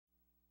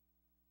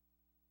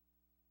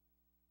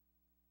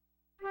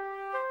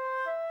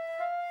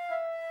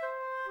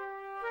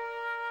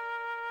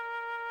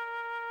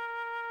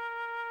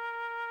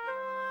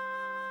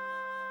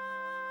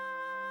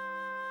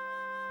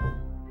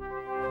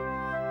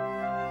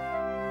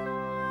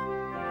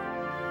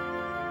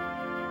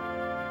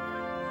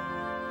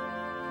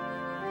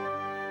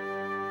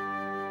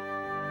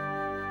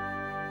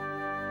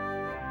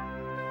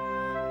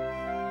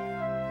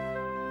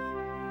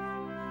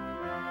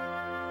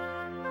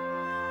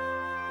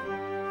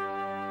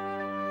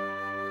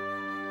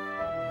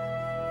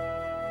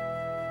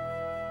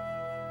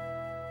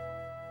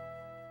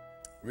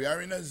We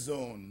are in a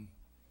zone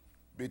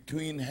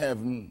between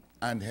heaven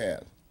and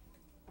hell,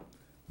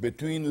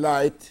 between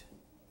light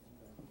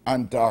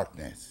and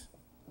darkness.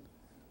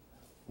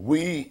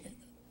 We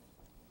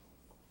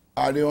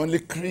are the only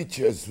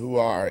creatures who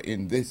are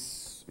in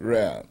this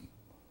realm,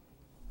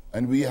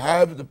 and we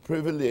have the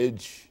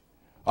privilege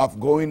of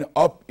going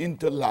up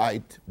into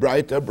light,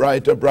 brighter,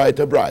 brighter,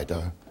 brighter,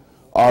 brighter,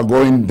 or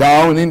going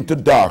down into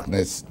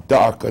darkness,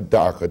 darker,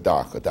 darker,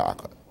 darker,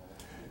 darker.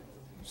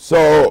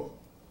 So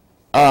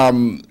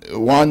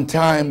one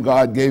time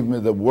God gave me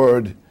the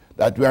word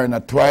that we're in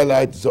a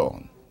twilight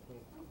zone.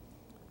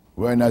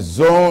 We're in a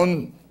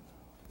zone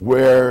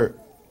where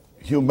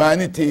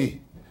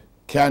humanity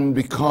can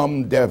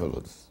become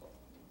devils.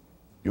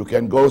 You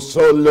can go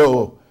so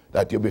low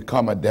that you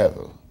become a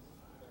devil.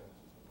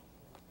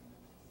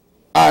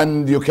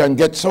 And you can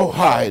get so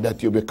high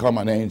that you become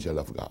an angel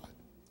of God.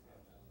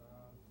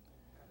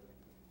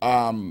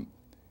 I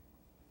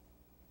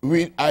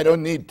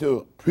don't need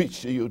to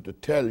preach to you to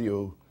tell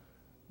you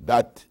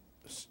that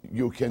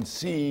you can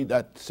see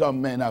that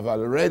some men have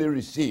already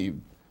received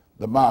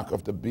the mark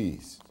of the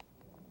beast.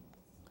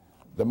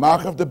 The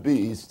mark of the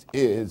beast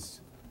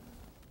is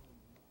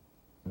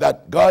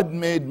that God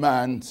made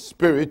man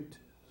spirit,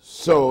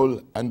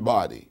 soul, and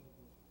body.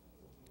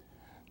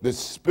 The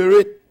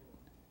spirit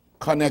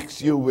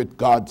connects you with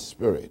God's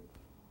spirit,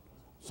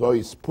 so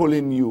he's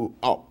pulling you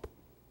up.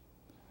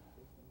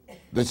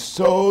 The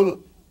soul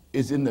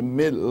is in the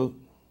middle,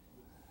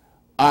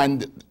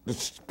 and the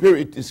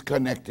spirit is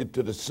connected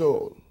to the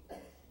soul.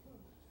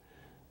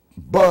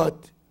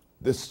 But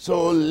the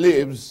soul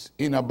lives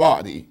in a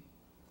body,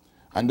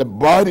 and the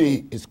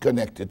body is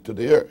connected to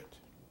the earth.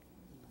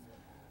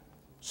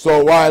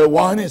 So while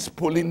one is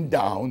pulling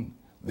down,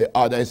 the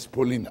other is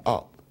pulling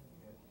up.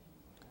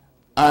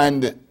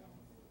 And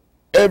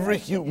every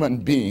human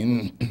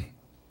being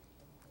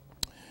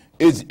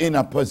is in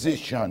a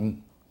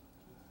position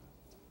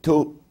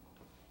to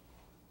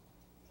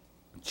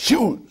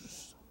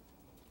choose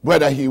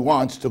whether he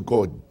wants to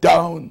go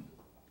down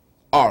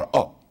or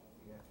up.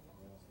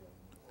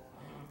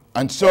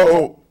 And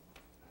so,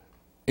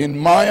 in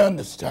my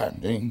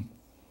understanding,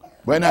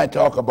 when I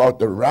talk about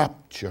the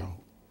rapture,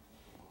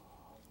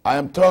 I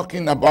am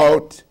talking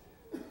about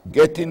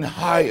getting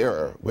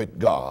higher with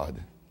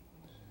God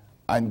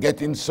and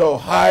getting so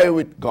high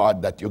with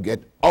God that you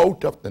get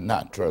out of the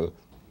natural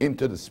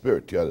into the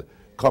spiritual,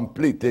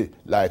 completely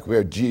like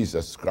where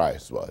Jesus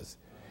Christ was.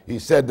 He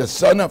said, the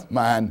Son of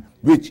Man,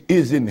 which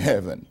is in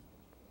heaven.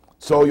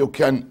 So you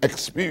can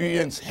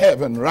experience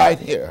heaven right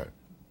here.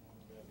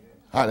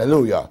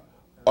 Hallelujah.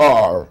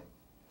 Or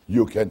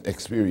you can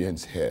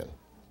experience hell.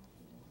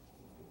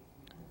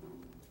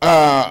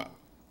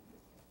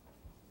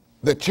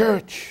 The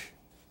church,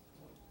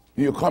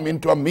 you come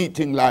into a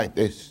meeting like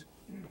this,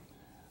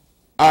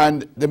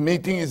 and the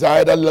meeting is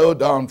either low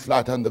down,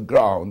 flat on the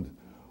ground,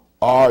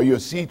 or you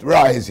see it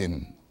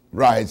rising,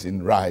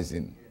 rising,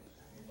 rising,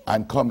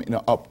 and coming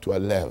up to a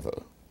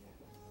level.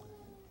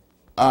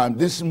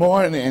 This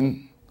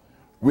morning,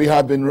 we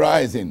have been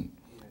rising,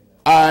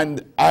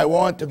 and I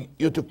want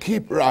you to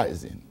keep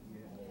rising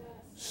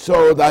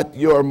so that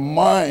your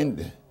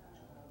mind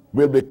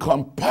will be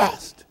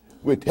compassed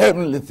with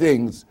heavenly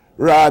things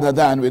rather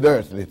than with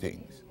earthly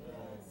things.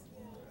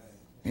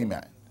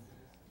 Amen.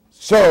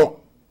 So,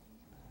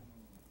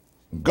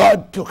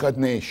 God took a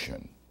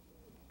nation,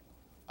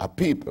 a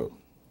people,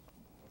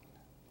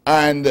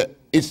 and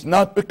it's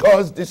not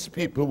because these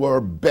people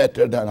were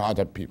better than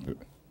other people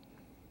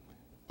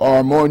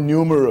or more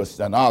numerous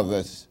than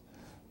others,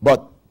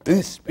 but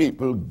these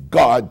people,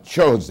 God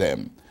chose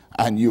them,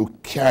 and you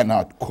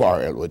cannot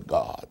quarrel with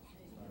God.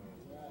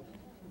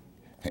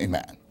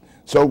 Amen.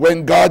 So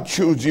when God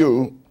chooses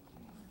you,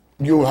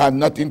 you have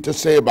nothing to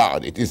say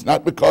about it. It's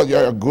not because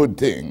you're a good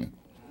thing.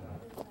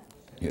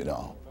 You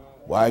know,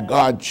 why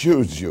God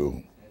chooses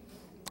you.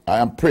 I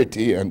am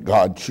pretty and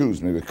God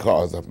chooses me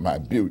because of my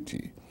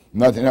beauty.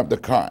 Nothing of the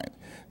kind.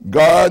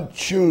 God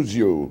chooses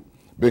you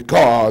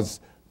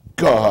because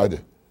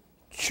God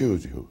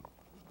chooses you.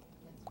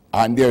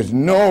 And there's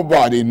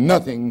nobody,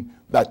 nothing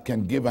that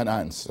can give an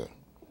answer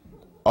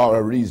or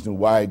a reason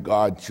why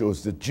God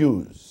chose the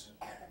Jews,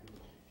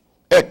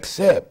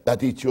 except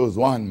that he chose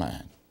one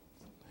man.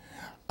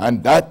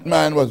 And that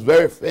man was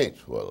very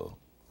faithful.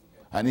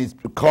 And he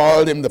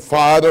called him the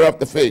father of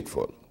the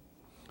faithful.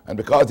 And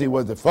because he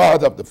was the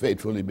father of the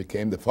faithful, he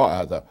became the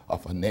father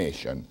of a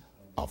nation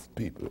of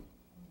people.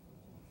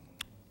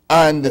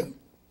 And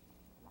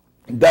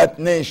that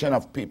nation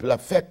of people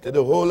affected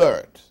the whole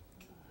earth.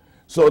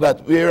 So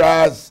that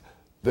whereas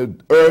the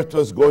earth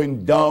was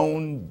going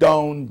down,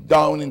 down,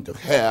 down into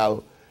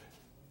hell,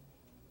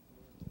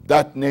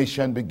 that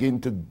nation began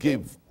to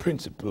give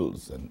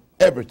principles and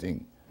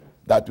everything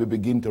that will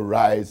begin to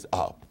rise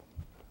up.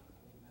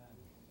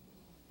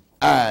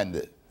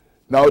 And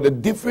now the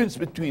difference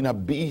between a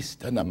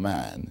beast and a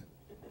man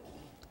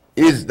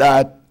is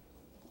that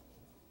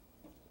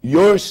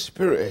your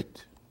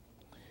spirit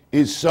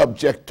is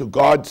subject to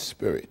God's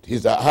spirit. He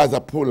has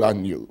a pull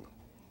on you.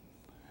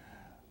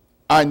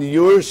 and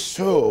your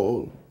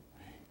soul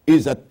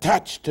is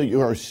attached to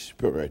your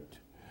spirit,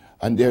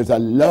 and there's a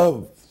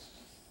love,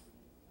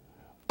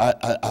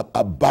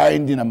 a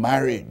binding, a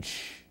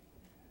marriage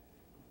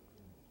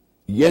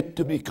yet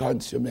to be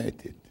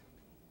consummated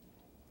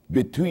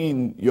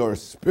between your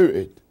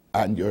spirit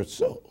and your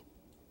soul.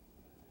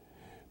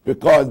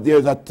 Because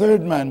there's a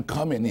third man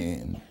coming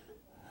in,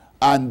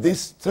 and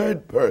this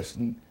third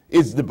person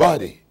is the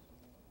body.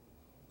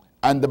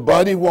 And the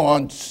body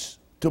wants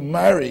to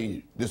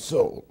marry the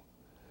soul.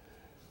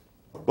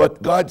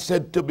 But God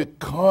said to be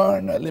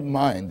carnally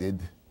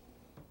minded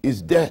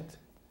is death,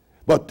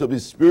 but to be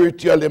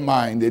spiritually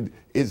minded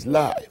is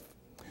life.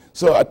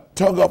 So a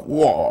tug of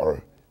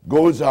war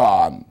goes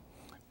on,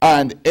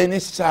 and any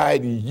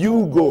side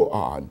you go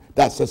on,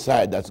 that's the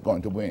side that's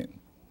going to win.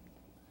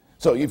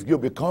 So if you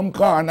become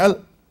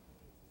carnal,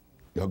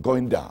 you're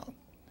going down.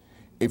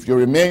 If you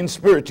remain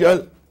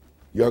spiritual,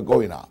 you're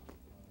going up.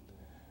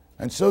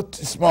 And so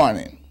this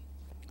morning,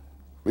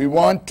 we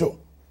want to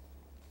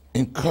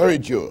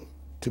encourage you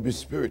to be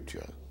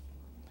spiritual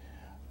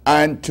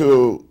and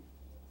to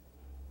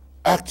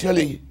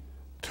actually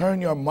turn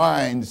your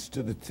minds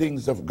to the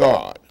things of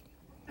God.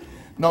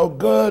 Now,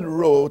 God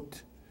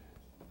wrote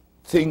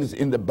things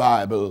in the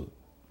Bible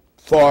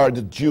for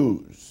the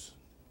Jews.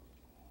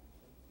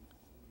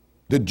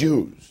 The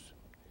Jews.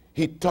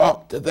 He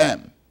talked to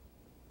them,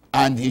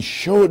 and he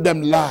showed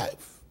them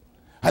life,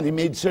 and he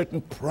made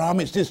certain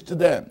promises to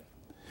them,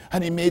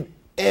 and he made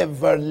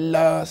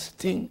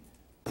everlasting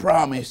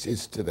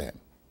promises to them.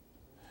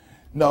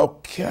 Now,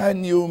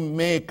 can you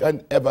make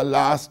an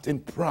everlasting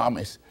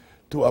promise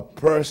to a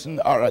person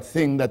or a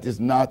thing that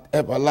is not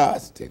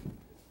everlasting?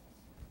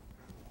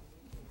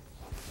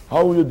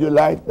 How would you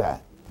like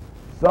that?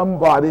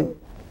 Somebody,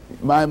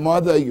 my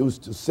mother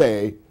used to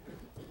say,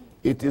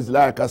 it is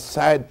like a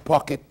side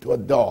pocket to a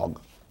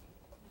dog.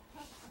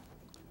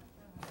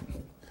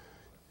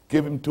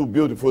 Give him two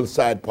beautiful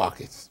side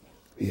pockets.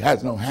 He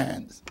has no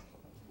hands.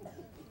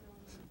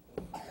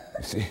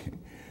 You see?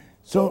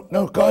 So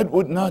now God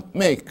would not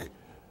make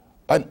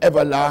an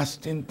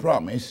everlasting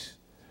promise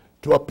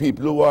to a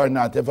people who are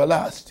not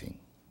everlasting.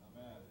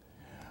 Amen.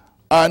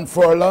 And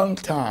for a long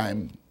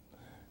time,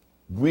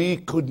 we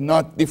could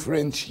not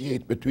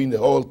differentiate between the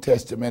Old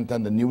Testament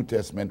and the New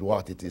Testament,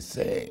 what it is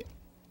saying.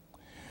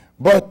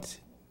 But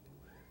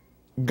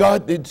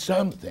God did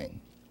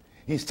something.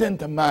 He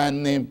sent a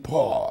man named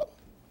Paul.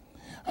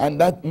 And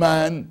that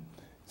man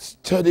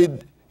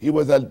studied, he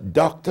was a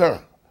doctor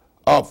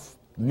of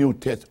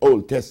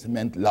Old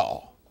Testament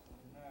law.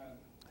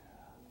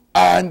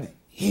 And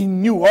he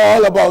knew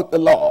all about the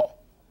law.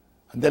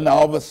 And then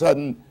all of a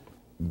sudden,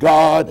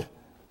 God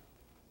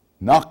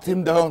knocked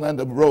him down on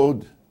the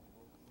road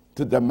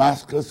to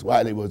Damascus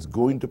while he was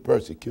going to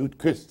persecute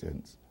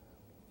Christians,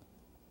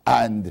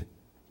 and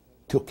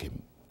took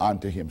him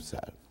unto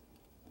himself.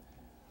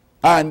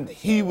 And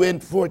he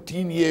went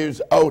 14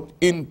 years out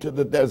into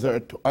the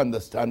desert to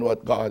understand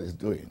what God is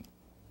doing.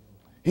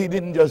 He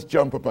didn't just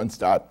jump up and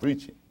start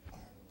preaching.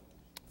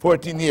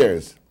 14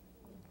 years.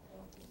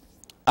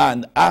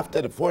 And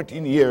after the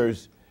 14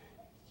 years,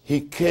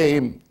 he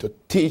came to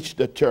teach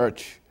the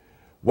church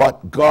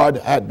what God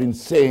had been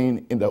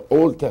saying in the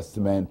Old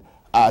Testament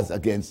as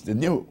against the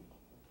New.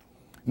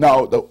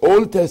 Now, the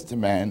Old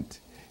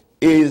Testament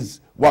is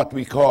what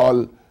we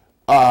call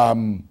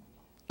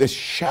the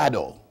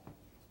shadow.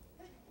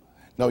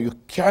 Now, you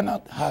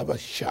cannot have a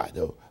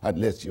shadow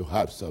unless you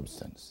have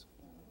substance.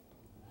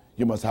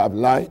 You must have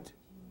light,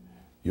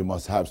 you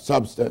must have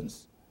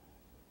substance,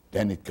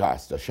 then it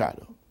casts a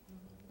shadow.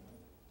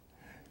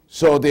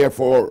 So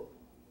therefore,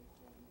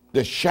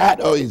 the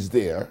shadow is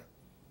there,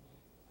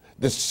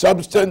 the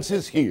substance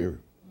is here,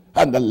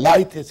 and the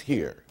light is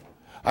here.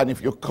 And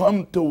if you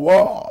come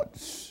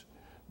towards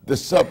the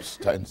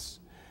substance,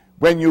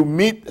 when you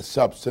meet the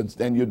substance,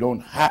 then you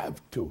don't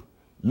have to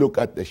look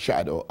at the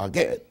shadow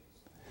again.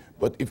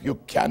 But if you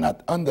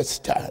cannot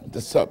understand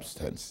the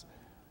substance,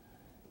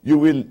 you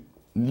will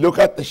look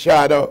at the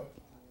shadow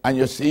and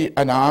you see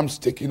an arm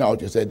sticking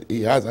out. You said,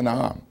 he has an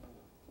arm.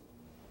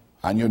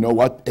 And you know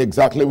what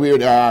exactly where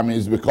the arm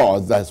is,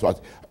 because that's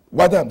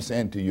what I'm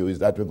saying to you is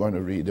that we're going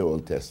to read the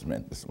Old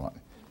Testament this morning.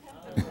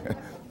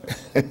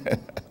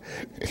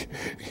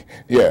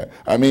 Yeah,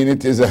 I mean,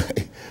 it is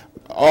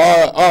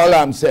all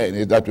I'm saying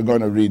is that we're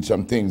going to read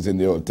some things in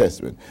the Old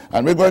Testament.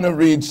 And we're going to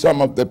read some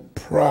of the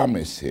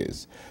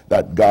promises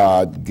that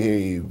God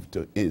gave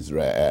to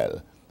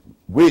Israel,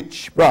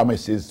 which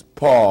promises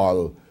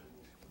Paul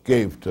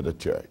gave to the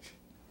church.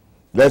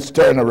 Let's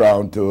turn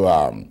around to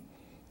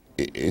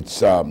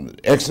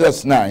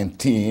Exodus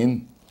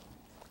 19.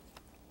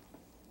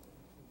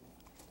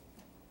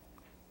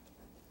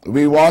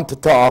 We want to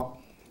talk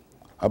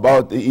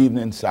about the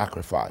evening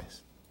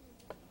sacrifice.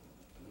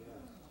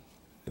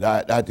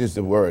 That is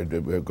the word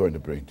that we're going to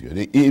bring to you.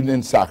 The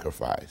evening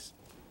sacrifice.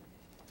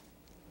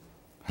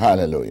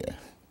 Hallelujah.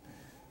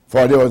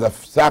 For there was a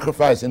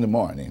sacrifice in the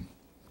morning,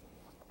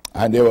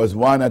 and there was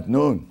one at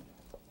noon.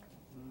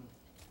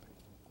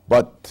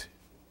 But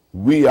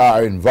we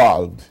are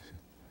involved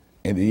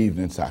in the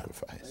evening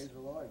sacrifice.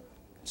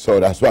 So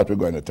that's what we're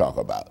going to talk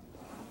about.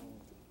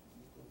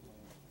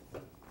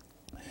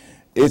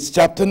 It's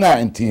chapter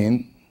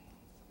 19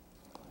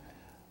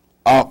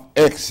 of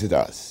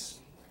Exodus.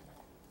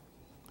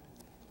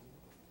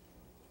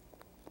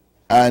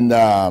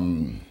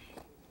 And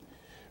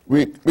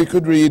we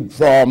could read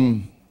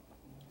from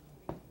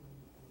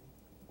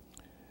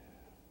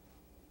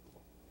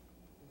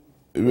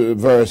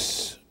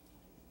verse,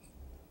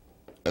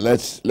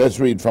 let's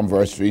read from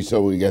verse 3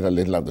 so we get a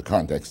little of the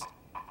context.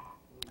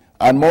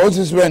 And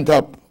Moses went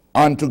up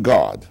unto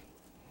God,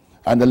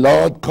 and the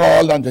Lord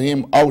called unto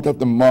him out of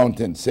the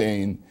mountain,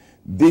 saying,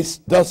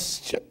 Thus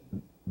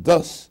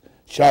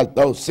shalt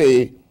thou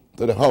say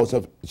to the house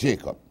of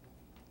Jacob,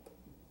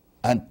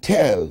 and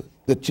tell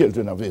the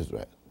children of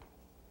Israel.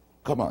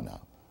 Come on now.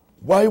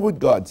 Why would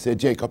God say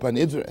Jacob and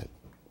Israel?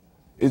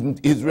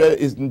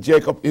 Isn't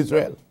Jacob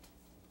Israel?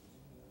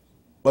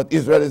 But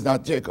Israel is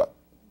not Jacob.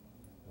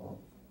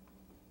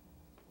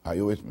 Are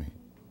you with me?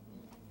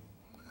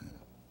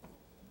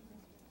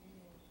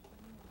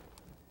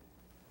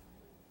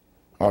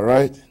 All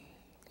right,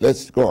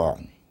 let's go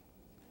on.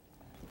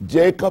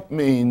 Jacob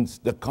means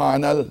the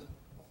carnal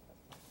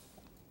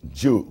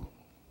Jew.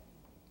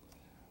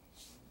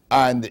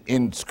 And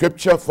in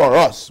scripture for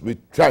us, we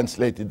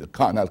translated the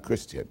carnal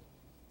Christian.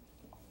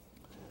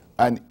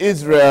 And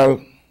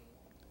Israel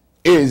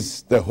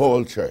is the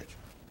whole church.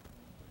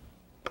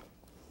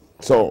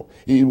 So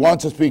he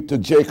wants to speak to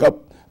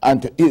Jacob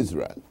and to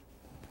Israel.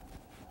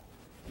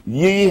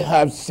 Ye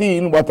have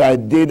seen what I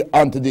did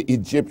unto the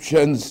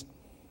Egyptians,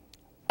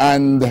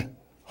 and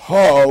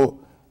how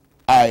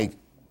I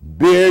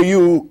bare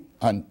you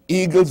on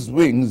eagle's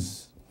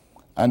wings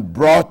and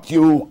brought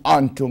you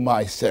unto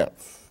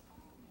myself.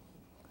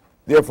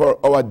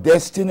 Therefore, our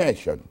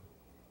destination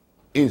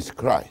is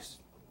Christ.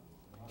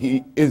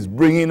 He is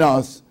bringing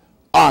us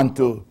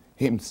unto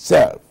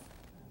himself.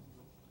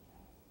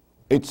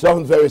 It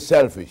sounds very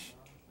selfish,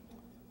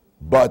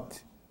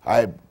 but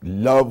I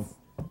love,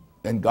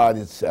 and God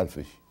is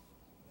selfish.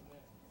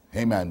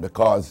 Amen,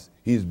 because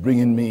he's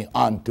bringing me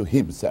unto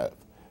himself.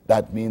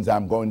 That means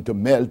I'm going to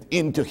melt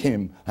into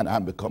him and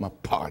I'm become a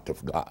part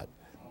of God.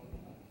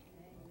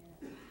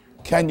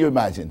 Can you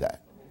imagine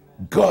that?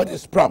 God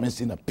is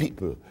promising a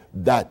people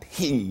that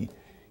he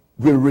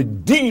will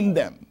redeem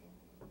them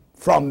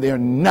from their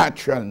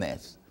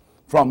naturalness,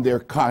 from their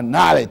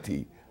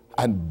carnality,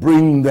 and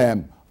bring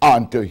them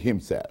unto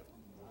himself.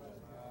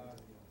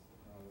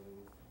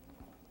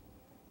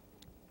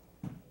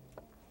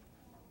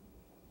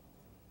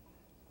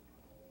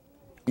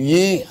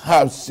 Ye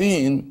have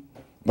seen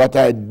what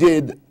I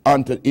did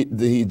unto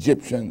the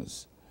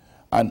Egyptians,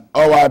 and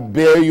how I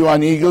bare you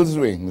on eagle's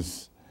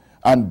wings,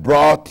 and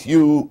brought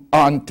you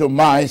unto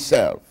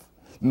myself.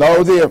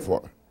 Now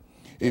therefore,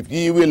 if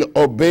ye will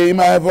obey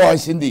my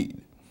voice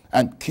indeed,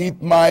 and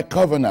keep my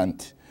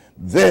covenant,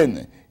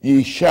 then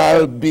ye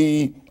shall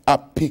be a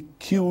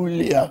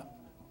peculiar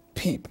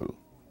people.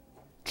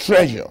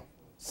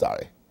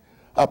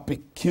 A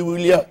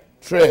peculiar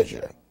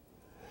treasure.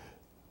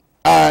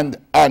 And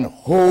an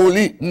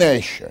holy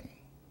nation.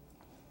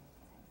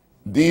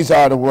 These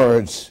are the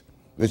words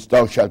which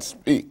thou shalt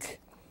speak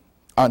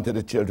unto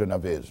the children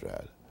of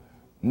Israel.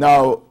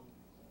 Now,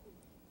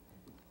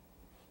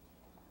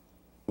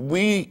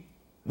 we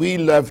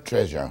love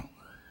treasure.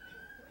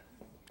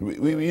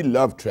 We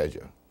love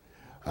treasure.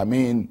 I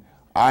mean,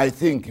 I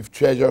think if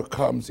treasure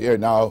comes here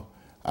now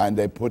and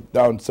they put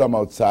down some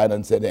outside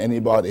and said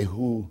anybody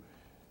who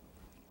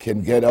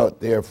can get out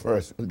there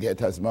first will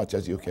get as much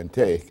as you can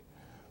take,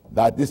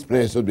 that this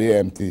place would be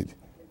emptied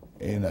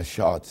in a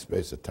short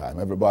space of time.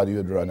 Everybody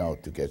would run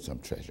out to get some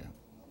treasure.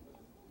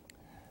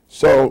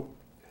 So,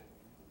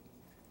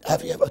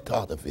 have you ever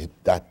thought of it,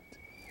 that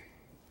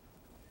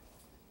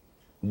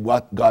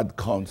what God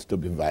counts to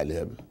be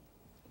valuable?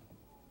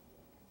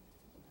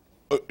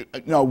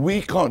 Now,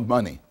 we count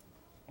money.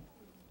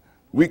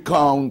 We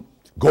count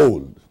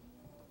gold.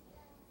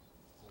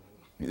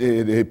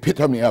 The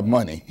epitome of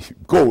money,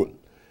 gold.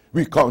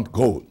 We count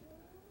gold.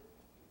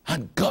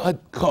 And God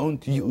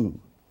count you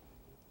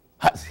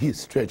as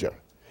his treasure.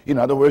 In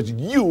other words,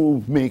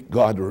 you make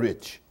God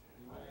rich.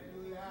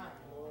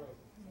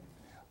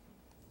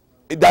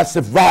 That's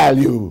the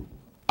value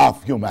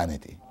of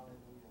humanity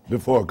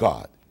before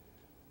God.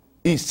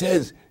 He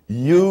says,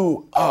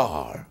 you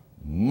are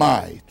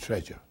my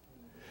treasure.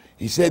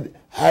 He said,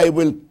 I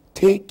will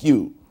take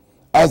you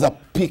as a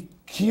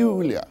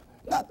peculiar,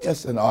 not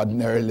just an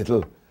ordinary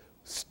little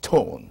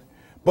stone,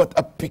 but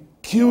a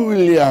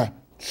peculiar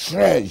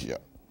treasure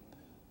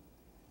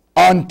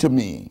unto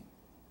me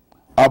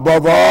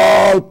above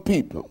all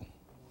people,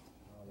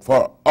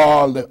 for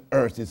all the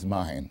earth is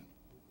mine.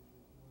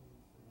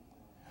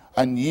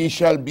 And ye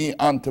shall be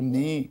unto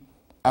me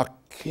a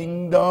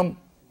kingdom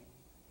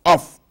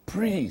of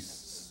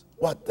priests.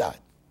 What that?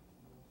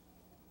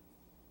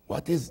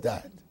 What is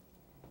that?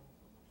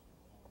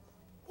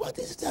 What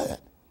is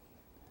that?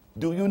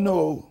 Do you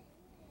know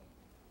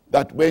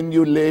that when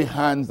you lay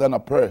hands on a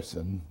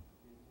person,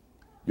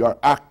 You're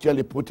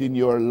actually putting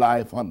your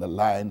life on the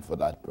line for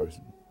that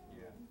person.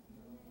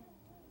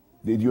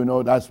 Did you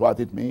know that's what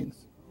it means?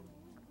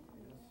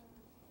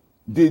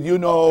 Did you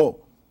know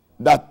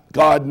that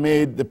God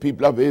made the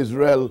people of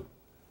Israel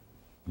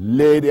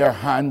lay their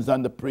hands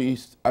on the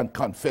priest and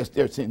confess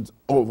their sins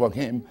over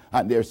him,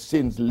 and their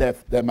sins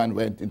left them and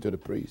went into the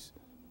priest?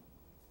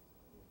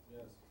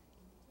 Yes.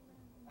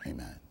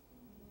 Amen.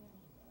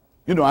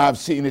 You know, I've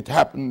seen it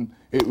happen.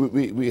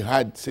 We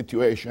had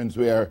situations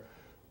where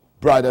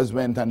brothers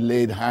went and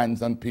laid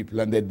hands on people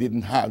and they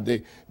didn't have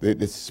the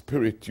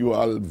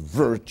spiritual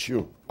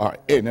virtue or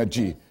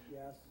energy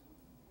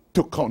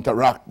to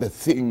counteract the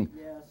thing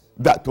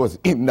that was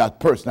in that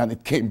person, and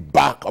it came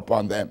back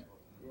upon them.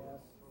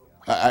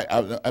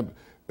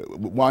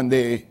 One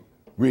day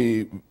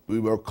we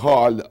were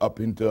called up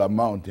into a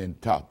mountain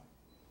top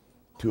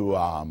to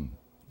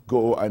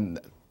go and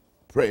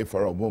pray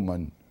for a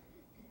woman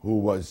who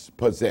was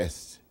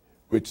possessed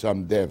with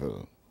some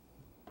devil.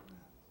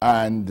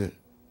 And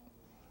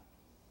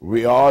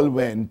we all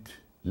went,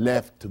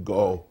 left to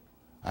go,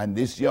 and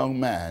this young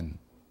man,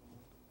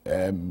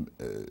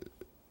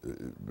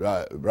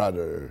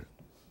 brother,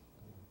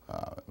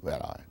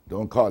 well, I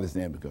don't call his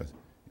name because,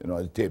 you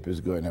know, the tape is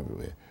going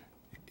everywhere.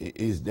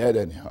 He's dead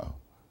anyhow.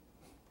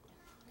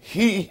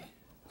 He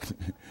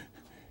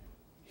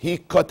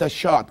cut a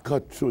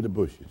shortcut through the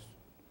bushes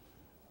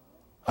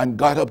and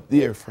got up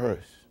there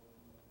first.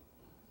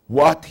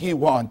 What he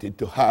wanted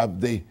to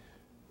have the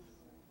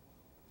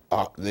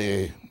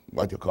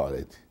what you call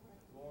it?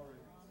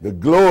 The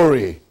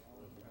glory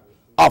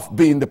of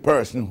being the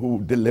person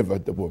who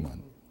delivered the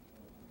woman.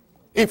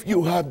 If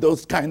you have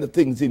those kind of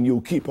things in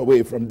you, keep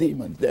away from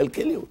demons. They'll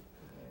kill you.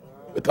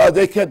 Because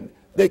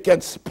they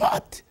can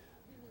spot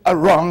a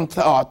wrong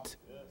thought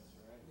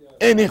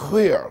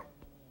anywhere.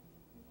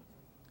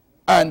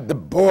 And the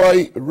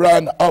boy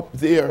ran up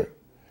there,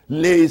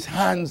 lays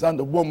hands on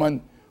the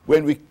woman.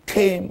 When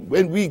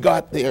we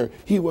got there,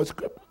 he was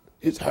crippled.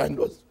 His hand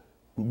was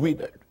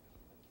withered.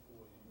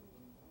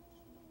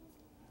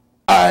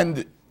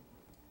 And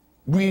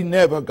we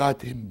never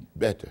got him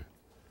better.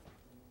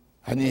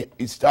 And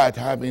he started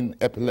having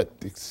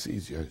epileptic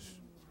seizures.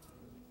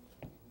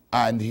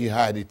 And he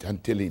had it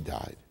until he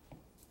died.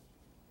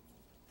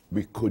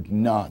 We could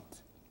not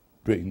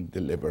bring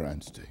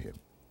deliverance to him.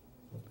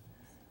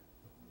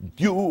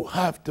 You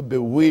have to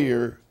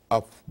beware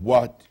of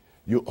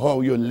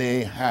how you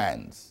lay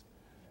hands.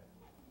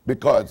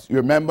 Because you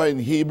remember in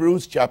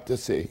Hebrews chapter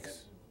 6,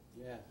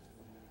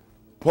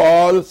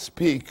 Paul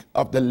speaks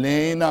of the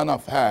laying on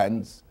of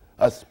hands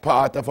as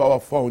part of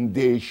our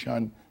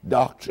foundation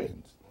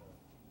doctrines.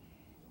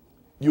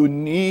 You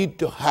need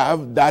to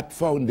have that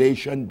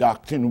foundation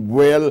doctrine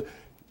well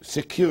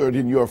secured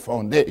in your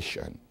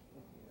foundation.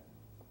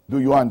 Do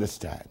you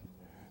understand?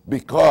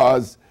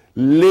 Because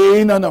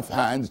laying on of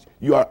hands,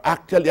 you are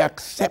actually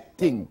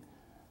accepting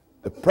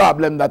the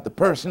problem that the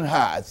person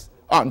has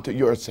onto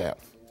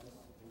yourself.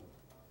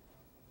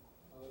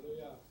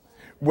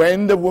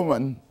 When the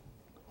woman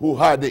who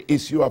had the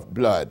issue of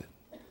blood,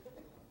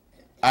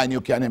 and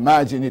you can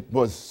imagine it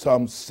was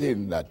some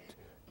sin that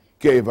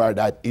gave her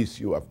that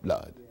issue of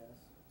blood.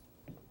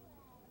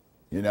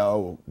 You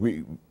know,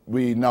 we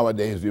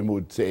nowadays we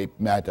would say it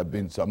might have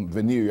been some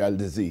venereal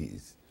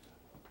disease.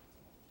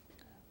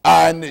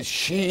 And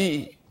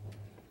she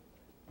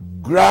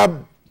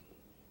grabbed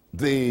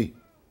the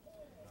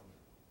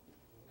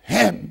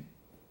hem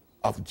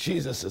of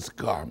Jesus'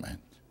 garment.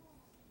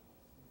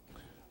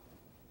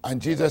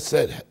 And Jesus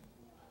said,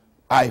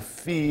 I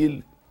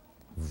feel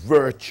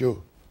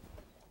virtue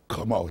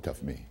come out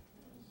of me.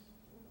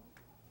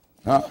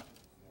 Huh?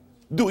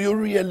 Do you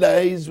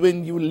realize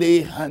when you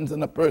lay hands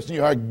on a person,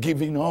 you are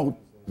giving out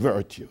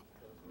virtue?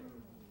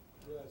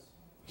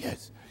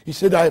 Yes. He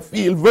said, I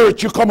feel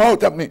virtue come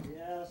out of me.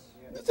 Yes.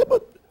 Said,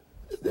 but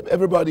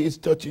everybody is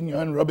touching you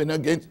and rubbing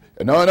against.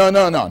 No,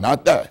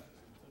 not that.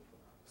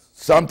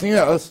 Something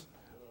else.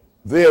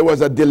 There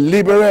was a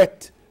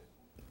deliberate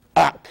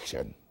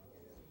action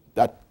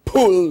that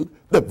pulled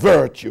the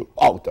virtue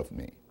out of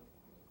me.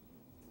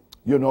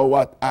 You know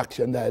what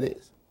action that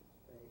is?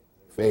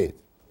 Faith.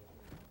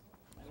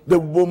 The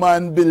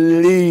woman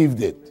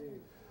believed it.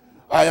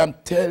 I am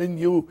telling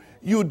you,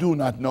 you do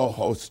not know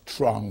how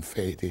strong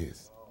faith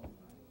is.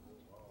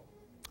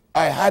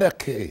 I had a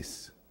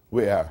case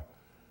where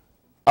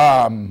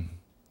a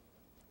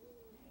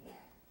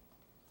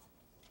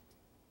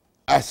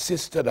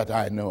sister that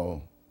I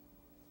know,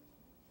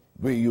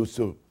 we used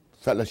to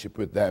fellowship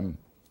with them.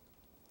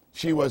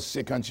 She was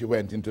sick and she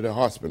went into the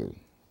hospital.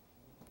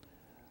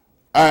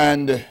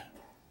 And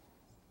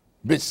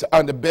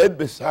on the bed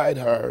beside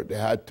her, they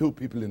had two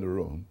people in the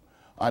room.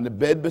 On the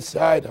bed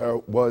beside her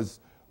was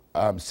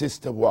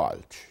Sister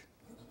Walsh.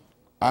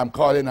 I'm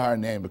calling her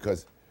name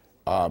because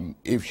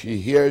if she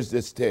hears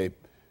this tape,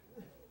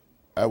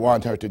 I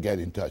want her to get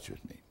in touch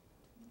with me.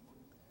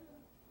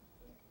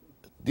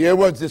 There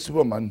was this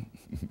woman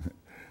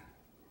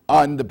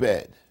on the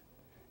bed.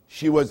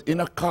 She was in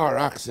a car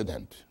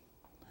accident.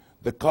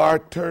 The car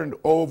turned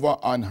over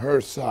on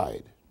her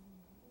side.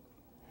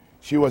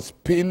 She was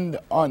pinned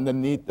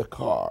underneath the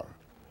car.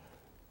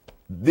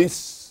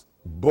 This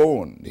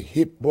bone, the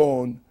hip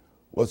bone,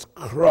 was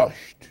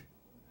crushed.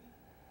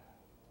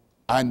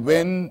 And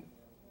when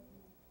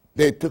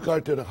they took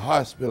her to the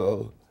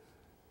hospital,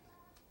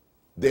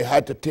 they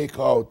had to take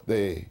out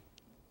the,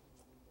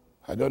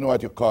 I don't know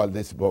what you call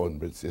this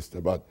bone,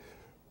 sister, but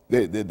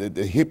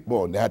the hip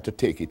bone, they had to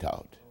take it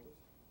out.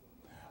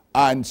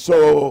 And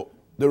so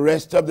the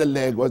rest of the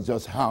leg was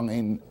just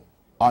hanging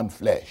on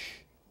flesh.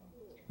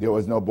 There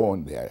was no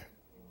bone there.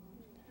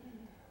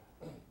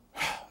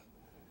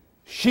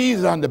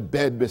 She's on the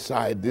bed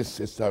beside this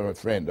sister, a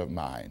friend of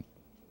mine.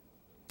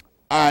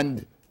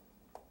 And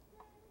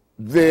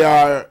they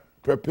are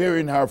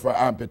preparing her for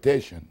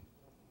amputation.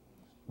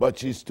 But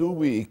she's too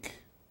weak,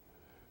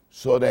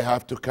 so they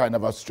have to kind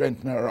of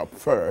strengthen her up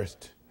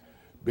first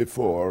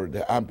before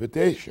the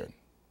amputation.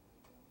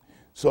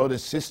 So the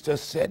sister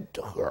said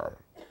to her,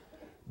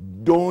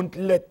 don't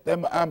let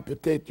them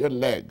amputate your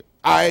leg.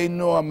 I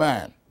know a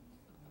man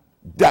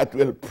that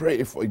will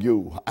pray for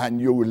you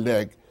and your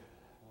leg.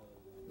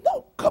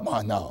 No, come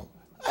on now.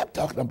 I'm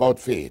talking about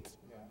faith.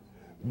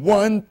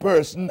 One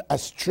person, a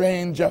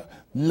stranger,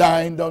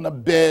 lying on a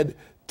bed,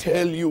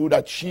 tell you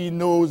that she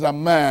knows a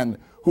man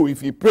who,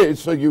 if he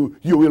prays for you,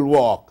 you will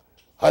walk,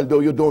 although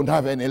you don't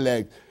have any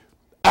legs.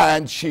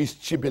 And she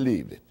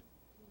believed it.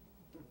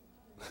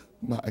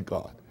 My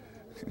God.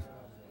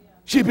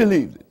 She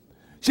believed it.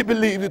 She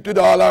believed it with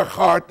all her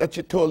heart that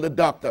she told the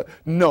doctor,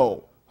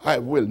 no, I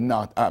will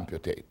not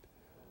amputate.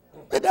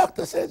 The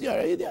doctor says, you're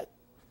an idiot.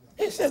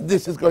 He said,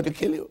 this is going to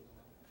kill you.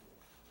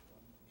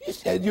 He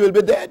said, you will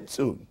be dead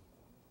soon.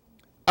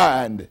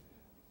 And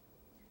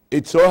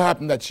it so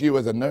happened that she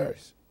was a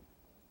nurse.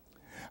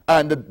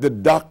 And the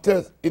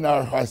doctor in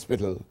our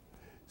hospital,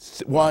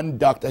 one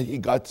doctor, he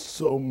got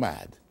so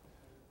mad.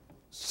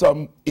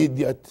 Some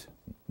idiot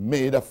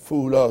made a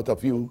fool out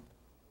of you,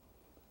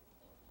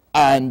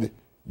 and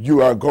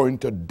you are going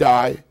to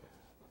die.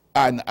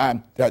 And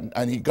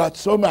he got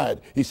so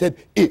mad. He said,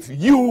 if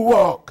you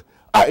walk,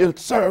 I'll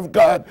serve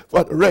God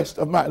for the rest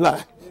of my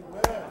life.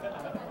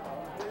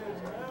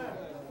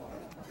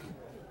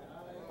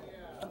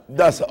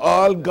 That's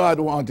all God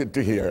wanted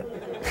to hear.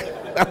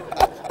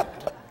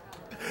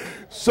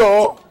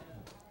 So,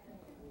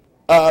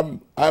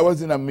 I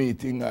was in a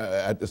meeting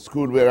at the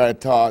school where I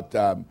taught.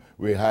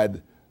 We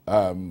had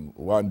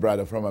one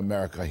brother from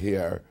America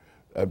here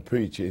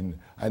preaching.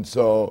 And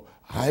so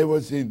I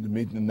was in the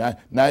meeting.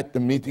 Night the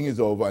meeting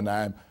is over, and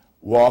I'm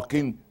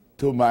walking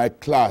to my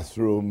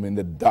classroom in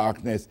the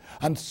darkness.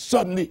 And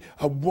suddenly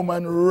a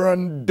woman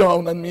ran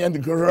down on me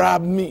and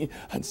grabbed me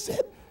and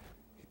said,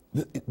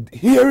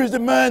 here is the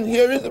man,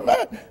 here is the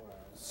man.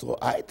 So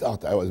I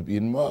thought I was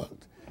being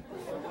mugged.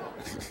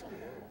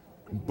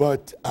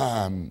 But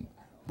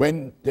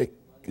when the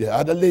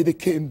other lady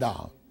came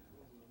down,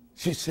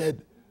 she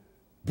said,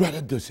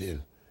 Brother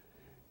duCille,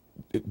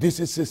 this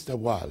is Sister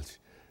Walsh.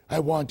 I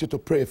want you to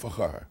pray for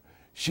her.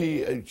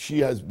 She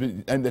has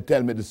been, and they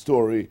tell me the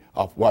story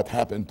of what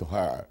happened to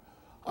her.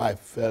 I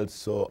felt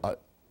so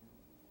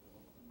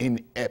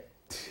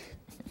inept.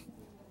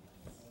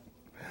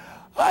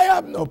 I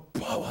have no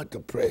power to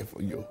pray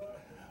for you.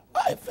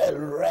 I felt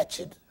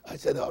wretched. I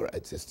said, all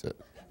right, sister,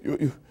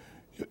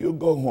 you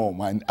go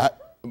home, and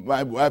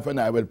my wife and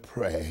I will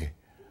pray,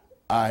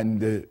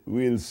 and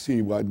we'll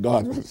see what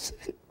God will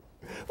say.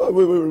 But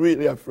we were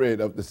really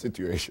afraid of the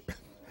situation.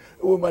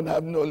 The woman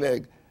had no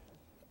leg,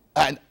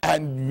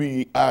 and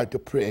we are to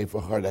pray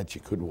for her that she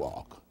could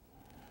walk.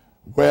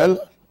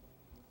 Well,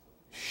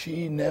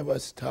 she never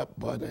stopped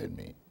bothering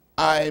me.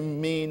 I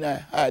mean,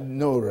 I had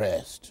no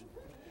rest.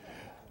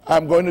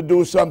 I'm going to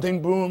do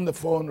something, boom, the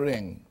phone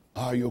ring.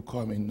 Are you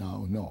coming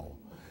now? No.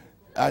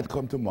 I'll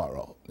come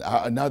tomorrow,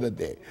 another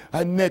day.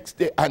 And next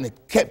day, and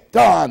it kept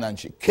on, and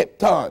she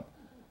kept on,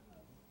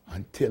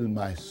 until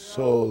my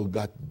soul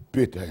got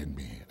bitter in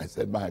me. I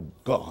said, my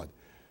God,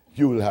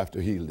 you will have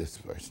to heal this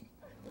person.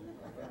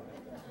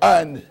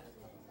 And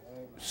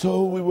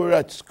so we were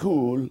at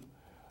school,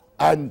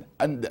 and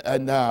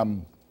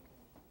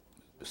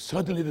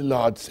suddenly the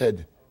Lord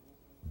said,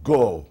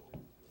 go.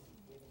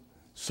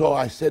 So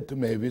I said to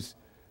Mavis,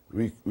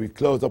 we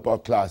closed up our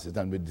classes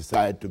and we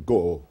decided to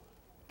go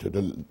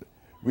to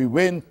we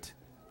went,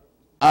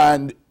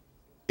 and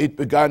it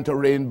began to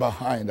rain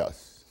behind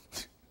us.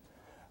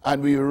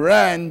 And we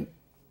ran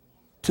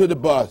to the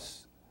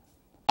bus,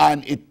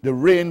 and the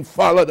rain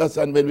followed us,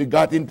 and when we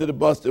got into the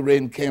bus, the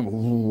rain came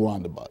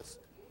on the bus.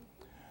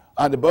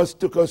 And the bus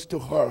took us to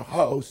her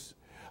house,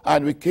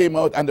 and we came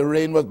out, and the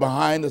rain was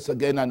behind us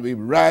again, and we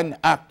ran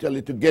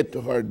actually to get to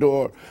her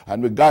door,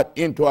 and we got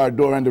into our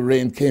door, and the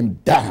rain came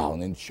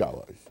down in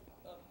showers.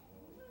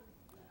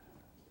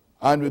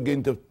 And we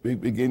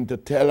begin to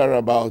tell her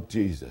about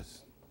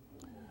Jesus.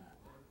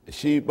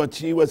 But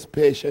she was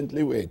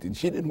patiently waiting.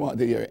 She didn't want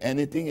to hear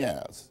anything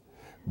else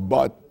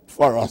but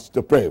for us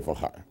to pray for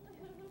her.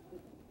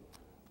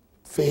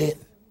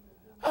 Faith,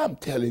 I'm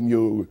telling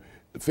you,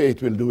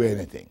 faith will do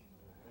anything.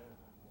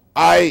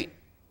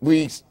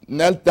 We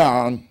knelt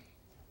down,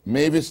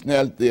 Mavis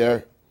knelt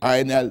there,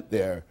 I knelt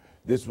there.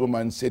 this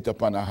woman sit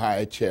up on a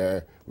high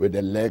chair with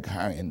the leg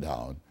hanging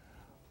down.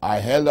 I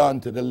held on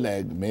to the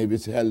leg,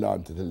 Mavis held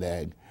on to the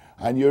leg.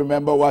 And you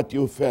remember what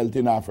you felt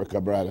in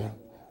Africa, brother?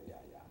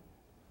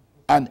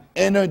 An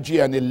energy,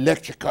 an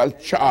electrical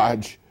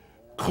charge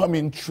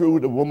coming through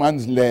the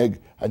woman's leg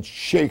and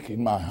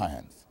shaking my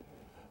hands.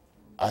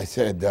 I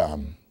said,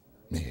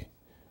 May,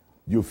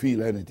 you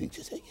feel anything?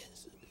 She said,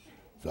 yes.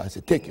 So I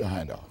said, take your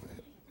hand off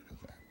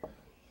it.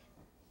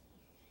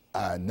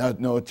 And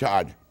no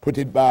charge. Put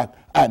it back,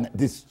 and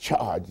this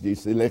charge,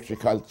 this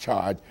electrical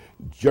charge,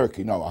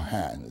 jerking our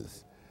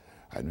hands.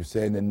 And we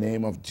say, in the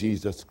name of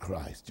Jesus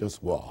Christ,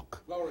 just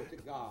walk. Glory to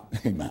God.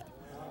 Amen.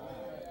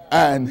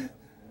 And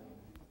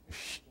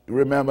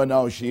remember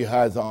now, she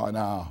has on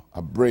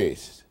a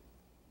brace.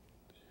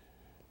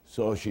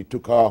 So she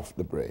took off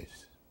the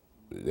brace,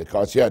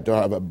 because she had to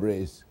have a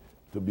brace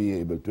to be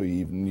able to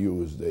even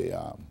use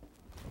the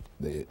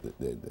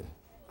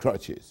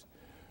crutches.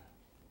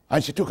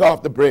 And she took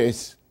off the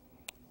brace,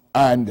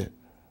 and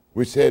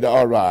we said,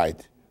 all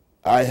right.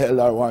 I held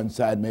her one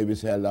side,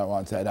 Mavis held her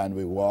one side, and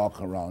we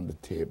walked around the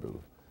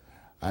table.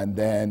 And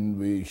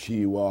then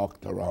she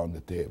walked around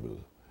the table.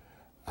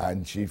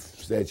 And she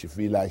said she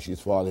feel like she's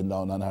falling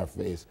down on her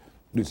face.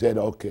 We said,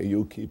 okay,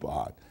 you keep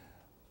on.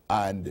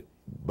 And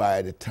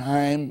by the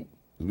time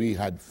we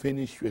had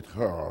finished with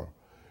her,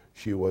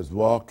 she was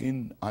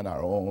walking on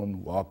her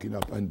own, walking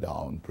up and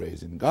down,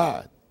 praising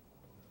God.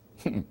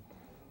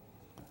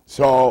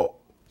 So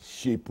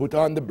she put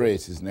on the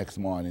braces next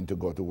morning to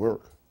go to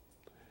work.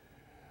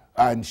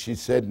 And she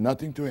said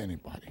nothing to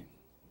anybody.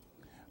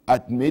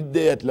 At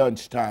midday, at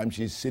lunchtime,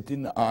 she's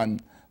sitting on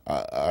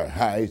her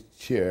high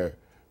chair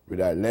with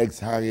her legs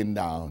hanging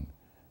down.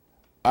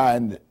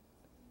 And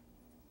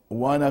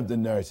one of the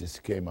nurses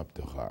came up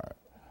to her.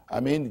 I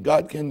mean,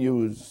 God can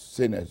use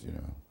sinners, you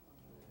know.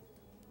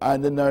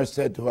 And the nurse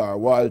said to her,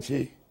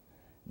 Walshy,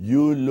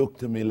 you look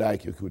to me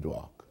like you could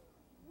walk.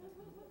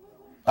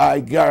 I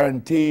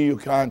guarantee you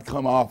can't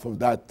come off of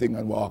that thing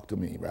and walk to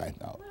me right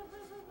now.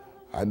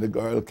 And the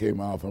girl came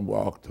off and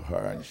walked to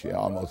her, and she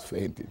almost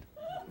fainted.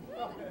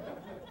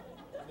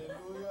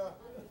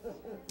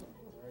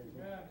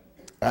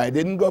 I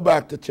didn't go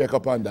back to check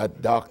up on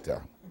that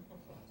doctor.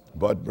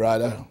 But,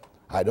 brother,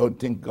 I don't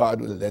think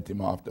God will let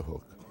him off the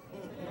hook.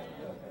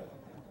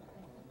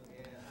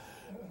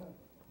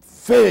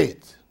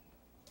 Faith.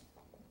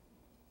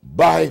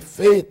 By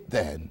faith,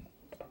 then,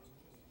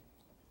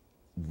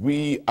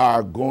 we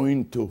are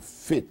going to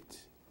fit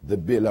the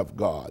bill of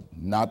God.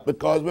 Not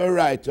because we're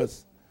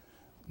righteous,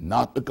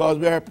 not because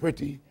we are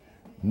pretty,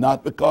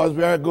 not because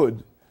we are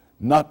good,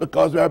 not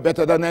because we are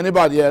better than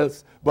anybody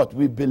else, but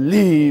we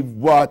believe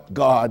what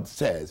God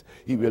says.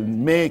 He will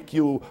make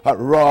you a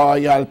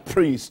royal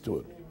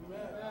priesthood.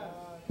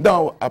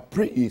 Now, a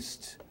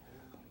priest,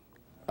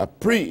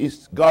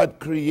 God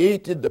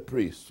created the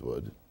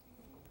priesthood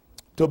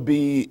to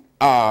be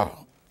a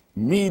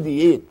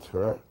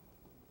mediator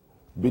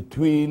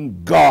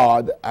between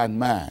God and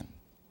man.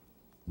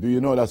 Do you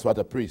know that's what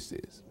a priest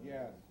is?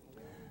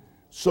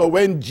 So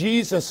when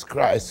Jesus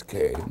Christ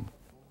came,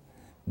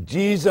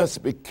 Jesus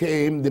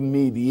became the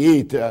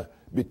mediator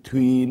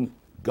between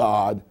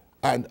God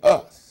and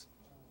us.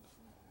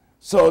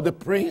 So the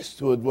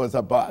priesthood was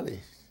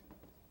abolished.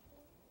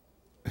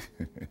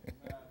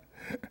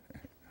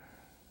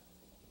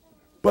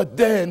 But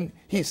then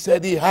he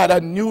said he had a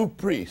new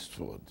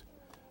priesthood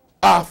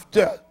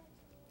after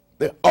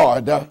the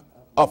order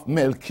of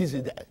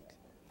Melchizedek.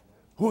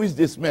 Who is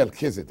this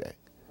Melchizedek?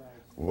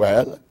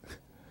 Well,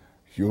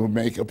 you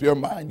make up your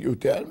mind, you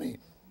tell me.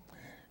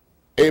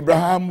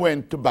 Abraham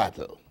went to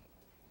battle,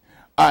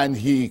 and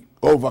he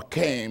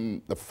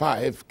overcame the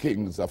 5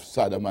 kings of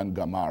Sodom and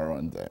Gomorrah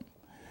and them.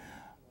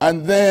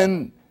 And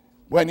then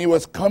when he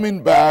was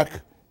coming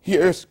back,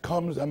 here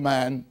comes a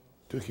man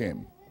to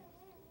him.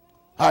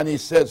 And he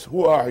says,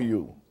 who are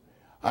you?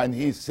 And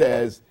he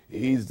says,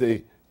 he's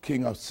the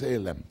king of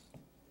Salem.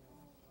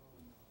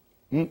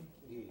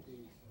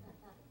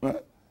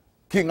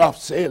 King of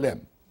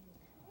Salem.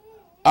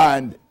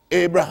 And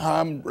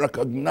Abraham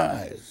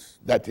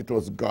recognized that it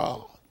was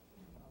God.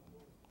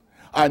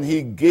 And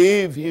he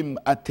gave him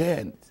a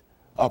tenth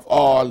of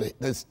all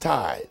his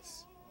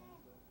tithes.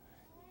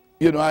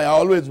 You know, I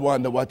always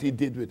wonder what he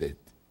did with it.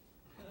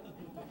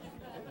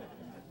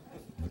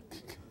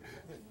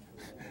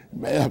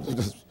 May have to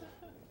just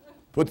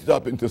put it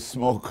up into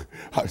smoke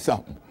or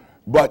something.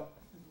 But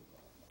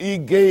he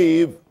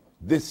gave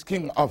this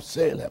king of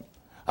Salem.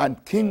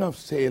 And king of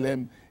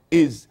Salem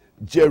is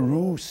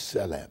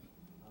Jerusalem.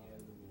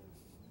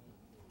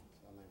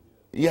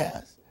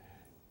 Yes.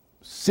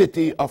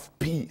 City of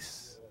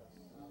peace.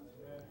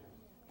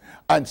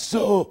 And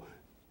so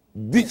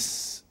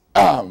this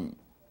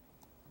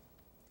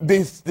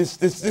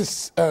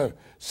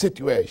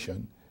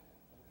situation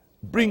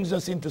brings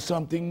us into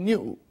something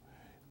new.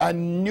 A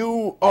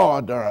new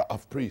order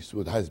of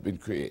priesthood has been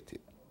created.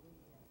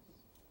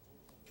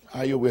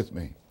 Are you with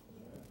me?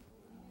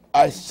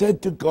 I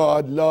said to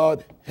God,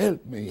 Lord,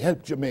 help me,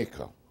 help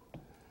Jamaica.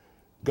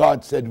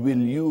 God said, will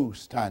you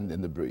stand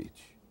in the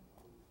breach?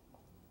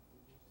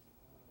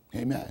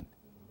 Amen.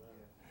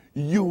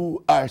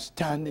 You are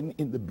standing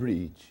in the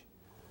breach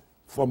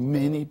for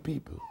many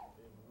people.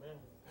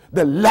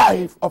 The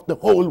life of the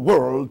whole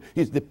world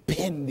is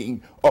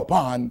depending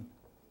upon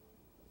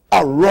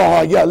a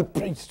royal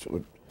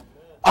priesthood,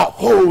 a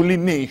holy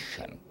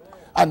nation,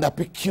 and a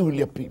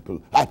peculiar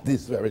people at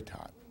this very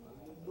time.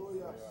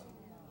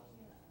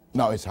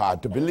 Now it's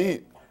hard to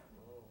believe.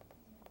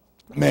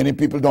 Many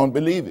people don't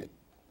believe it.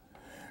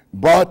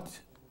 But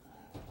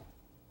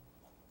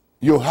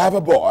you have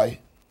a boy,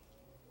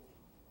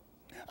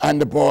 and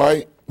the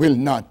boy will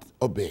not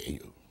obey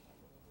you.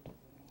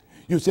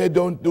 You say,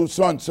 don't do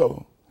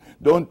so-and-so.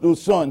 Don't do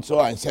so-and-so.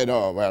 I said,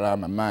 oh, well,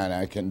 I'm a man.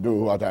 I can do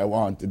what I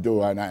want to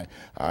do, and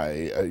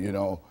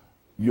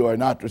you are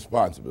not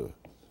responsible.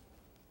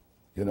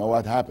 You know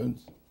what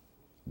happens?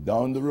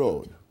 Down the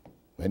road,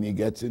 when he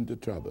gets into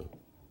trouble,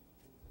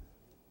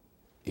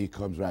 he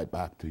comes right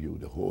back to you.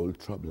 The whole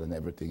trouble and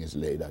everything is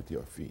laid at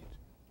your feet.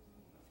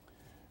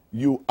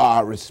 You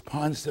are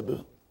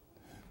responsible.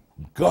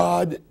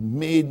 God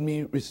made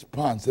me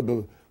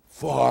responsible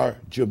for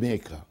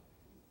Jamaica.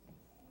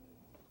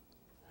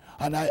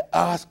 And I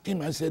asked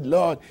him, I said,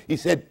 Lord, he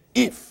said,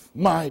 if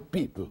my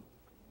people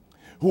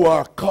who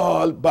are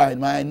called by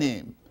my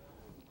name,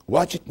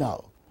 watch it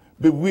now,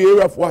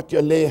 beware of what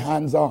you lay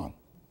hands on.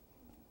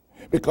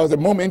 Because the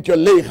moment you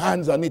lay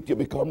hands on it, you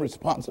become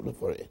responsible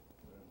for it.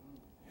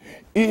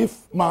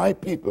 If my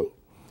people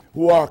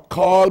who are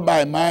called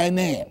by my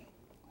name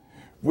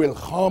will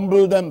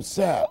humble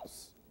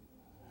themselves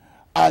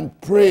and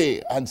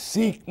pray and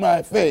seek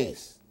my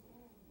face,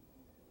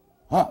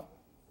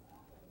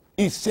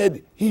 he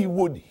said he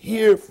would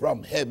hear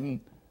from heaven.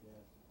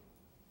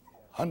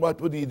 And what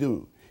would he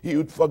do? He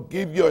would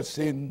forgive your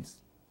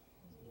sins.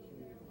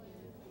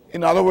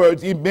 In other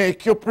words, he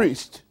make you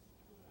priest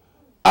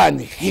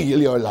and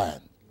heal your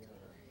land.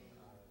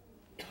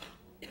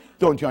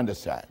 Don't you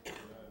understand?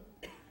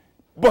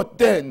 But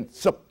then,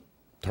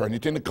 turn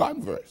it in the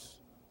converse.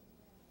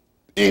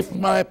 If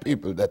my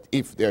people, that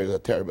if there is a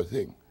terrible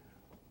thing,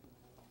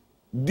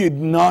 did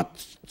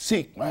not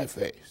seek my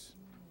face,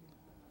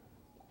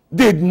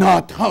 did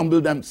not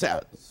humble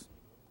themselves,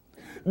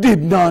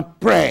 did not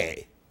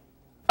pray,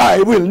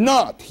 I will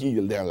not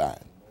heal their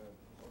land.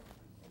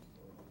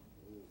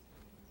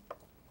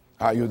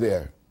 Are you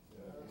there?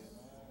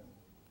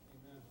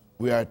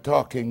 We are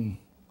talking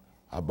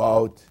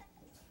about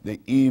the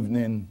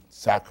evening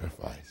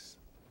sacrifice.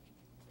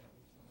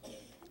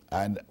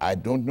 And I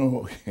don't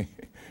know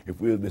if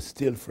we'll be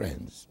still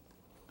friends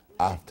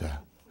after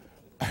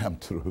I am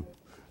through.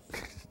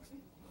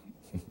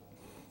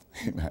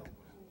 Amen.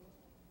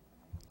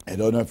 I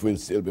don't know if we'll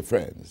still be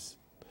friends.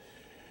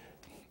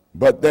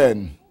 But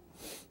then,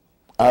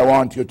 I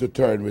want you to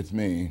turn with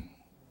me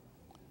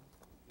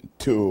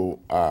to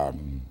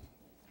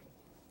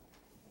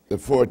the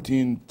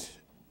 14th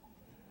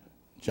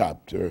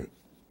chapter,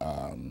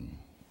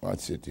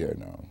 what's it here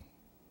now,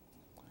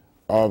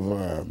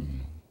 of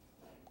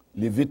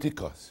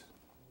Leviticus.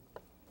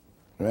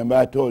 Remember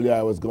I told you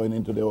I was going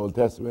into the Old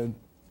Testament?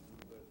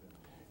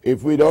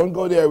 If we don't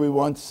go there, we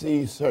won't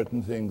see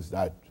certain things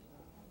that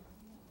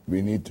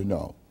we need to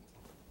know.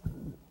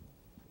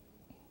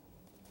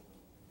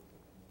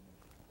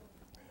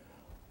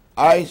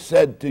 I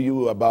said to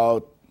you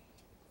about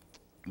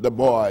the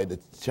boy, the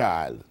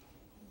child.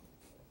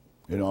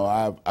 You know,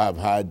 I've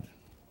had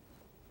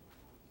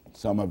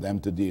some of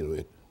them to deal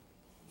with.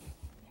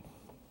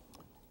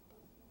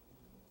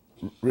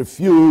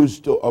 Refuse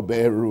to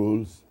obey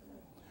rules,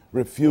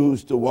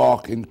 refuse to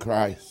walk in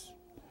Christ,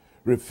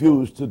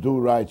 refuse to do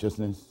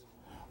righteousness.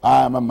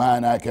 I am a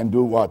man, I can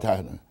do what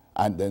I do.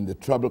 And then the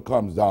trouble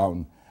comes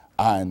down,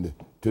 and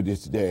to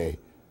this day,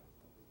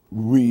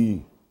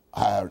 we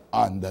are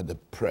under the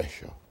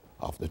pressure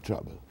of the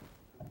trouble.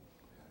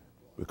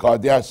 Because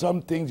there are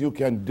some things you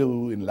can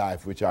do in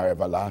life which are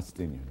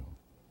everlasting, you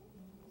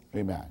know.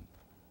 Amen.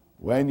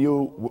 When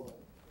you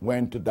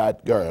went to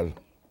that girl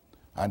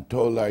and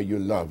told her you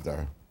loved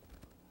her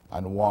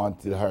and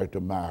wanted her to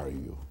marry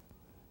you,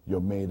 you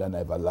made an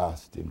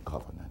everlasting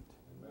covenant.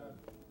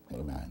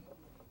 Amen. Amen.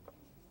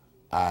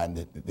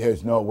 And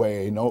there's no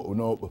way,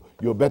 no,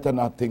 you better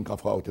not think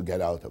of how to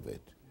get out of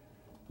it,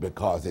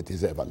 because it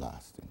is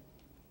everlasting.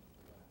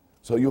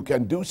 So you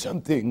can do some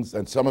things,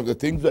 and some of the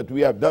things that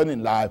we have done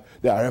in life,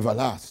 they are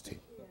everlasting.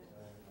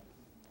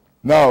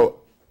 Now,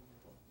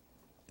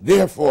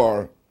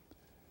 therefore,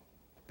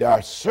 there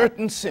are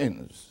certain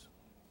sins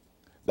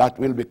that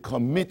will be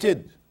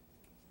committed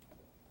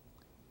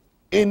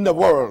in the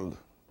world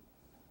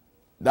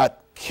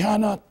that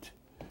cannot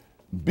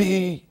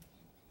be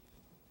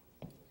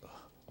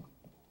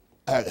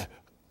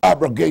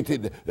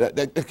abrogated.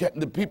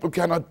 The people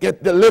cannot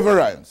get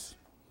deliverance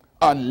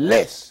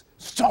unless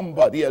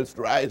somebody else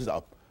rise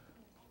up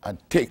and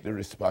take the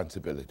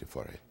responsibility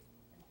for it.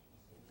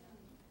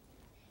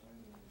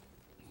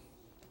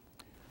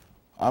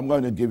 I'm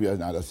going to give you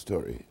another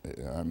story.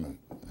 I'm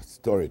a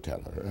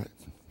storyteller, right?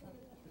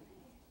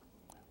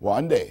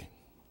 One day,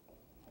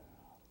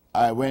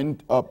 I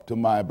went up to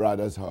my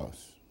brother's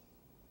house,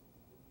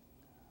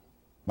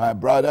 My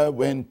brother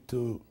went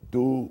to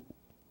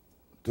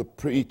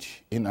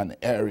preach in an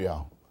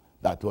area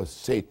that was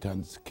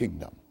Satan's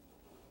kingdom.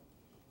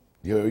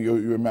 You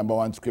remember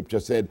one scripture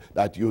said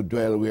that you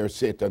dwell where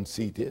Satan's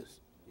seat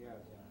is? Yeah.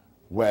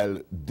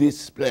 Well,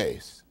 this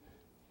place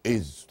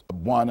is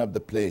one of the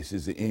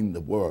places in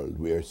the world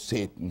where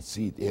Satan's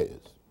seat is.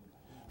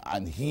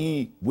 And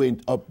he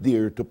went up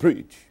there to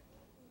preach.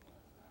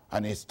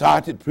 And he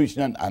started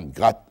preaching and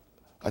got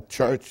a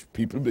church.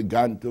 People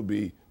began to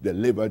be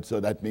delivered, so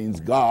that means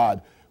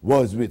God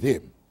was with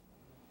him.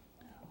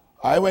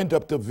 I went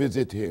up to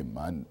visit him,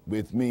 and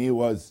with me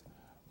was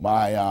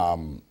my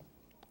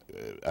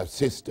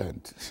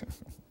assistant.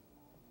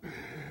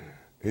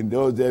 In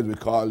those days we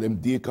called him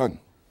Deacon.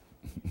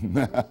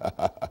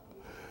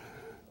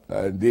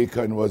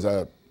 Deacon was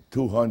a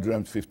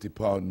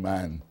 250-pound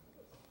man,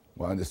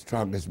 one of the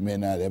strongest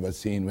men I'd ever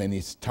seen. When he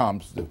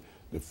stomps, the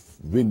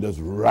windows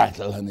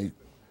rattle, and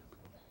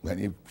when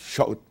he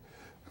shouts,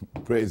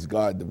 praise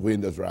God, the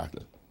windows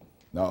rattle.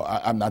 Now,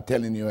 I'm not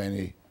telling you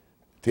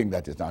anything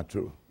that is not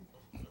true.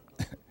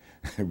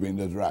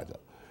 Windows rattle.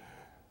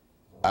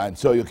 And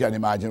so you can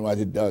imagine what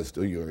it does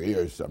to your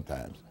ears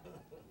sometimes.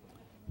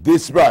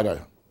 This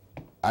brother,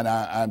 and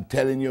I'm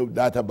telling you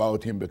that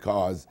about him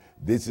because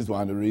this is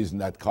one of the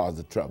reasons that caused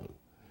the trouble.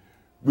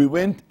 We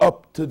went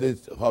up to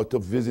this house to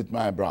visit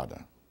my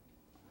brother.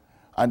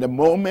 And the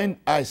moment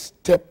I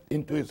stepped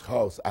into his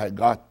house, I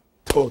got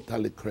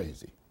totally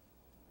crazy.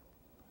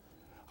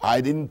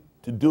 I didn't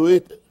do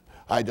it.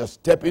 I just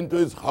stepped into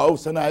his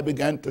house and I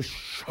began to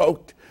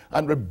shout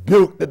and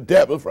rebuke the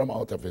devil from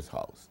out of his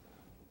house.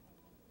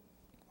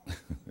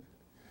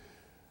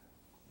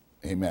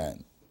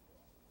 Amen.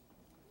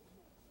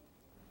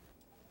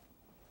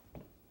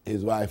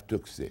 His wife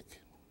took sick.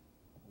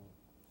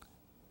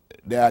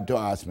 They had to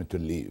ask me to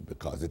leave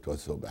because it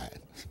was so bad.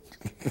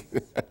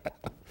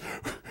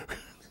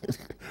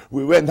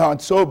 We went on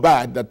so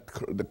bad that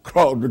the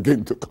crowd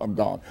began to come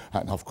down.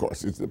 And of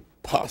course, it's the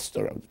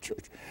pastor of the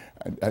church.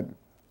 And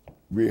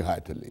we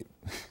had to leave.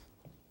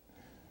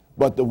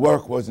 But the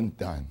work wasn't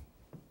done.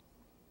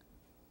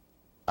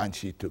 And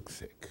she took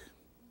sick.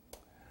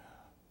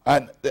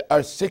 And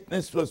her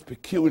sickness was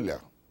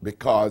peculiar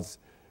because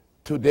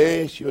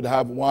today she would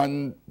have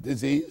one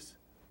disease,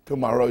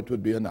 tomorrow it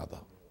would be another.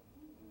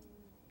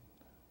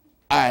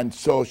 And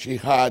so she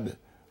had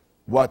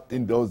what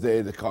in those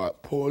days they call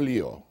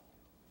polio.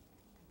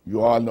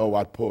 You all know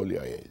what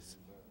polio is.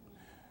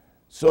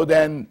 So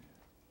then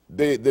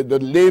the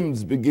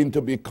limbs begin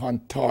to be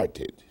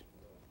contorted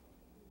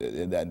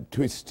and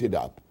twisted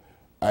up.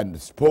 And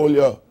this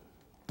polio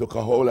took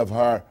a hold of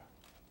her.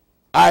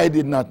 I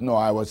did not know.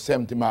 I was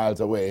 70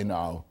 miles away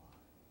now.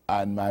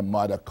 And my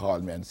mother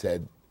called me and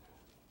said,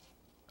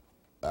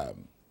 well,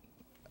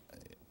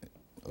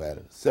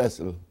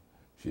 Cecil,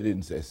 she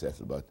didn't say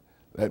Cecil, but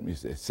let me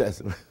say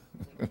Cecil.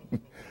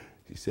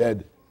 She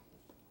said,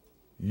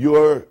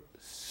 your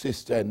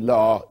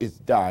sister-in-law is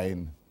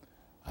dying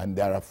and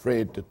they're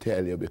afraid to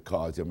tell you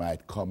because you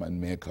might come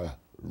and make a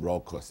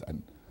ruckus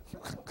and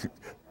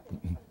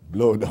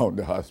blow down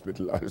the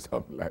hospital or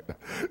something like that.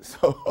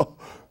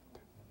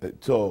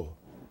 So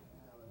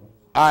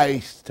I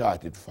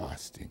started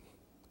fasting.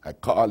 I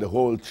called the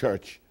whole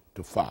church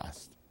to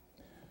fast.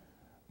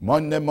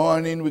 Monday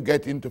morning we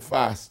get into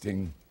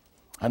fasting,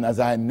 and as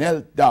I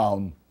knelt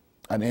down,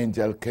 an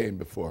angel came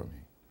before me.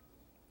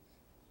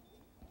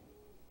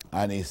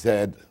 And he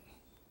said,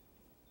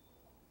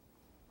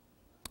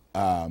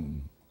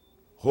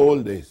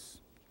 hold this.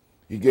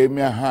 He gave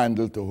me a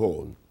handle to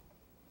hold.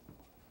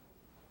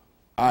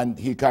 And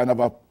he kind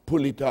of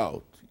pulled it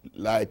out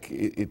like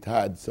it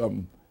had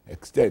some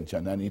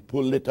extension, and he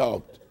pulled it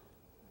out.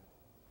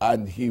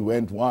 And he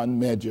went one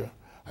measure,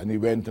 and he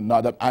went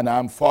another, and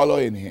I'm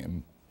following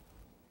him.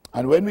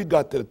 And when we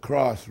got to the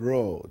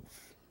crossroads,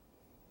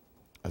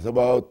 it's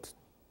about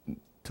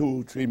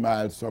 2-3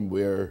 miles from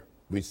where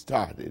we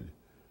started,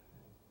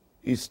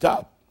 he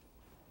stopped.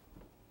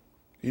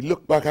 He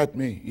looked back at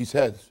me. He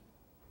says,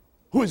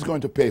 who is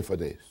going to pay for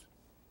this?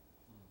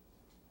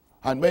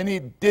 And when he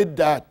did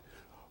that,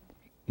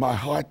 my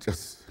heart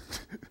just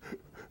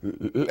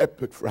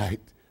leapt with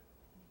fright.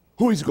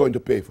 Who is going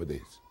to pay for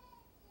this?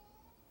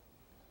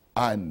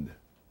 And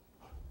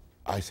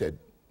I said,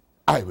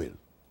 I will.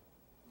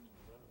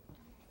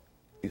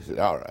 He said,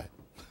 all right.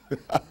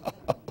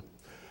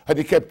 And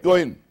he kept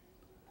going.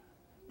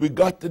 We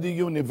got to the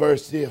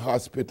university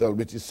hospital,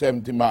 which is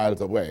 70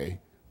 miles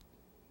away.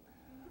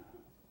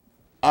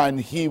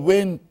 And he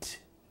went,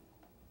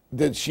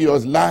 she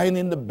was lying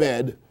in the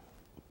bed,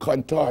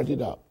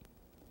 contorted up.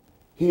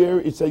 Here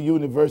it's a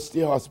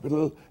university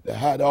hospital. They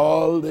had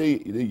all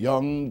the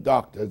young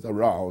doctors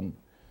around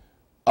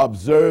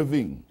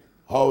observing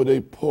how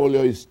the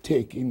polio is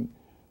taking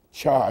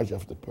charge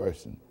of the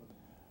person.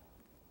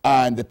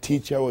 And the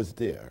teacher was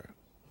there.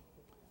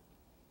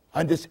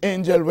 And this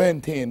angel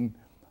went in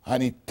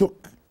and he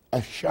took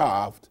a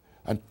shaft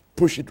and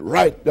pushed it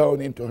right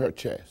down into her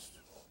chest.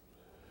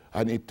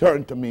 And he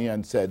turned to me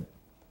and said,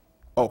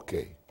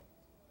 okay.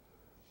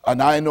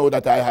 And I know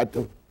that I had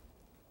to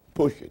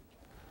push it.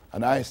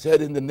 And I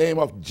said, in the name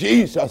of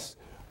Jesus.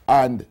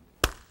 And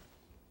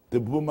the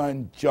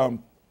woman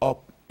jumped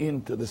up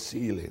into the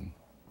ceiling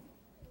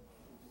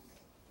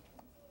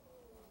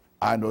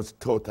and was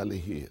totally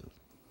healed.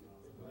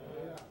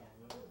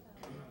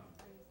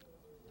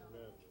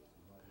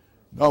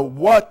 Now,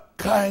 what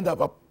kind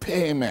of a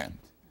payment?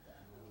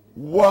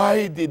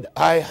 Why did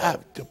I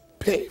have to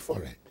pay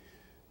for it?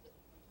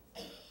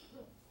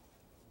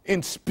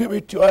 In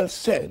spiritual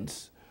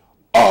sense,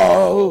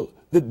 all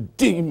the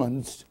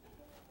demons,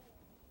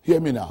 hear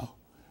me now,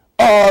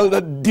 all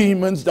the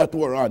demons that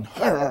were on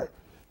her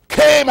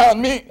came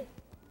on me.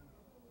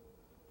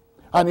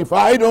 And if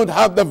I don't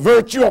have the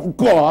virtue of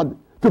God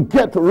to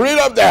get rid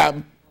of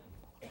them,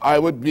 I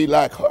would be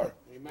like her.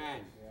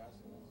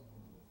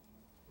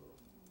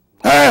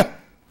 Amen.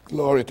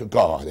 Glory to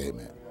God,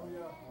 amen.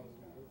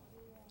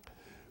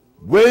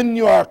 When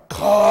you are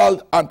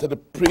called unto the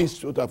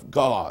priesthood of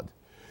God,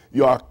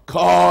 you are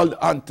called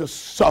unto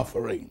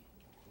suffering.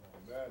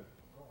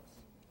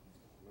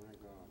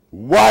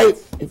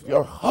 Wife, if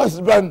your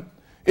husband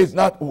is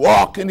not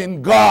walking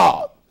in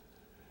God,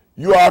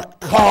 you are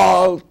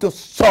called to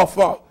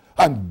suffer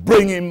and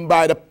bring him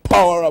by the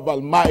power of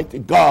Almighty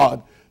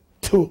God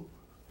to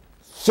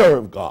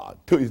serve God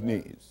to his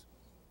knees.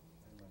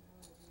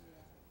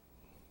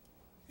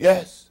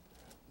 Yes,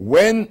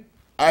 when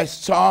I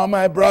saw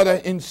my brother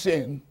in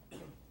sin,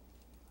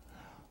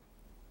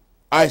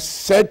 I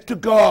said to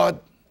God,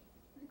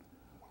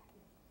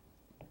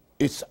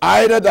 it's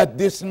either that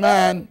this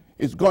man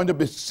is going to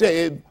be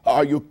saved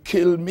or you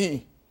kill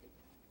me.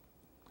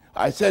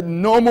 I said,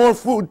 no more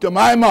food to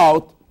my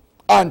mouth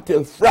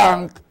until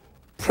Frank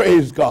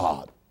praise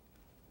God.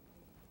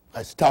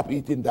 I stopped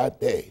eating that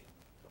day.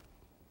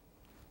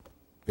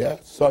 Yeah,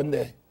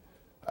 Sunday.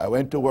 I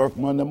went to work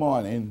Monday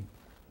morning,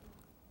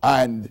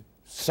 and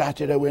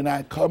Saturday when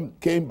I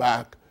came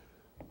back,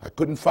 I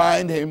couldn't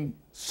find him.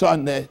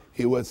 Sunday,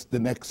 the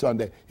next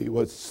Sunday, he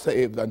was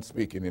saved and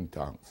speaking in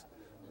tongues.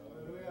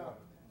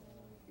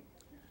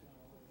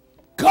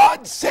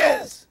 God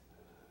says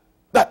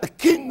that the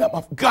kingdom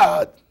of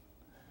God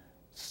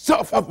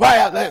suffer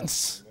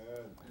violence,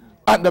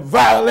 and the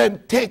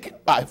violent take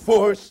it by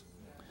force.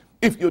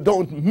 If you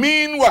don't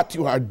mean what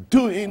you are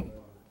doing,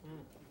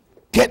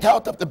 get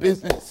out of the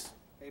business.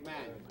 Amen.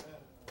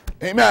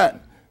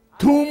 Amen.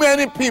 Too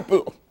many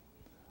people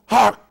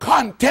are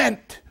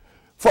content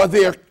for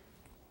their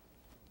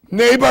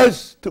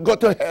neighbors to go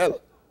to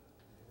hell.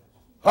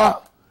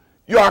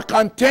 You are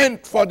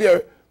content for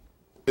the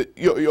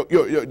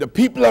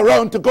people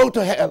around to go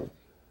to hell.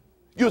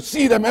 You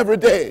see them every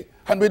day,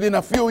 and within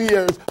a few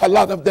years, a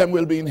lot of them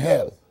will be in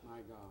hell.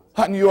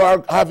 And you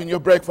are having your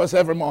breakfast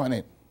every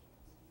morning.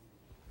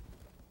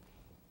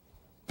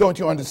 Don't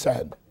you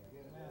understand?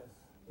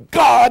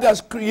 God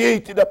has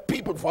created a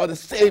people for the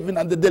saving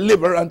and the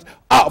deliverance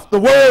of the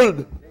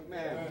world.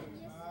 Amen.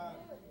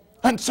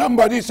 And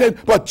somebody said,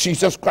 but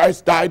Jesus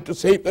Christ died to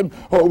save them.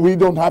 Oh, we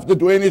don't have to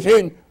do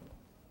anything.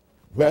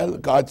 Well,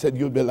 God said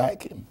you'll be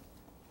like him.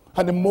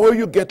 And the more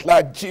you get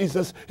like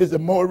Jesus is the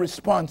more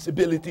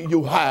responsibility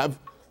you have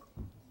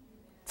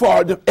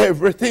for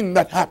everything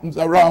that happens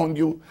around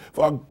you.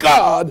 For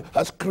God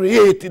has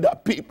created a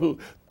people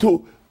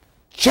to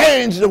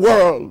change the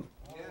world.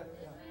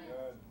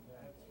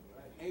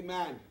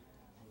 Amen.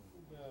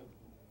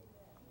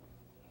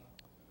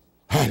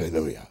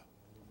 Hallelujah.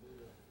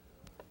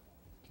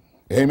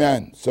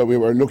 Amen. So we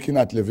were looking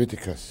at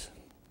Leviticus.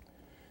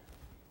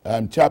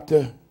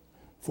 Chapter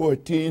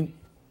 14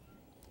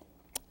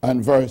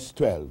 and verse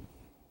 12.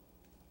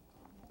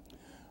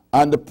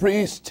 And the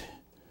priest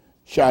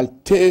shall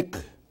take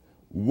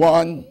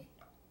one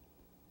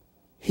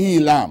he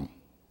lamb.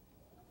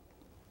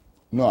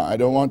 No, I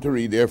don't want to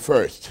read there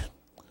first.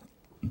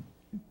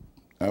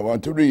 I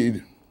want to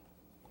read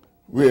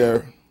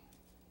where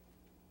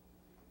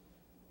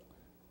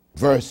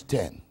verse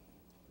 10.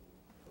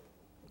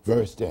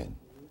 Verse 10.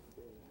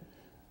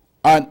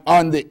 And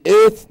on the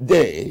 8th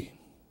day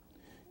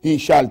he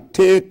shall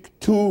take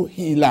 2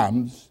 he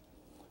lambs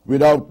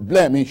without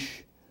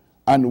blemish,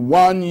 and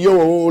 1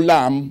 year-old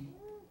lamb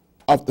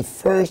of the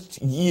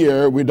first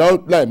year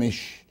without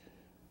blemish,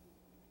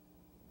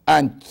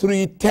 and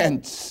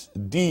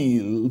 3/10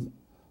 deal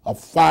of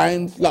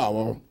fine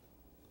flour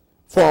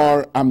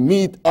for a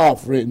meat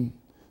offering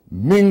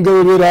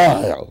mingled with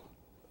oil,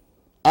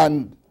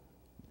 and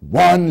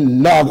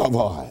 1 log of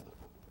oil.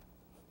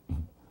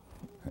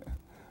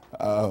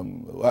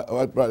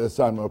 What Brother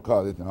Samuel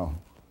called it now?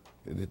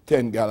 The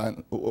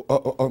 10-gallon.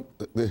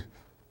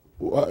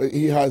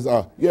 He has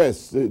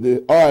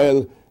the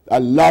oil, a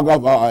log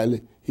of oil.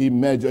 He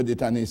measured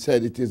it and he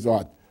said it is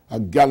what? A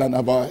gallon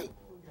of oil?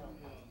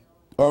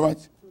 How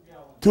much?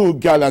 2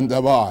 gallons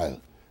of oil.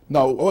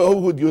 Now, how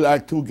would you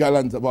like 2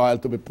 gallons of oil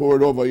to be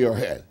poured over your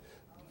head?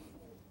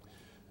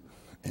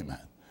 Amen.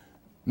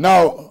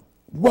 Now,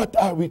 what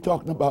are we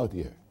talking about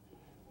here?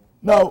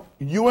 Now,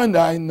 you and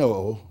I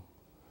know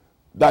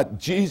that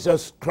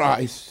Jesus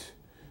Christ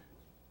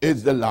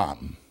is the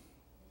Lamb.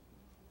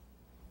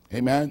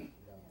 Amen.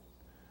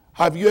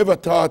 Have you ever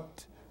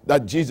thought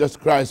that Jesus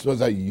Christ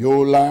was a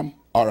yo lamb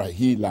or a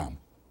he lamb?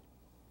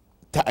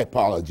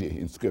 Typology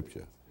in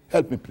Scripture.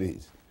 Help me,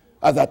 please.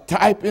 As a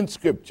type in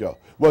Scripture,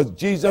 was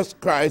Jesus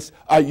Christ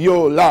a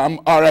yo lamb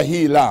or a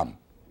he lamb?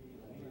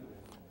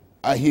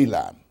 A he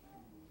lamb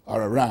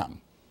or a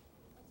ram.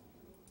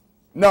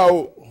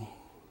 Now,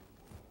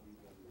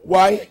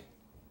 why?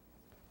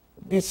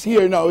 This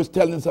here now is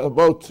telling us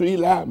about 3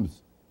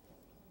 lambs.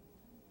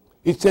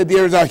 It said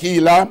there's a he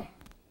lamb,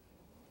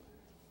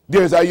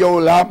 there's a yo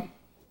lamb,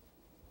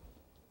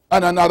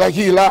 and another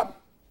he lamb.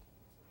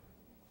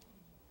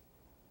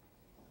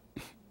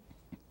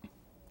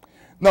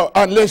 Now,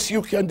 unless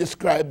you can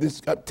describe this,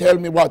 tell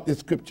me what this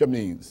scripture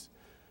means.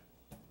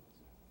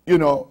 You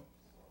know,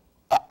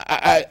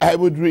 I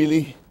would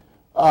really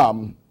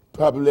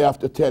probably have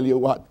to tell you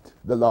what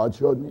the Lord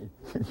showed me.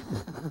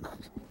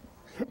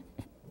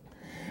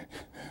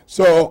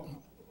 So,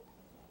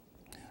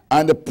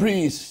 and the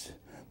priest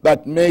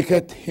that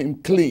maketh him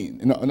clean.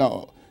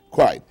 No,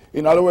 quite.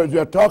 In other words, we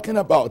are talking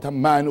about a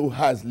man who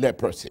has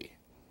leprosy.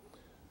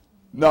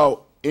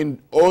 Now,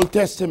 in Old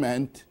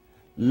Testament,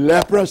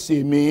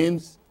 leprosy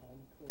means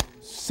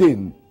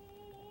sin,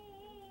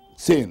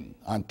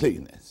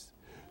 uncleanness.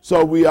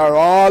 So we are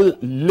all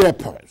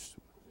lepers.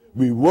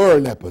 We were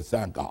lepers,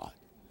 thank God.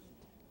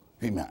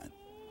 Amen.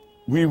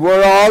 We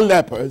were all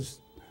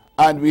lepers,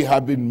 and we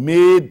have been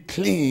made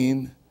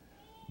clean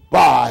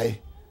by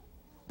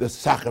the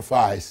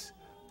sacrifice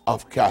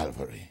of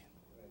Calvary.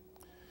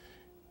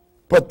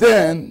 But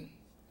then,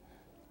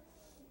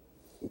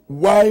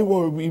 why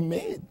were we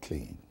made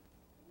clean?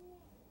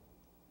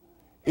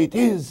 It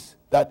is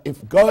that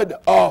if God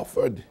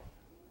offered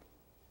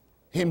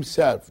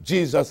himself,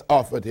 Jesus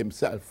offered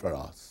himself for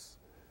us,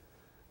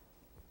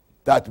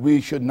 that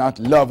we should not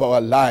love our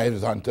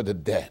lives unto the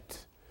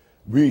death.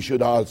 We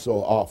should also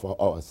offer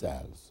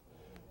ourselves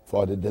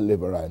for the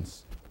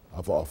deliverance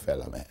of our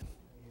fellow men.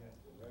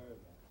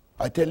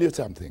 I tell you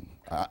something.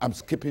 I'm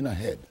skipping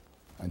ahead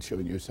and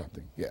showing you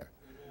something here.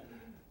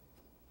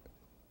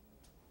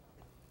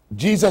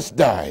 Jesus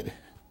died.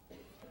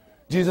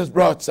 Jesus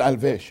brought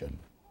salvation.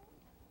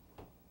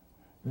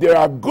 There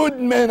are good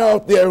men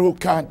out there who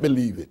can't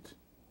believe it.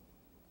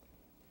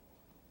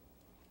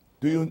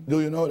 Do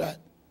you know that?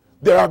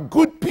 There are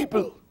good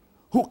people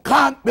who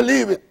can't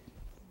believe it.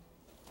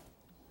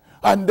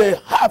 And they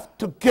have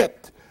to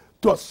get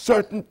to a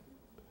certain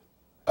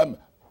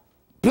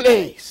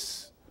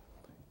place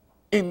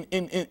in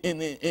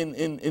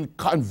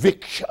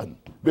conviction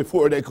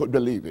before they could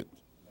believe it.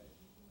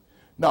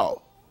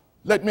 Now,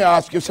 let me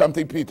ask you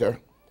something, Peter.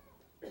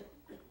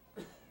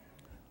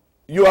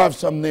 You have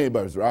some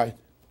neighbors, right?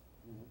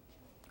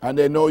 And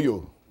they know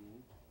you.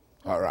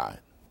 All right.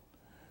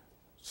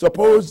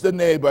 Suppose the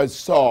neighbors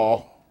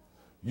saw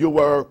you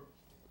were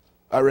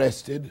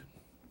arrested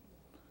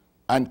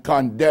and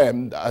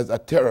condemned as a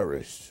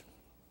terrorist,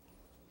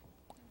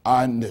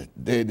 and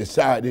they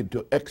decided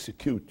to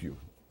execute you.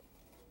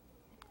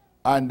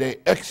 And they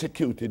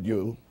executed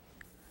you,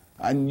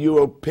 and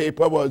your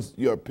picture was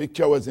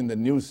in the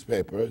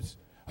newspapers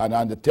and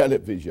on the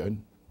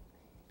television,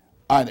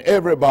 and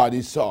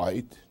everybody saw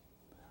it,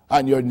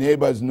 and your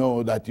neighbors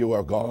know that you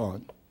are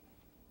gone.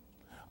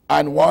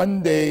 And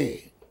one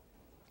day,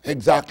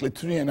 exactly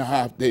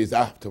 3.5 days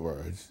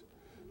afterwards,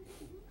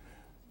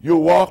 you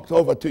walked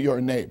over to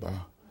your neighbor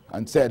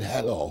and said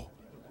hello.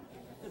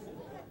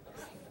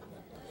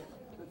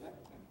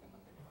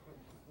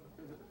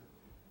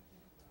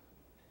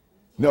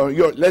 No,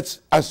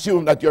 let's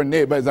assume that your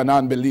neighbor is an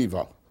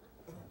unbeliever.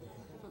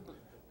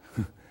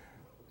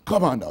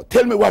 Come on now,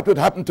 tell me what would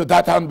happen to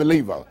that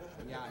unbeliever.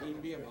 Yeah,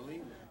 he'd be a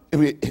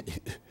believer.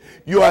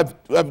 You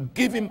have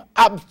given him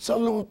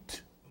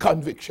absolute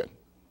conviction.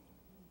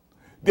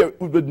 There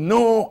would be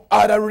no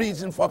other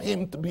reason for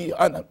him to be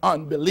an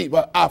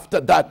unbeliever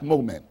after that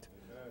moment.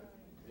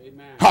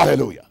 Amen.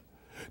 Hallelujah.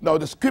 Now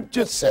the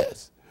scripture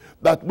says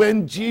that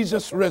when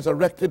Jesus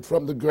resurrected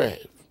from the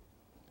grave,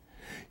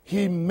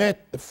 he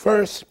met the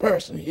first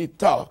person he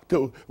talked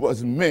to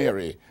was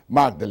Mary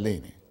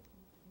Magdalene.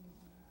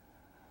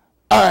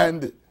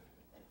 And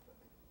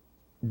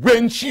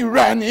when she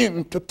ran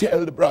in to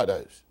tell the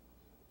brothers,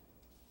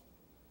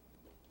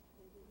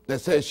 they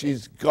said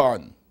she's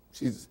gone.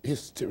 She's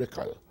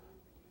hysterical.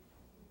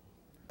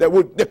 They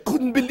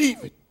couldn't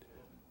believe it.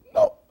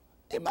 No,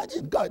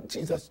 imagine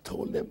Jesus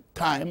told them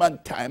time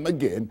and time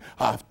again,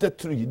 after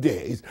 3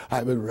 days,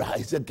 I will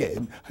rise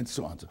again, and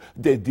so on.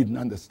 They didn't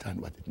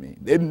understand what it means.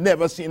 They've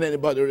never seen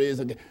anybody rise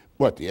again.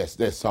 But yes,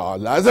 they saw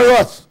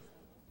Lazarus.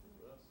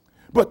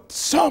 But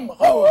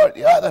somehow or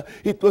the other,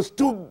 it was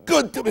too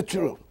good to be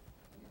true.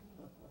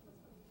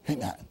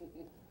 Amen.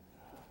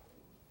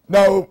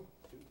 Now,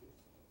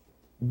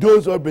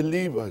 those are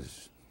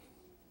believers.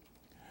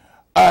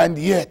 And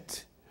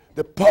yet,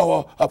 the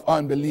power of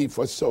unbelief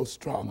was so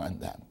strong on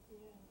them.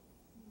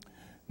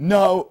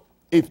 Now,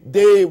 if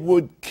they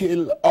would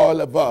kill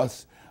all of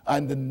us,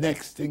 and the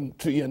next thing,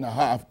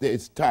 3.5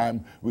 days'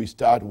 time, we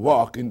start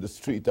walking the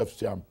street of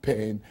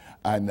Champagne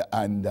and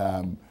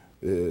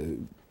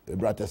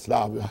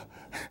Bratislava,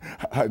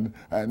 and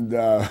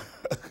the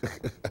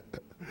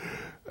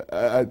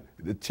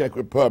Czech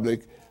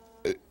Republic,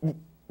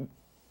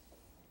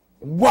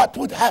 what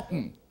would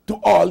happen to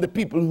all the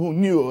people who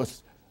knew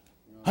us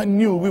and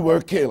knew we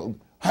were killed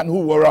and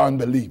who were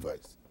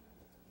unbelievers?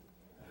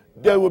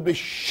 They would be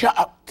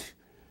shocked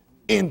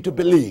into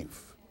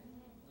belief.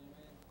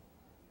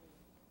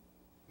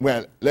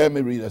 Well, let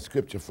me read a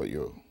scripture for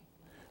you.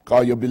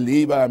 Because you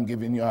believe I'm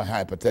giving you a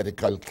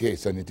hypothetical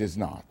case, and it is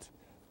not.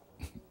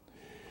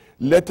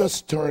 Let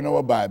us turn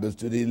our Bibles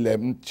to the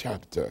 11th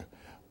chapter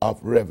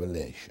of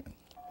Revelation.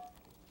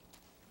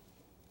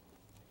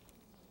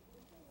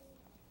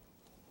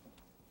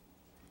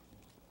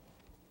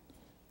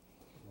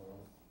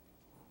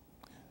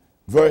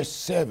 Verse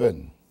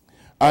 7.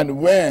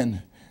 And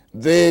when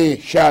they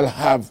shall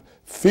have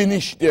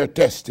finished their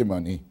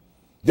testimony,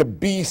 the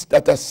beast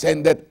that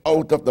ascended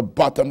out of the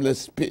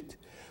bottomless pit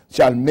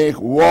shall make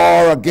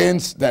war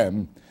against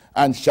them,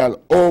 and shall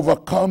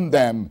overcome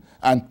them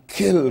and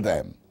kill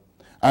them.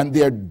 And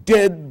their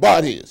dead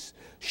bodies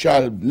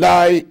shall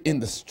lie in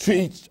the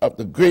streets of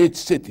the great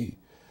city,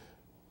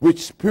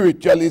 which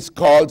spiritually is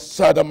called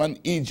Sodom and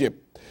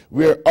Egypt,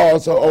 where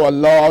also our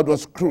Lord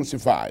was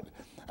crucified.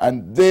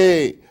 And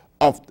they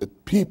of the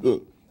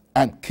people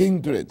and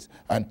kindreds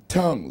and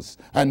tongues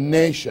and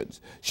nations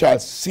shall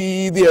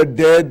see their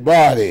dead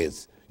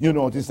bodies. You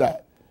notice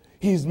that?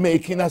 He's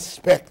making a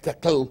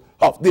spectacle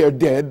of their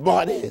dead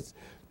bodies.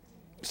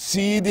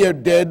 See their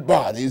dead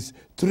bodies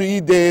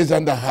 3 days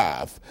and a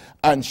half,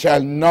 and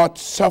shall not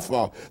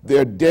suffer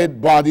their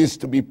dead bodies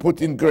to be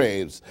put in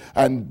graves.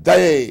 And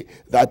they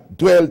that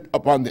dwelt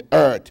upon the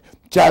earth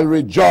shall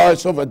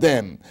rejoice over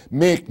them,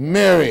 make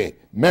merry,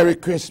 Merry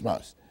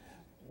Christmas,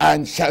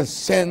 and shall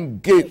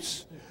send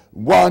gifts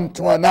one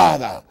to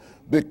another,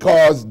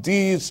 because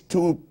these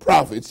two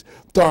prophets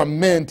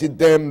tormented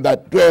them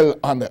that dwell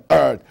on the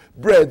earth.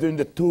 Brethren,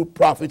 the two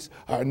prophets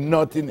are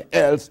nothing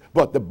else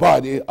but the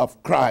body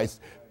of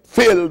Christ,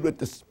 filled with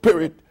the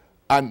Spirit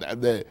and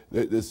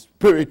the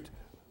Spirit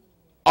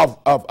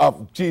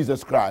of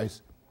Jesus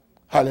Christ.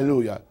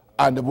 Hallelujah.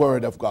 And the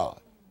Word of God.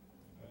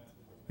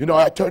 You know,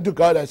 I turned to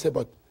God, I said,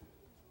 but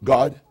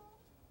God,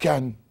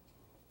 can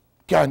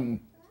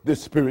the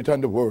Spirit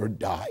and the Word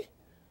die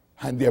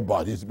and their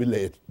bodies be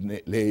laid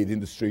in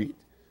the street?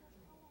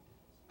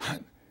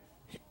 And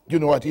you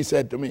know what he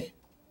said to me?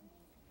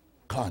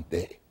 Can't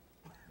they?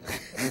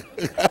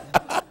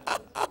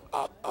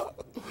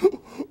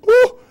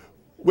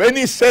 When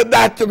he said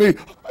that to me,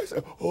 I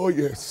said, oh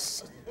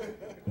yes,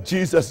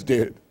 Jesus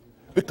did.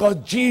 Because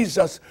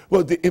Jesus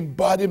was the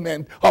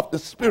embodiment of the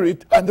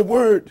Spirit and the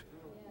Word.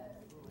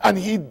 And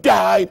he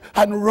died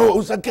and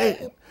rose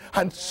again.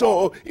 And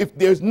so if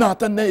there's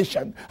not a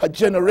nation, a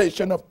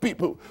generation of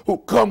people who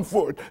come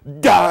forth,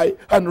 die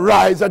and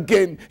rise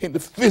again in the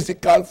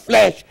physical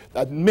flesh,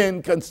 that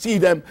men can see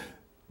them,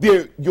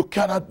 there, you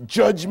cannot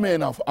judge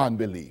men of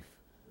unbelief.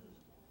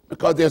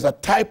 Because there's a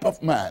type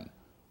of man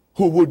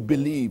who would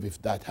believe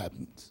if that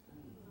happens.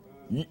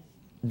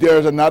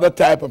 There's another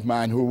type of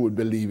man who would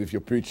believe if you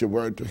preach a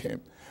word to him.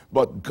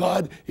 But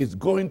God is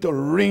going to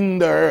wring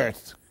the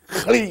earth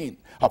clean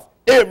of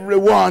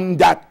everyone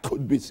that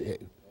could be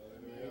saved.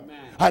 Amen.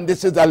 And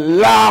this is the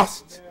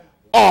last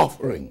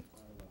offering.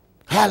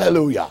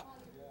 Hallelujah.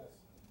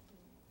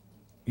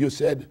 You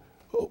said,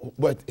 oh,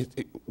 but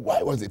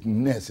why was it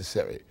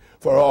necessary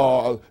for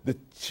all the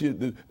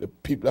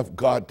people of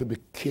God to be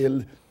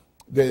killed?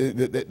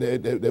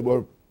 They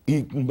were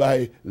eaten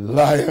by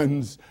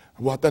lions.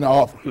 What an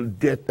awful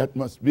death that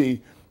must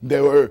be. They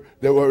were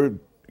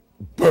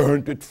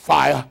burned with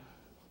fire.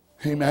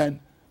 Amen.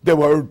 They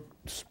were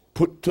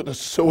put to the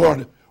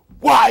sword.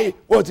 Why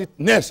was it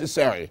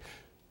necessary?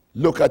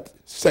 Look at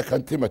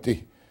 2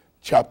 Timothy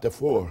chapter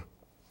 4.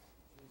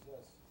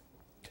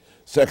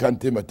 2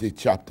 Timothy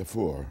chapter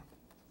 4.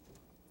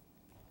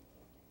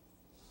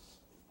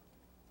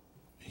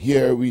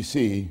 Here we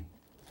see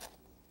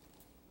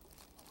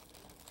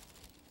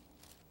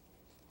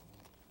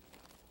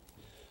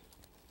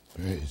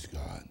praise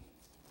God.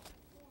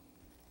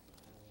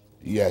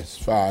 Yes,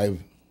 4,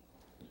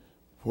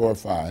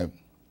 5.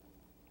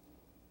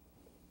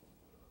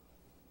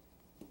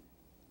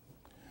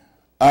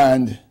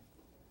 And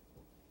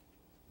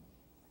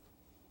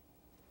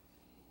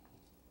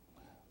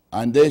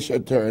they shall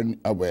turn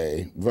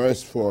away.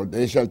 Verse 4.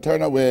 They shall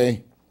turn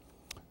away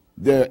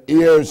their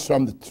ears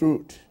from the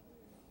truth,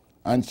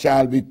 and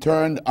shall be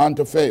turned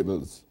unto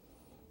fables.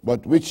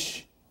 But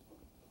watch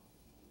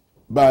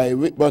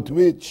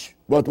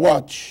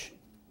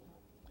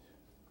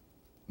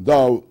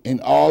thou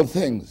in all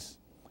things,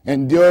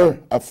 endure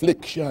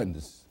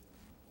afflictions,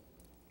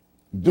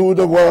 do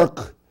the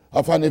work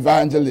of an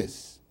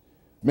evangelist,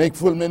 make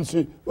full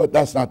ministry. But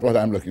that's not what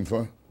I'm looking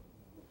for.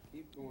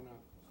 Keep going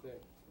on.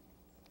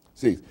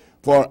 6.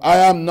 For I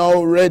am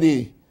now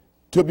ready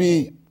to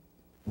be.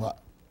 What?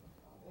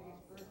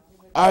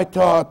 I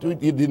thought you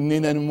didn't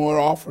need any more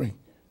offering.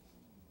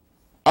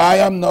 I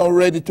am now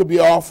ready to be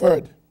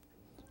offered,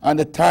 and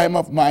the time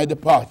of my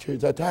departure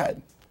is at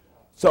hand.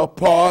 So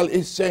Paul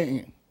is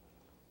saying,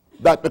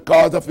 that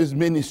because of his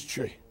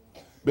ministry,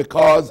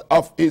 because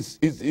of his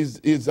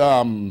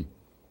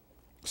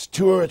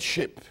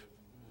stewardship,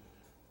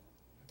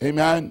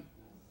 amen,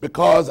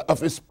 because of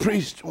his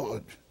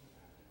priesthood,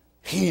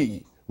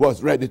 he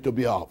was ready to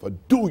be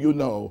offered. Do you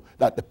know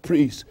that the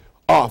priest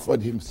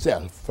offered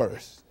himself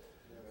first?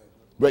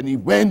 When he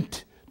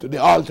went to the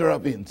altar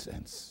of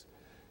incense,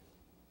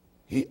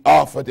 he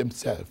offered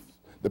himself.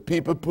 The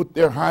people put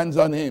their hands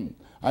on him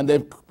and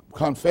they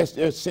confessed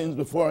their sins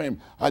before him: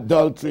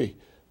 adultery,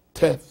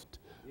 theft,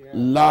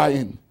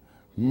 lying,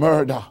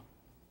 murder.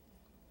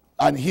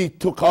 And he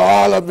took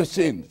all of the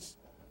sins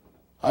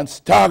and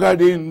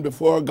staggered in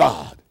before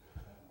God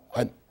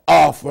and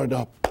offered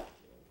up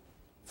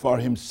for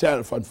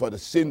himself and for the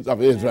sins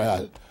of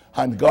Israel.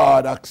 And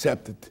God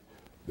accepted.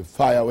 The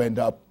fire went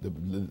up,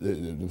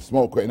 the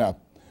smoke went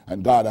up,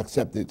 and God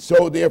accepted.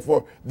 So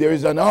therefore, there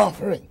is an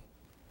offering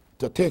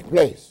to take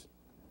place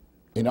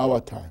in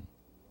our time.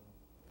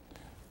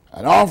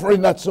 An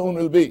offering that soon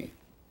will be.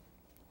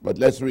 But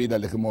let's read a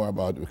little more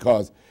about it,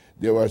 because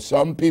there were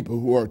some people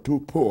who were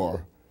too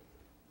poor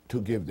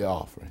to give the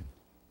offering.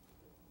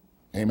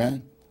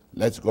 Amen?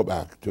 Let's go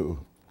back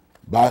to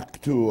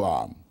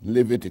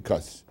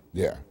Leviticus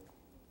there.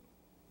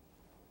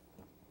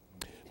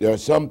 There are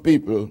some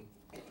people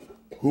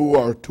who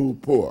are too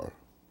poor.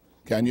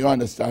 Can you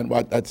understand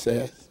what that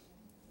says?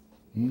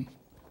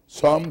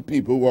 Some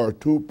people were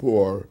too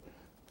poor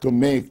to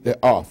make the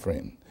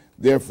offering.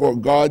 Therefore,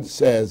 God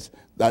says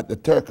that the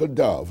turtle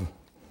dove,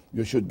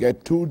 you should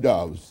get 2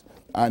 doves,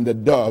 and the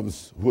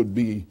doves would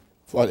be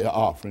for the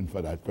offering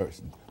for that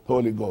person.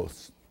 Holy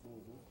Ghost.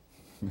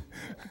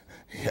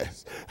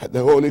 Yes,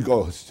 the Holy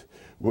Ghost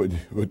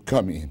would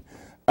come in.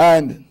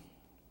 And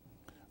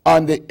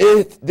on the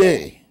 8th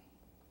day,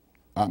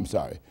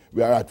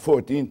 we are at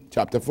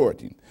chapter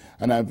 14,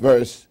 and at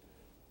verse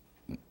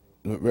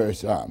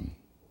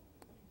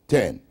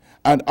 10.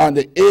 And on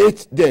the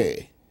 8th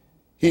day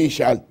he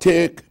shall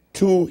take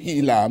 2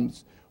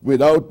 he-lambs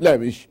without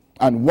blemish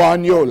and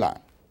 1 ewe lamb.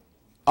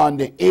 On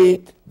the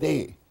 8th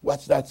day.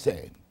 What's that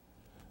saying?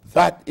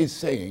 That is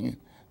saying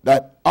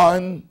that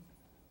on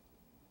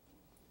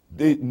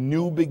the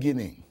new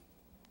beginning,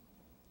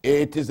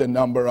 8 is the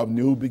number of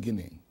new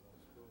beginning,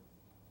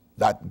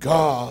 that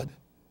God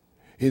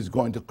is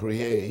going to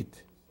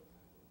create,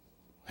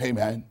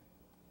 amen,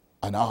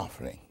 an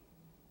offering.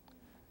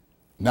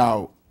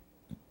 Now,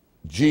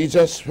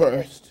 Jesus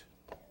first,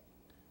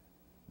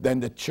 then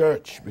the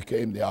church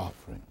became the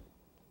offering.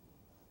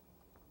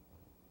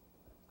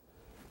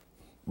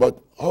 But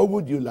how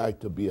would you like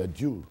to be a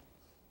Jew?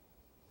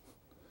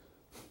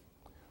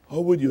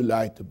 How would you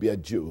like to be a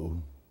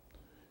Jew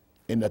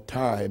in a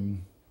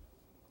time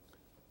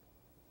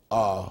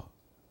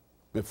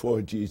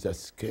before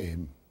Jesus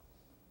came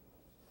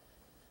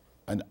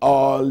and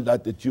all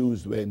that the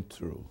Jews went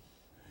through?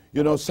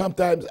 You know,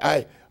 sometimes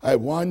I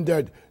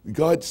wondered,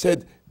 God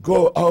said,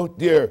 go out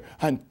there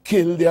and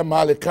kill the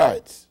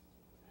Amalekites.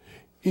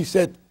 He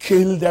said,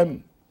 kill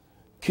them,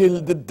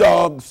 kill the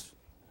dogs,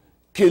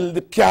 kill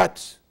the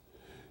cats,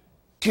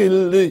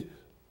 kill the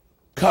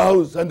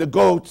cows and the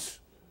goats,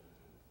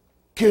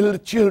 kill the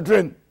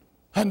children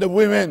and the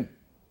women.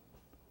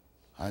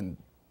 And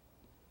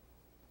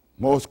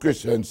most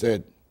Christians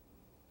said,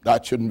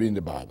 that shouldn't be in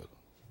the Bible.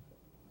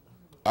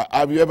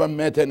 Have you ever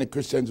met any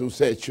Christians who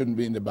say it shouldn't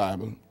be in the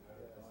Bible?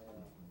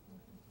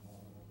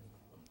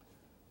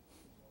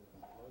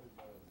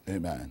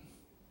 Amen.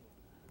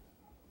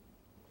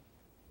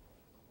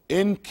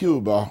 In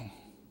Cuba,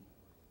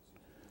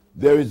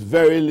 there is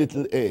very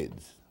little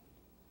AIDS.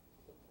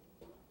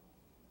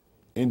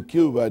 In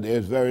Cuba, there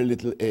is very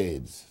little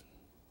AIDS.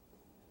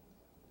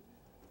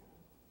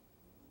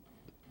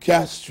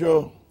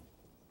 Castro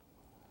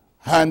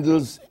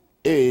handles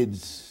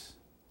AIDS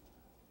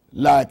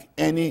like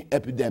any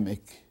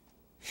epidemic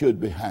should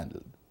be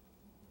handled.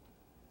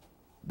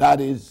 That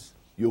is,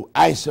 you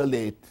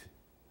isolate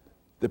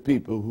the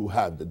people who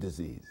have the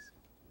disease.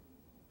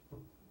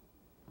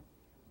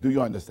 Do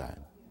you understand?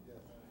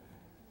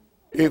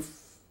 If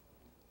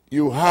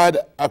you had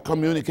a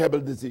communicable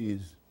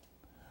disease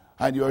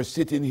and you're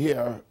sitting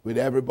here with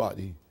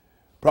everybody,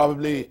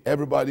 probably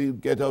everybody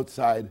would get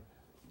outside,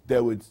 they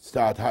would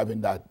start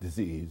having that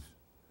disease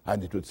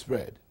and it would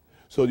spread.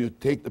 So you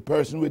take the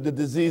person with the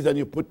disease and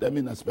you put them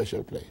in a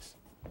special place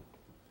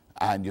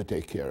and you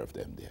take care of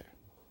them there.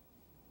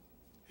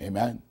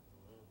 Amen?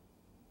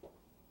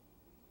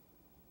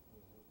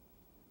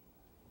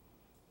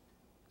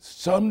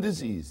 Some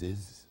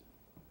diseases,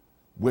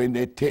 when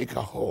they take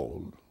a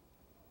hold,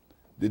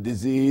 the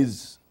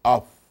disease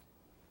of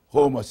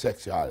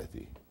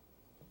homosexuality,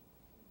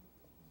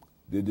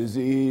 the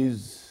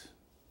disease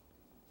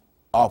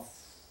of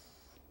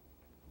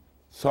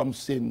some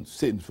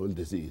sinful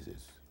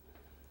diseases,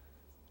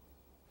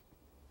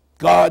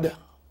 God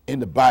in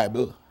the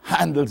Bible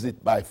handles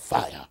it by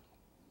fire.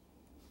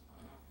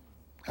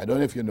 I don't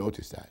know if you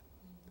noticed that.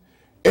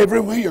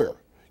 Everywhere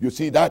you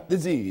see that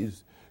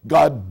disease,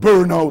 God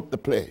burn out the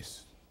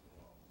place.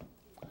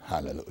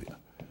 Hallelujah.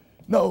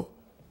 No,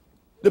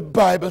 the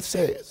Bible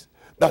says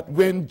that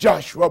when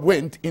Joshua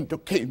went into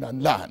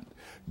Canaan land,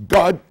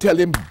 God tell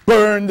him,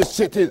 burn the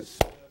cities.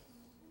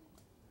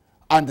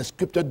 And the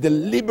scripture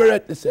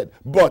deliberately said,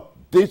 but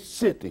this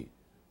city,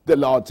 the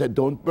Lord said,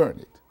 don't burn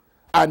it.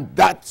 And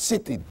that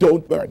city,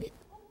 don't burn it.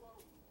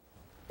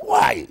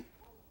 Why?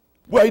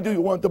 Why do you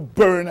want to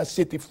burn a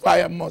city?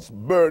 Fire must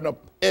burn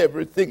up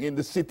everything in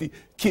the city,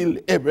 kill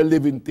every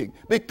living thing.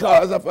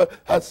 Because of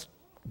a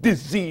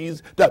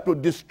disease that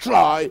would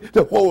destroy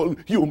the whole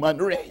human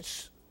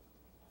race.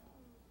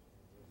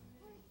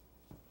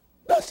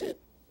 That's it.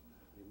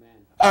 Amen.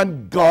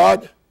 And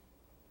God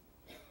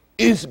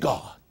is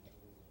God.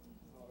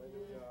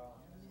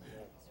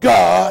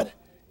 God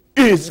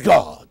is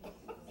God.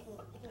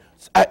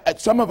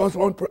 Some of us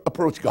won't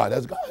approach God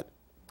as God.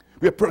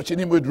 We're approaching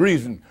him with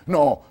reason.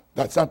 No,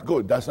 that's not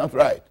good. That's not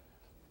right.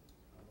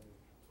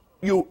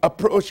 You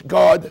approach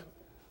God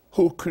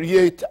who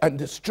creates and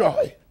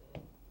destroys.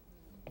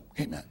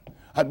 Amen.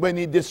 And when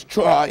he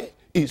destroys,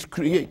 he's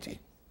creating.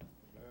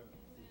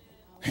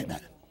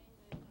 Amen.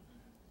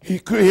 He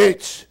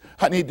creates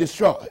and he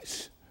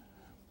destroys.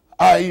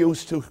 I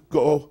used to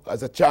go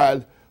as a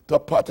child to a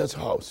potter's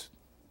house.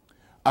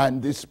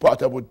 And this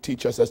potter would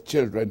teach us as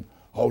children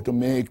how to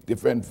make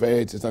different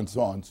vases and so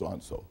on, so on,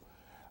 so.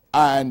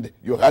 And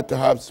you had to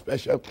have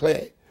special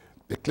clay.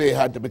 The clay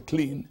had to be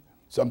clean.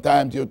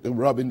 Sometimes you have to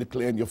rub in the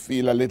clay and you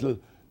feel a little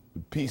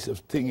piece of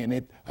thing in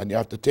it, and you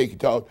have to take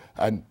it out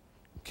and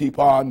keep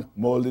on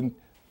molding.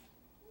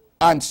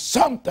 And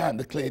sometimes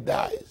the clay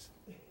dies.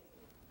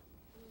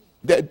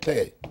 Dead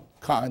clay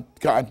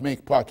can't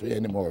make pottery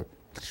anymore.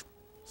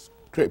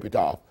 Scrape it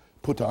off,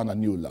 put on a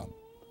new lump.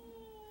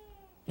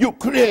 You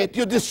create,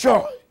 you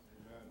destroy.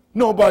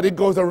 Nobody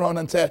goes around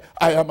and says,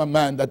 I am a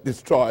man that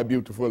destroys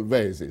beautiful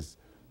vases.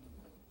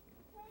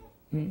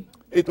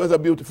 It was a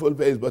beautiful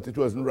vase, but it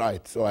wasn't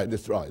right, so I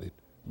destroyed it.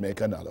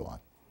 Make another one.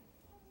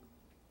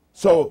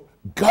 So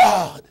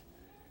God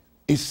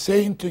is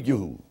saying to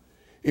you,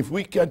 if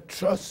we can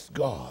trust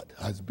God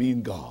as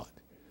being God,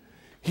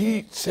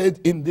 he said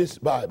in this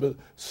Bible,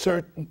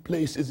 certain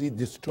places he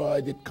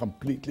destroyed it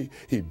completely.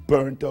 He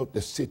burnt out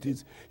the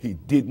cities. He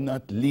did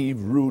not leave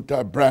root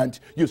or branch.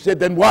 You said,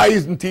 then why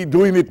isn't he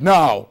doing it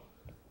now?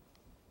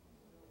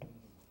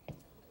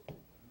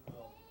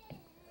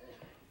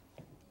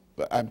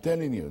 But I'm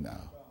telling you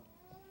now.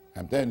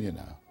 I'm telling you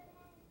now.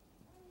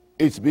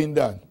 It's been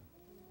done.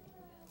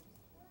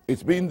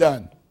 It's been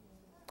done.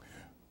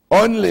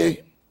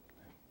 Only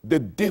the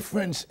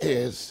difference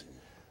is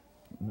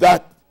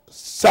that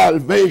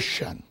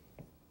salvation.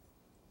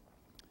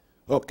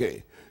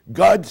 Okay,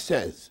 God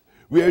says,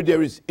 where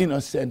there is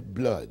innocent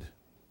blood,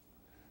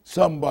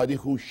 somebody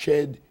who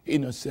shed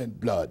innocent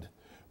blood,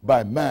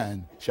 by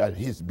man shall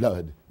his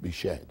blood be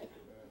shed.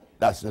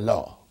 That's the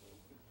law.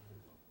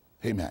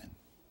 Amen.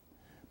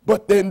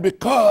 But then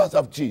because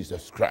of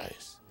Jesus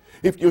Christ,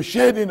 if you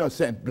shed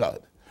innocent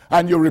blood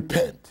and you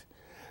repent,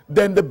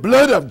 then the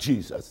blood of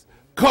Jesus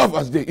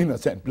covers the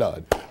innocent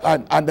blood,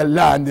 and the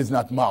land is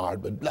not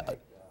marred with blood.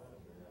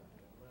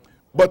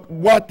 But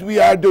what we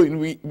are doing,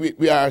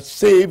 we are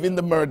saving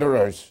the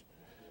murderers.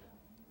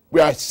 We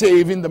are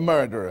saving the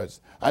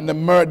murderers. And the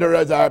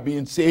murderers are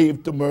being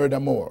saved to murder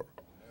more.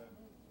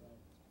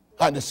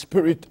 And the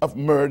spirit of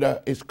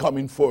murder is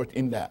coming forth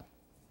in them.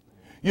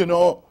 You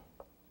know,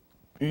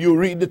 you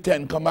read the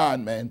 10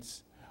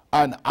 Commandments,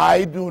 and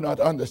I do not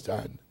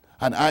understand,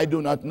 and I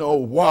do not know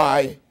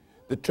why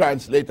the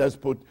translators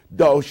put,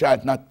 thou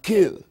shalt not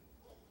kill.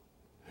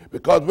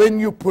 Because when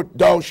you put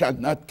thou shalt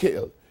not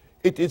kill,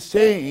 it is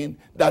saying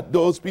that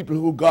those people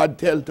who God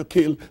tell to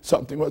kill,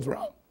 something was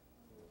wrong.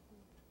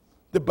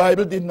 The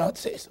Bible did not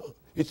say so.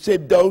 It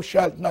said, thou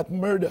shalt not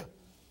murder.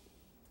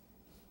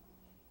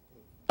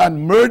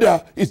 And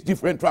murder is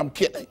different from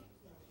killing.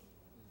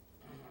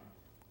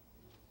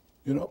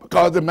 You know,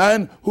 because the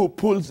man who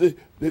pulls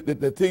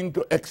the thing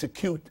to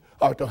execute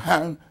or to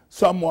hang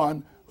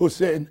someone who's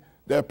saying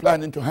they're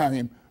planning to hang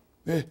him,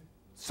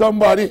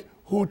 somebody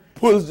who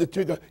pulls the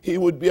trigger, he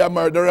would be a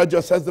murderer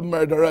just as the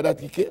murderer that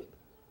he killed.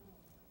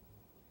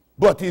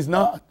 But he's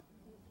not.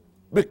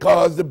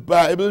 Because the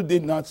Bible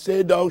did not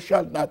say thou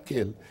shalt not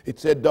kill. It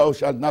said thou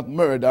shalt not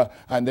murder,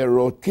 and they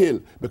wrote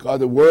kill. Because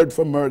the word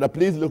for murder,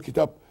 please look it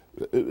up,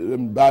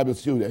 Bible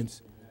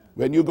students.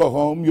 When you go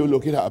home, you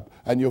look it up,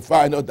 and you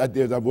find out that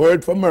there's a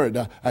word for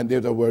murder, and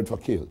there's a word for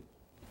kill.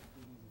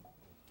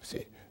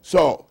 See?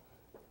 So,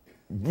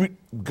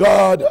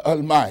 God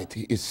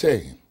Almighty is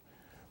saying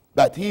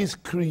that he's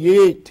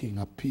creating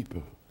a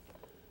people.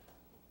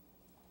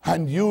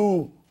 And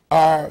you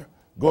are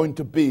going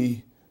to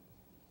be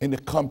in the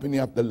company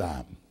of the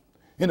Lamb.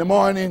 In the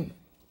morning,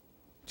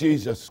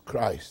 Jesus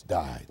Christ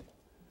died.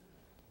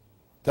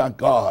 Thank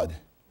God,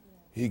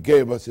 he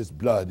gave us his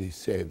blood. He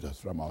saved us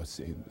from our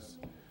sins.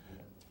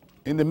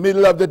 In the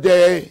middle of the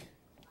day,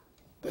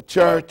 the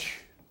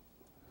church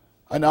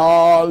and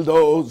all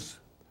those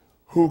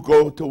who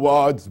go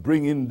towards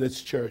bringing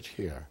this church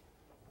here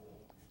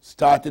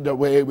started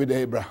away with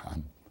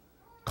Abraham,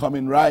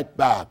 coming right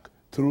back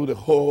through the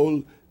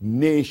whole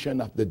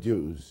nation of the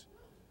Jews,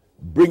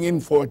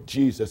 bringing forth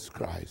Jesus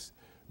Christ.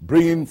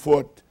 bringing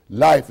forth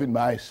life in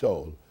my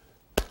soul,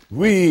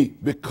 we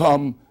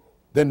become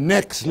the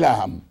next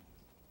lamb.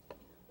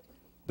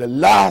 The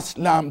last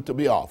lamb to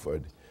be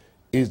offered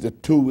is the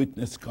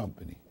two-witness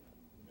company.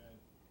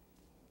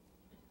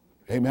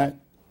 Amen?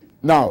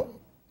 Now,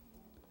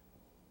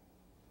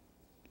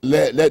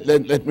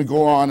 let me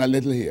go on a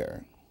little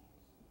here.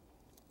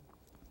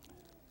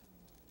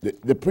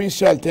 The priest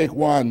shall take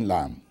one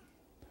lamb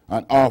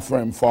and offer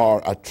him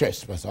for a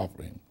trespass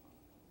offering,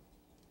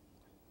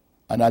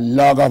 and a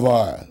log of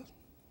oil,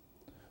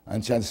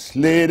 and shall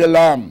slay the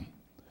lamb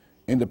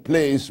in the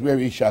place where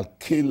he shall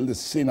kill the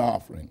sin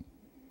offering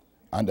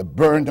and the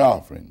burnt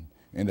offering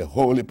in the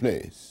holy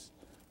place.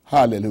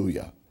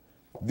 Hallelujah.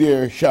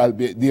 There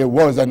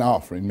was an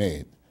offering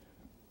made.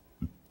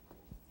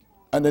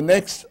 And the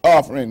next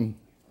offering,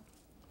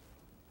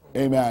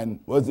 amen,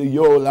 was the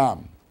ewe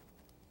lamb.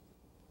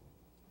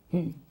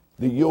 The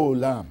ewe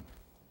lamb.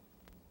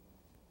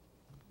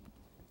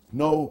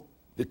 No,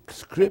 the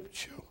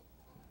scripture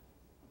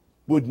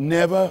would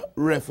never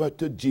refer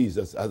to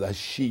Jesus as a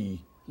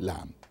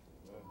she-lamb.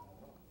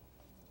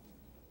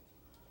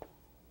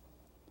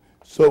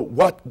 So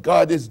what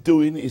God is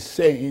doing is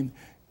saying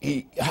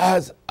he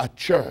has a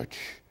church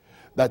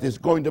that is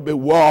going to be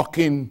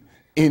walking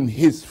in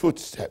his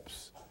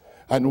footsteps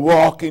and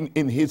walking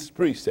in his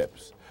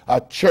precepts. A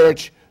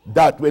church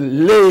that will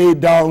lay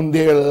down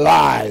their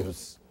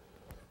lives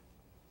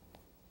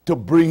to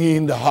bring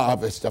in the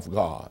harvest of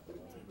God.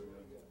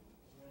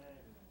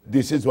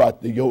 This is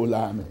what the ewe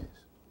lamb is.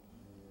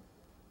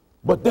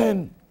 But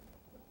then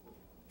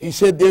he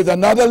said there's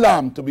another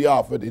lamb to be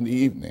offered in the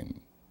evening.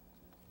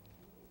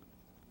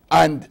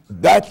 And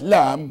that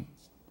lamb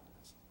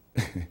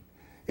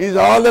is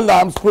all the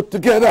lambs put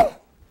together.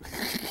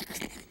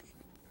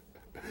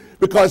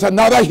 Because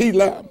another he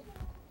lamb.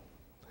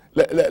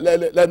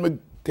 Let me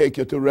take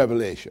you to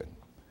Revelation.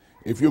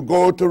 If you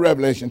go to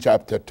Revelation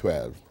chapter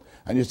 12,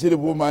 and you see the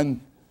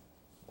woman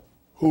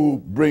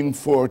who bring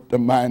forth the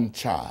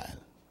man-child.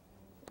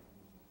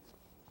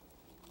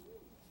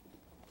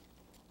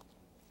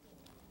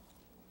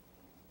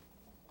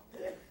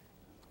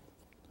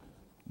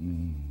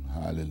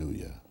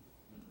 Hallelujah.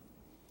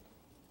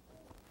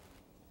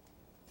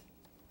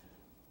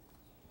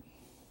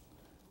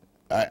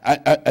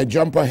 I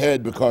jump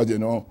ahead because, you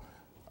know,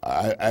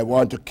 I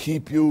want to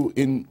keep you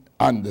in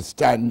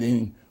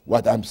understanding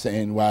what I'm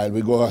saying while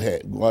we go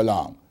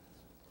along.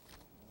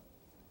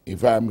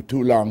 If I'm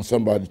too long,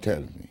 somebody tell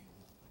me.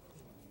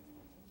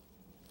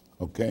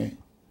 Okay?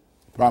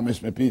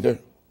 Promise me, Peter?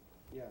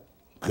 Yes.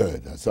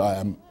 Good. So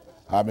I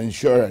have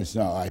insurance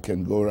now. I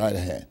can go right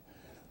ahead.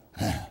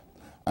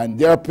 And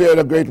there appeared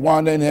a great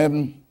wonder in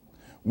heaven,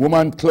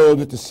 woman clothed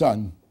with the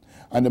sun,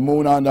 and the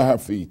moon under her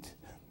feet,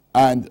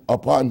 and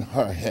upon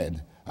her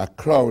head a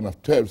crown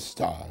of 12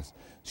 stars.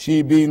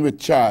 She, being with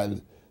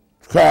child,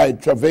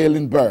 cried, travail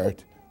in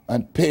birth,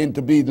 and pain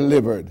to be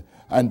delivered.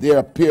 And there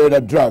appeared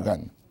a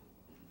dragon,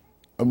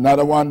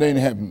 another wonder in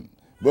heaven,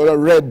 but a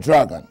red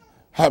dragon,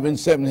 having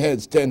 7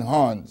 heads, 10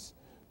 horns,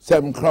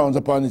 7 crowns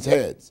upon his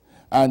heads,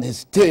 and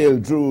his tail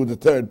drew the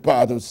third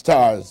part of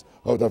stars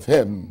out of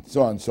heaven,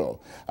 so and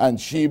so. And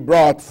she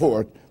brought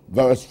forth,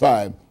 verse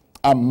 5,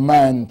 a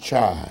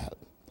man-child,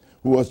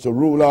 who was to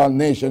rule all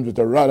nations with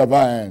a rod of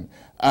iron,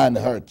 and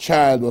her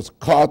child was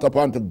caught up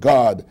unto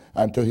God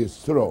and to his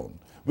throne.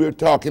 We're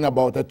talking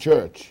about a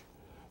church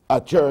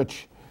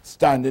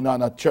standing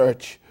on a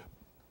church,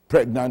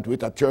 pregnant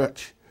with a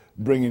church,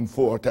 bringing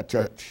forth a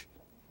church.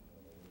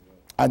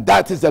 And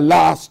that is the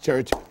last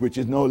church, which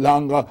is no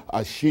longer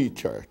a she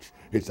church.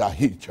 It's a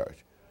he church.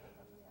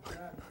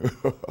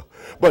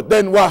 But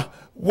then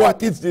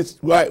what is this?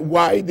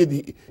 Why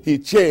did he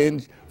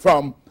change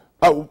from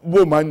a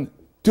woman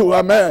to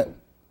a man?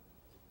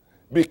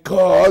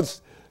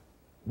 Because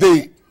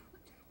the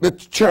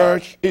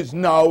church is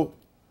now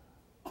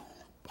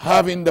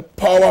having the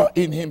power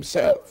in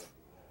himself.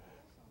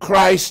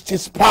 Christ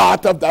is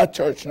part of that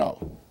church now.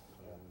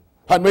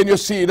 And when you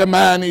see the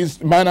man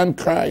is man and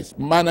Christ,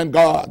 man and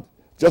God,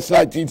 just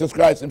like Jesus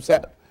Christ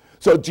himself.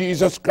 So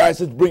Jesus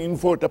Christ is bringing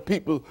forth a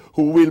people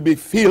who will be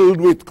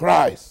filled with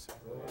Christ.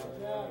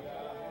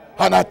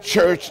 And a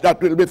church that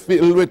will be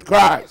filled with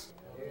Christ.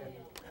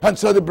 And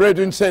so the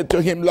brethren said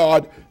to him,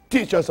 Lord,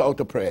 teach us how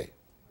to pray.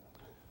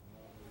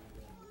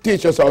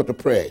 Teach us how to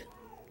pray.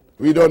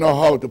 We don't know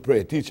how to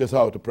pray. Teach us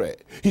how to pray.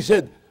 He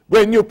said,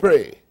 when you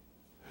pray,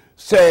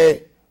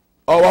 say,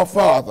 Our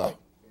Father,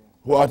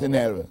 who art in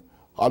heaven,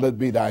 hallowed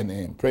be thy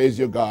name. Praise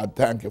you, God.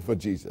 Thank you for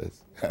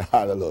Jesus.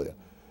 Hallelujah.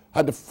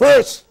 And the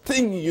first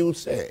thing you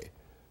say,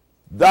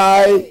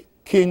 thy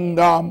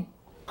kingdom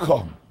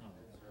come.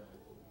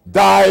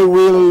 Thy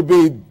will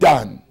be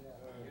done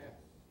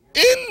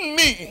in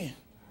me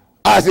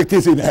as it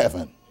is in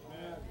heaven.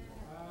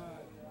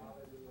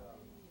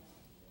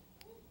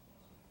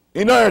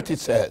 In earth it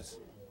says.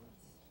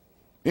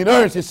 In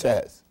earth it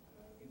says.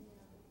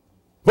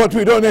 But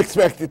we don't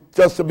expect it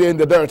just to be in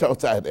the dirt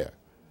outside there.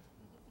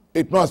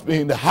 It must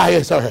be in the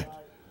highest earth.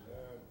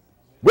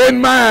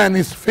 When man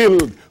is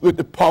filled with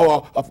the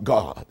power of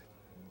God.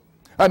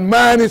 And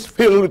man is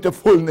filled with the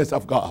fullness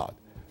of God.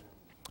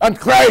 And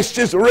Christ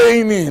is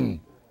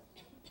reigning.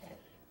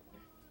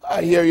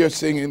 I hear you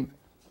singing,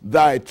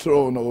 thy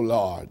throne, O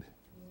Lord,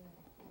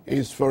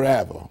 is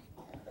forever.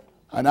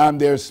 And I'm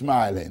there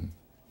smiling.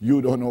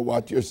 You don't know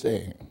what you're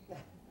saying.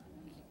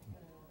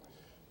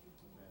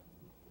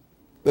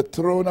 The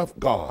throne of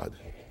God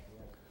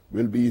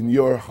will be in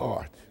your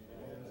heart.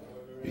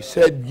 He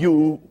said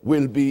you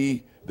will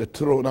be the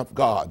throne of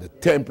God, the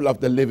temple of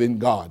the living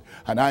God.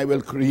 And I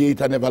will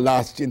create an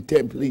everlasting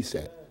temple, he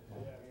said.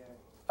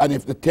 And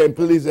if the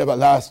temple is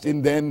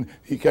everlasting, then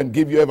he can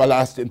give you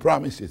everlasting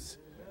promises.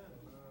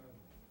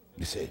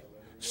 You see.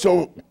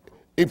 So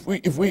if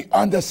we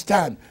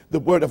understand the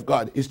word of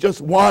God, it's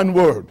just one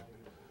word.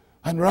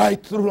 And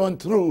right through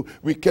and through,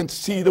 we can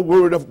see the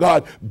word of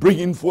God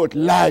bringing forth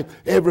life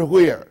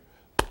everywhere.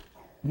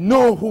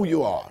 Know who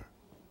you are.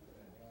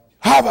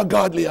 Have a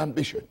godly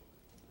ambition.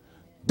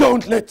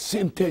 Don't let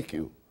sin take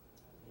you.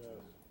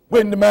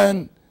 When the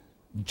man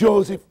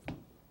Joseph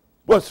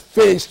was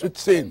faced with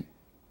sin,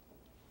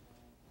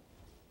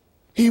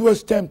 he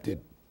was tempted.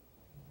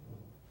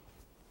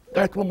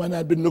 That woman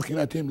had been looking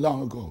at him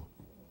long ago.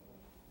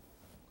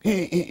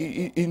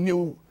 He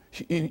knew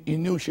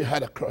she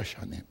had a crush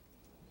on him.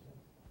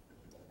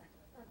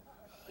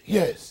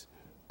 Yes,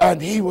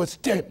 and he was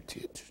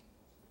tempted.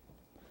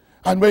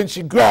 And when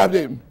she grabbed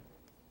him,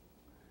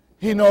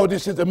 he knew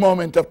this is the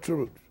moment of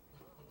truth.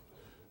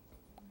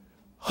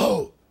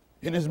 How,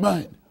 in his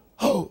mind,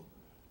 how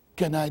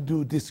can I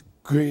do this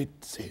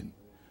great sin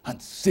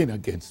and sin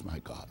against my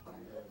God?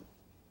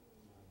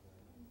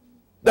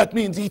 That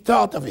means he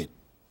thought of it.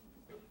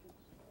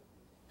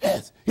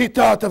 Yes, he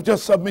thought of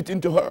just submitting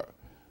to her.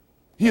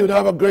 He would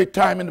have a great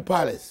time in the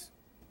palace.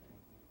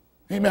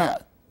 Amen.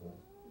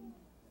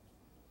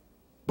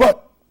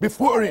 But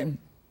before him,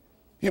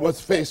 he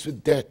was faced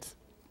with death.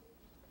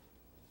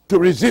 To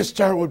resist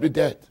her would be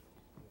death.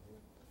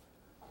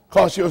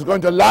 Because she was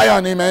going to lie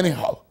on him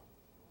anyhow.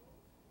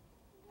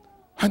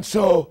 And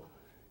so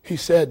he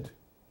said,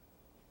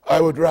 I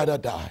would rather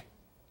die.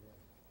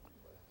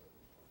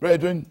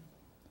 Brethren,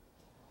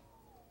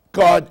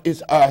 God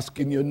is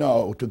asking you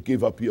now to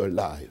give up your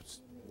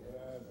lives.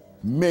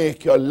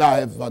 Make your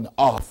life an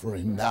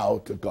offering now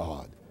to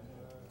God.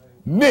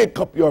 Make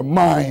up your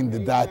mind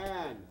that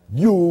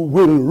you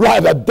will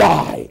rather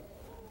die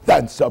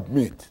than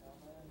submit.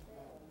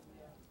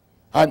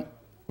 And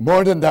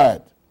more than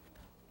that,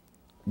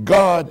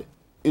 God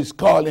is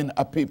calling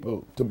a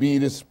people to be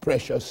this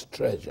precious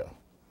treasure.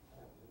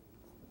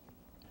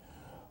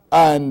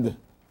 And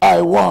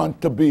I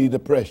want to be the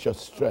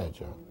precious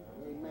treasure.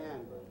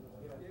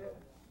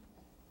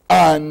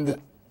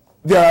 And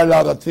there are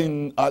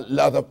a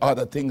lot of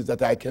other things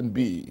that I can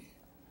be.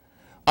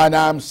 And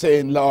I'm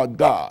saying, Lord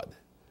God,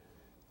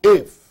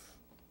 if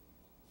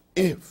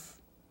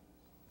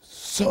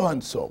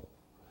so-and-so,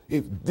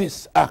 if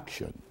this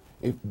action,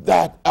 if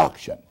that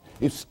action,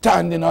 if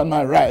standing on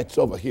my rights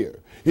over here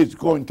is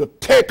going to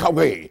take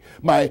away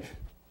my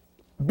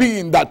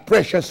being that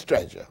precious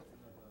treasure,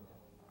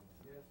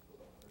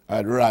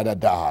 I'd rather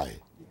die.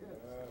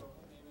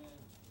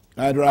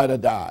 I'd rather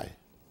die.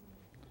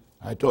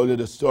 I told you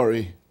the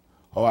story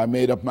how I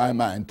made up my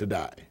mind to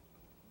die.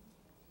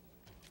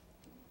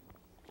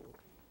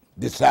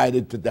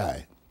 Decided to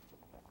die.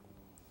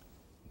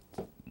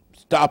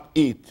 Stop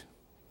eat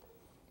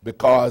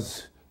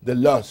because the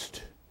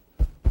lust,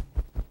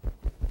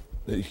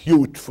 the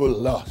youthful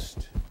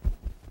lust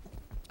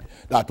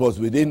that was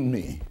within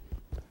me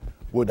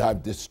would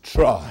have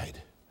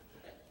destroyed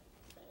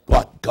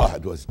what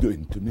God was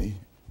doing to me.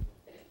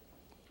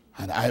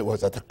 And I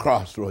was at a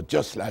crossroad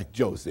just like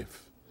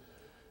Joseph.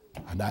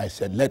 And I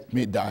said, let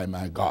me die,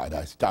 my God.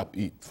 I stopped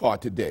eating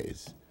 40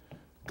 days.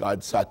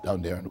 God sat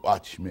down there and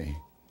watched me.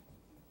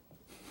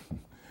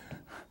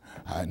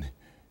 And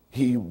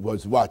he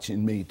was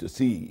watching me to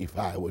see if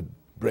I would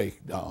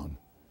break down.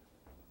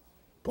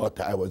 But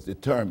I was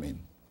determined.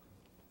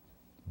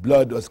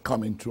 Blood was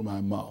coming through my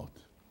mouth.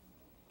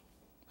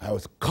 I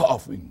was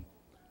coughing.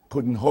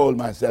 Couldn't hold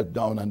myself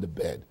down on the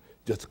bed.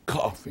 Just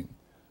coughing.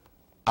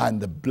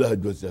 And the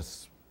blood was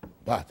just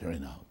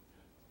spattering out.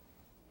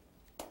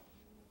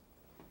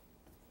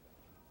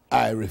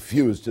 I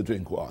refused to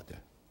drink water.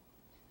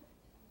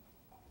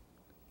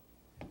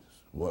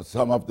 Well,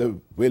 some of the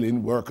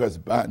willing workers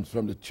bands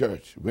from the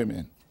church,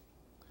 women,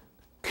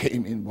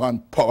 came in, one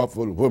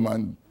powerful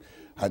woman,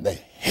 and they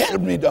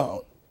held me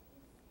down.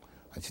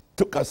 And she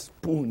took a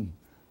spoon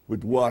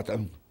with water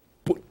and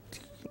put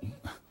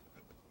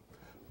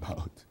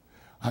out.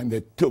 And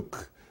they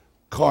took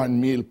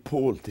cornmeal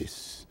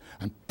poultice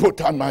and put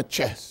on my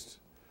chest.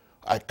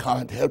 I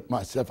can't help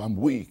myself, I'm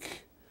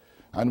weak.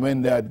 And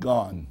when they had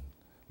gone,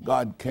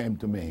 God came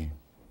to me,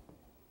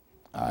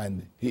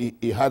 and he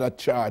had a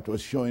chart, was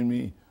showing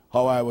me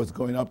how I was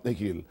going up the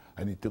hill,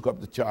 and he took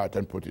up the chart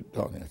and put it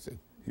down, and I said,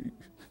 you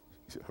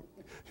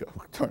have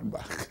to turn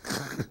back.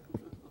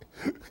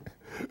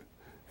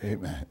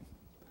 Amen.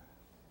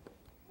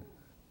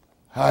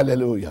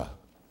 Hallelujah.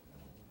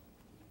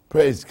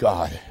 Praise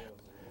God.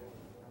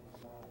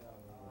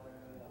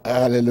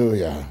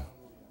 Hallelujah.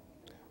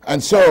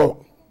 And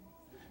so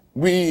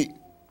we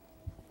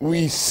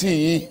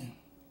see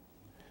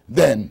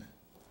then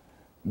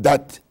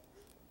that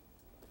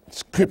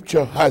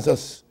Scripture has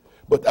us,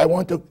 but I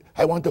want to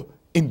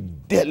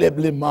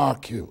indelibly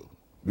mark you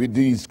with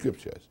these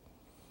scriptures.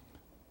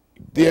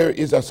 There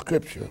is a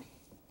scripture,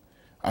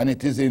 and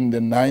it is in the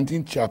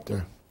 19th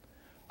chapter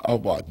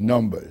of what?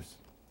 Numbers.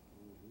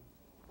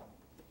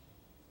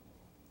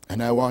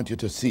 And I want you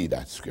to see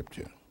that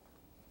scripture.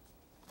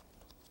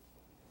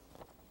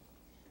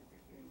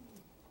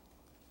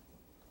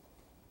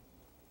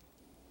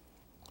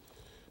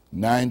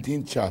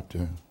 Nineteenth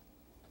chapter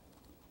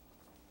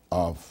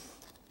of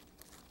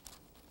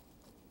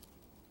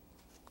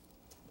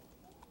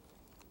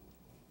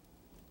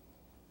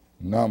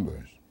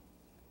Numbers.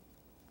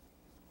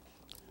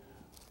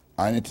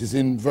 And it is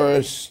in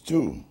verse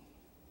 2.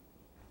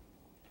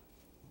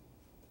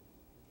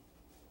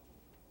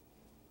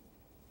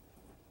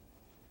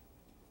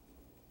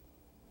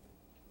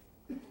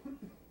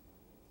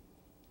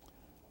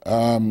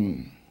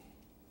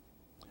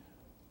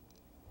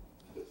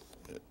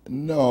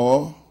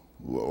 No,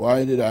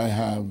 why did I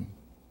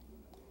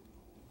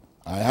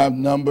have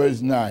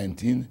Numbers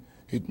 19.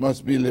 It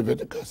must be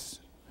Leviticus.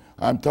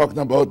 I'm talking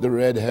about the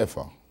red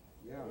heifer.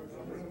 Yeah,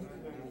 Numbers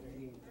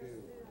 19:2.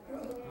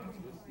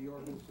 It's the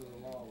ordinance of the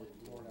law which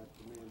the Lord hath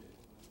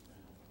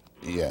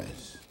commanded.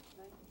 Yes.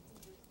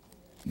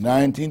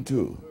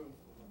 19:2.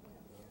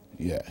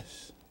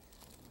 Yes.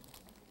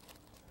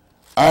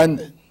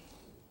 And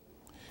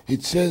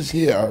it says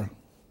here,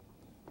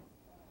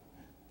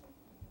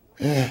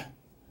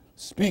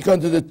 speak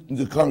unto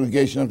the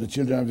congregation of the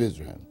children of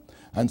Israel,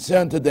 and say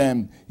unto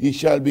them, ye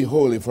shall be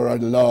holy, for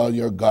the Lord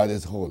your God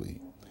is holy.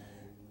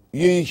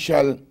 Ye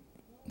shall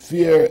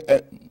fear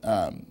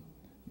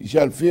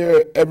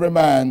every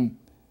man.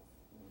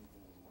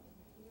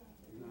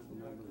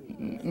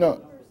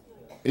 No,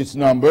 it's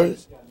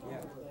Numbers.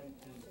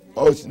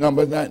 Oh, it's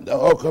Numbers 9.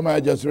 Oh, come I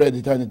just read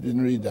it and it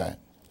didn't read that.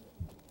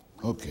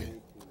 Okay.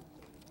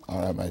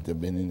 Or I might have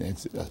been in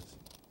Exodus.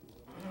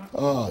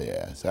 Oh,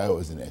 yes, I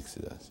was in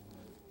Exodus.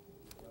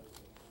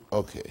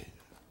 Okay.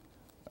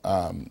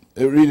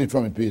 Read it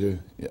from me, Peter.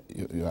 Yeah,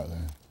 you are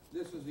there.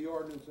 This is the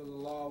ordinance of the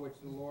law which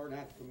the Lord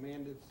hath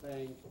commanded,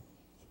 saying,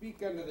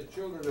 speak unto the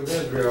children of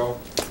Israel,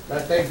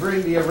 that they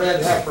bring thee a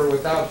red heifer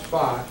without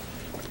spot,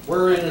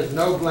 wherein is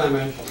no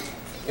blemish,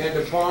 and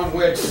upon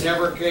which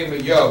never came a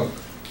yoke.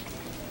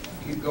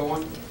 Keep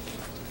going.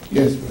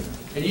 Yes.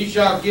 And ye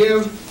shall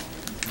give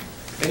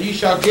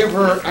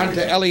her unto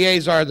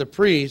Eleazar the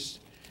priest,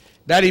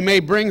 that he may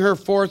bring her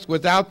forth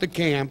without the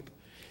camp,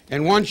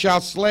 and one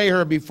shall slay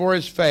her before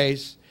his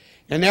face,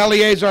 and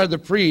Eleazar the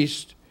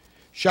priest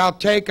shall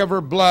take of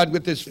her blood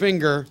with his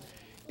finger,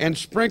 and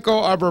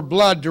sprinkle of her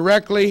blood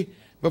directly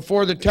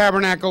before the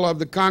tabernacle of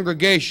the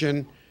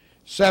congregation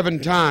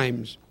 7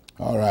 times.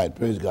 All right,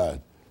 praise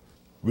God.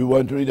 We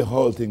want to read the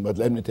whole thing, but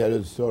let me tell you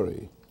the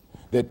story.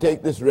 They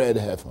take this red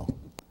heifer,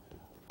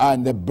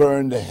 and they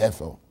burn the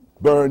heifer,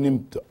 burn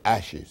him to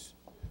ashes,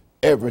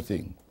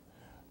 everything.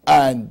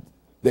 And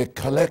they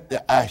collect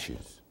the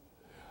ashes,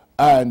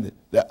 and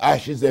the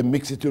ashes, they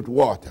mix it with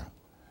water,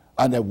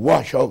 and they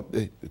wash out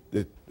the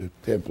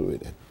temple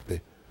with it.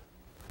 They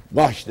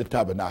wash the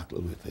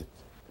tabernacle with it.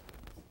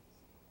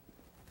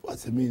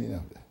 What's the meaning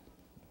of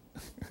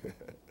that?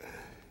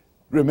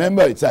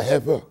 Remember, it's a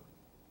heifer.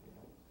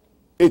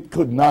 It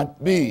could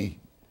not be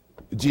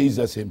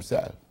Jesus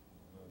himself.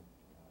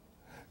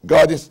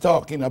 God is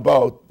talking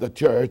about the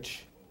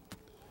church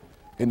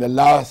in the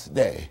last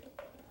day,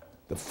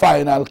 the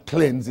final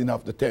cleansing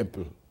of the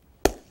temple,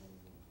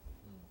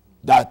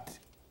 that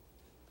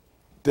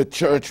the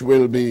church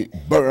will be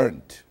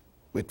burnt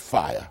with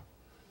fire.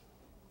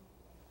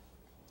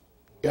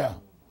 Yeah,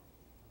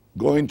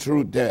 going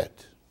through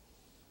death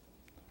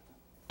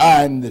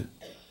and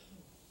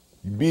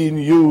being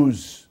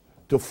used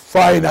to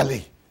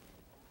finally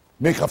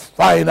make a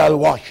final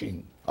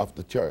washing of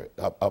the church,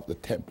 of the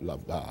temple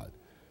of God.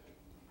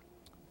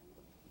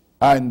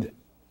 And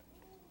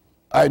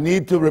I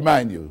need to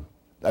remind you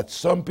that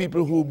some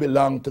people who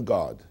belong to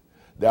God,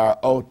 they are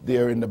out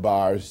there in the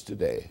bars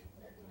today,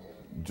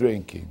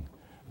 drinking.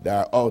 They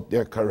are out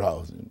there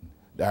carousing.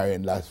 They are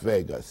in Las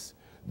Vegas.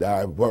 They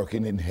are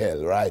working in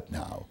hell right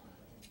now.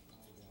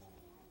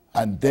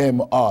 And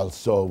them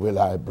also will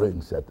I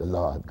bring, said the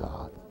Lord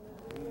God.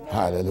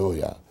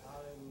 Hallelujah.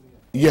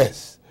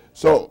 Yes.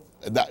 So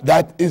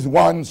that is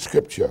one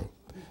scripture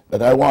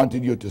that I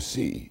wanted you to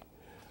see.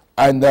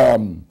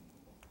 And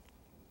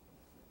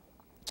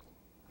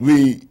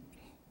we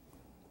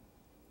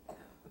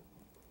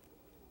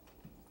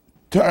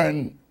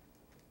turn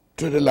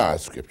to the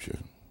last scripture.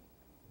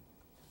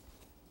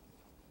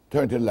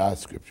 Turn to the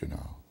last scripture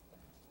now.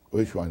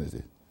 Which one is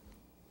it?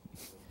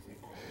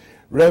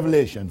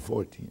 Revelation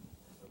 14.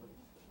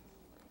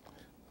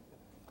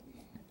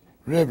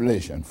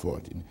 Revelation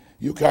 14.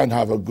 You can't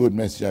have a good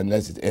message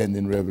unless it ends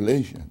in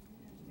Revelation.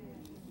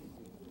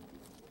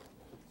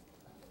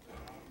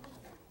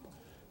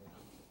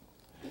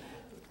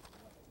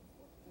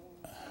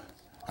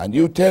 And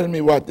you tell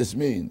me what this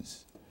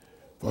means.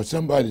 For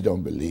somebody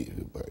don't believe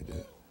you,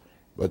 brother.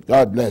 But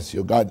God bless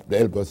you. God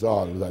help us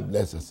all. God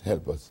bless us.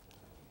 Help us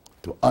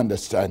to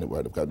understand the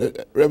word of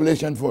God.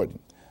 Revelation 14.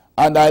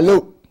 And I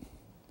looked,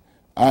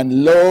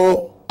 and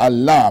lo, a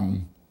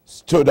lamb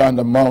stood on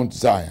the Mount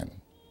Zion,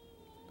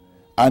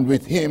 and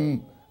with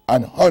him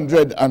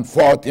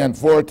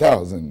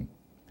 144,000,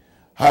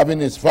 having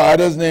his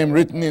father's name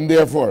written in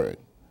their forehead,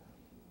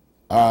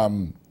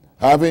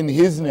 having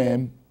his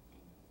name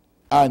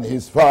and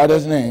his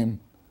father's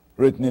name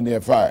written in their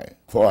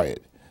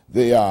forehead.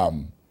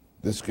 The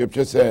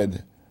scripture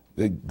said,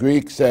 the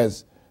Greek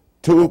says,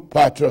 tu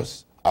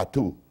patros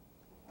atu.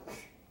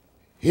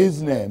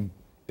 His name,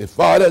 his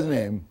father's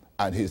name,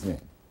 and his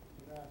name.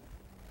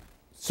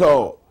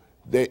 So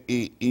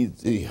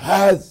he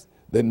has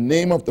the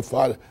name of the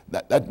Father.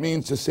 That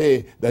means to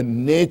say the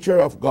nature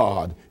of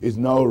God is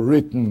now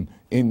written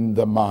in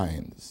the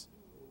minds.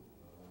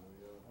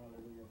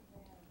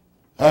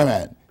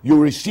 Amen. You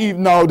receive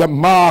now the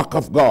mark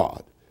of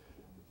God.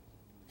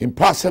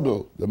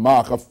 Impossible. The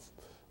mark of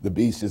the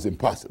beast is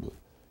impossible.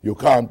 You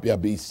can't be a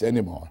beast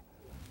anymore.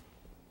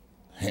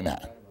 Amen.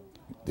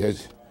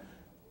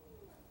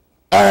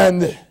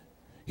 And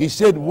he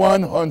said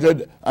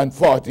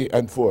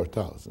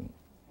 144,000.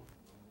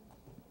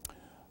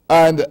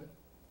 And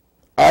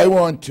I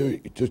want to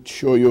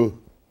show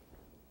you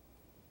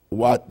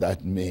what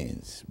that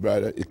means.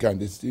 Brother, you can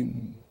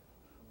distinguish.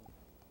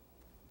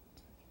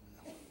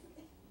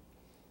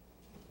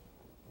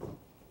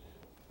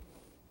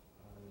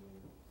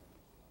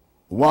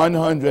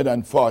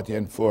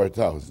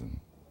 $144,000,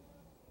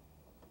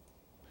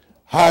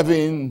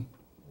 having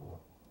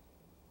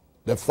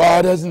the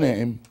Father's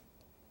name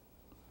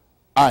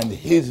and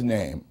his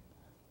name.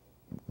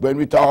 When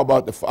we talk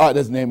about the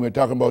Father's name, we're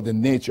talking about the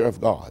nature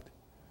of God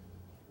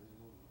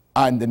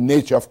and the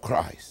nature of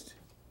Christ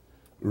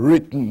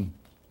written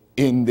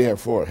in their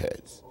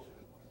foreheads.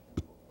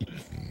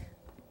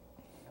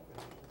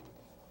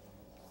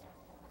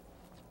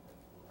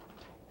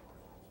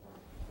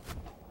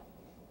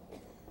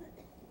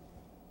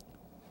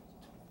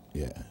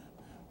 Yeah.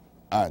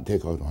 And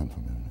take out one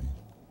from him.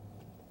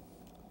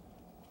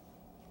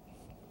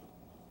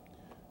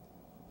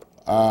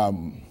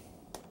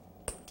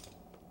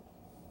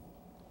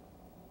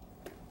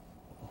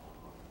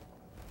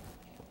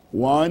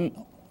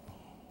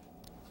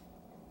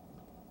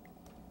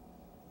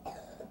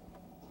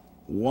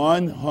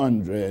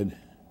 100.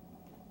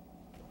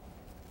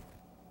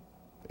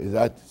 Is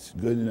that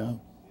good enough?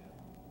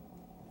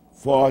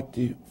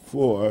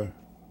 44,000.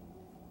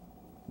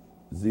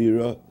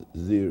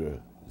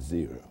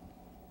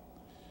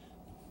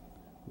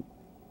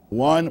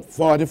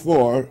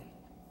 144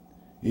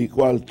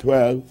 equal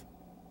 12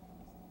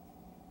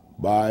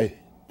 by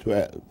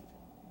 12.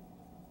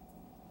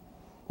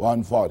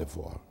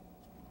 144.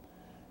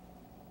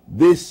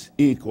 This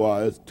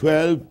equals,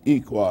 12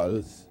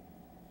 equals,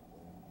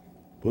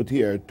 put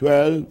here,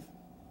 12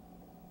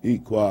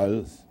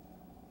 equals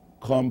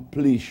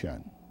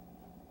completion.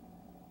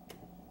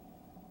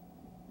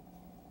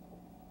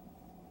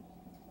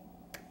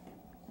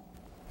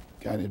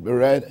 Can it be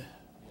read?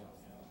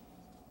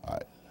 All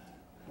right.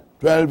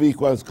 12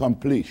 equals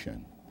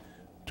completion.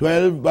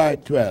 12 by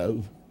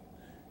 12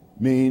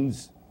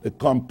 means the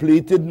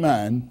completed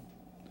man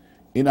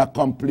in a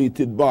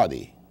completed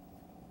body.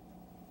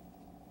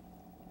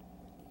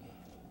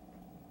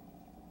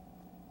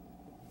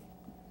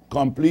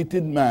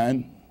 Completed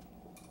man,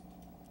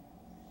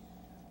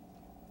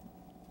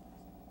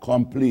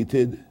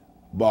 completed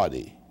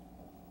body.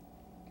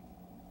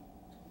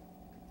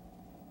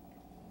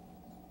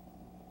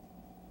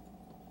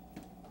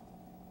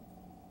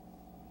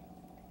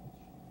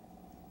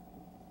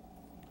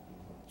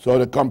 So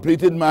the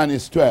completed man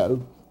is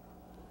 12,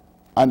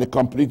 and the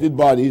completed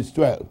body is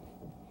 12.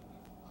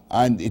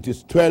 And it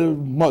is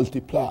 12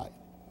 multiplied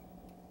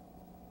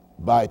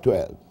by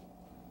 12.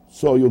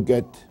 So you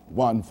get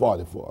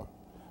 144.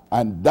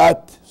 And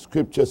that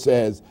scripture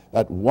says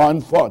that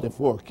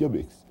 144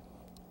 cubits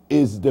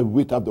is the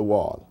width of the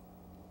wall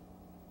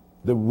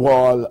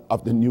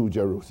of the New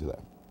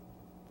Jerusalem.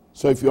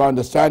 So if you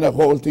understand the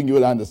whole thing, you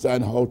will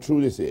understand how true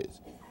this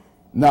is.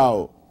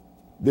 Now,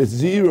 the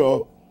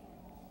zero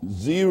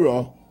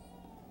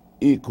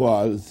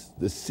equals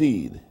the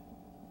seed.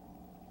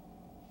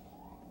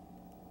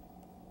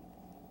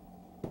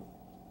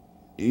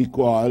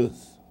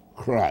 Equals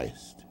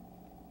Christ.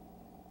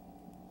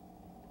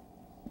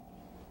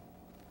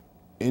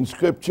 In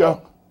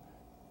Scripture,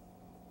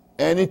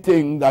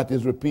 anything that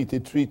is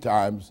repeated 3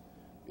 times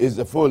is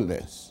the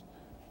fullness.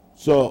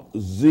 So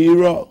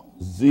 0,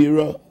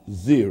 0,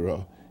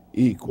 0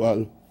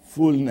 equal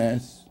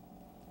fullness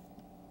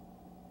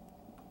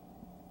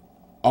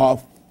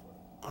of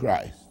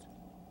Christ.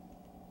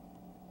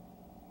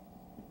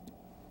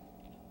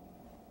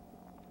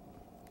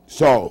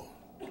 So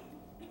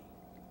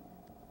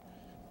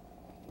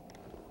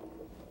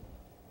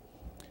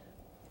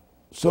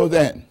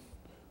then,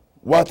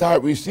 what are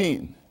we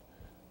seeing?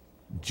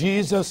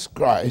 Jesus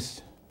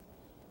Christ,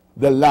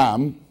 the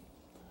Lamb,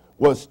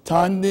 was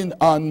standing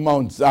on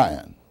Mount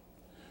Zion.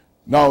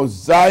 Now,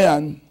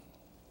 Zion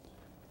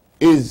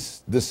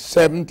is the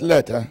 7th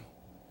letter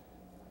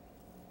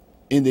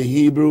in the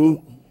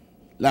Hebrew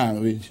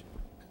language,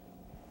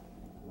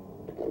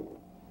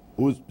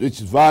 which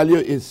value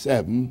is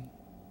 7.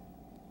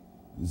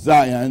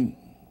 Zion,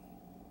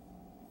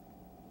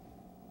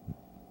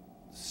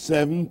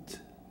 7th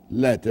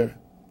letter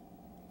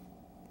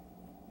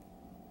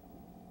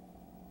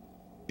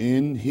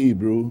in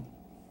Hebrew,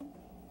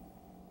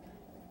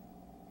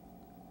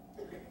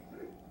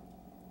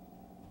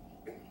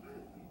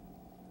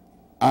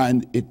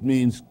 and it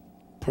means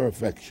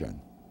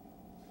perfection.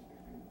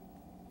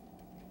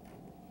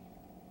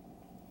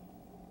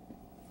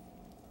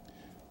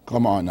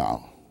 Come on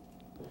now.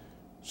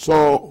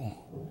 So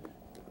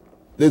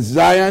the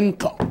Zion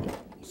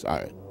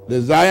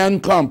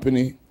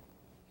Company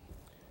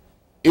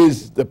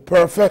is the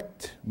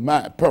perfected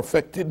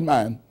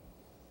man.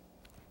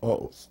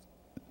 Oh,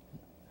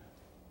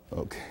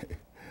 okay.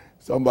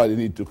 Somebody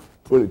need to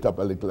pull it up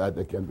a little that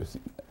they can be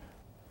seen.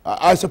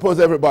 I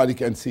suppose everybody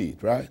can see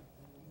it, right?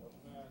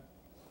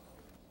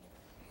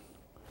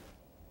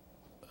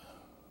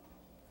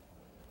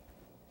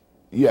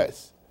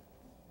 Yes.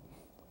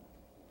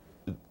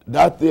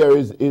 That there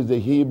is the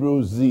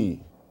Hebrew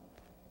Z,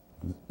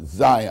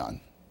 Zion.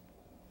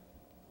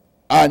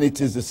 And it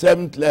is the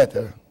 7th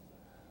letter,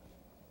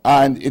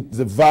 and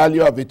the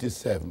value of it is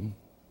 7.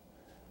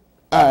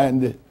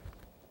 And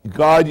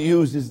God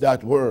uses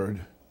that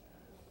word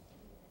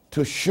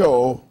to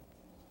show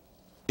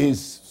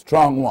his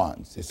strong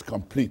ones, his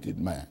completed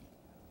man.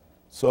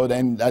 So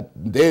then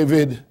that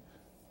David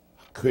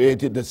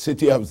created the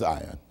city of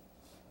Zion.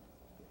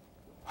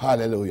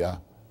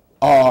 Hallelujah.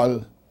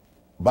 All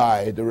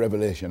by the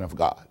revelation of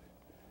God.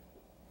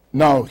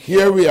 Now,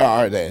 here we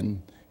are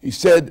then. He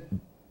said,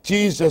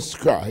 Jesus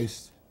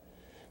Christ,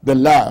 the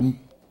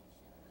Lamb.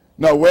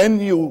 Now, when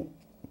they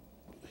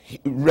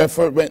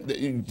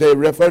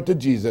refer to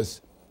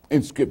Jesus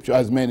in Scripture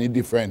as many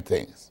different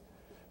things.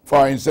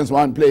 For instance,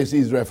 one place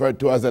he's referred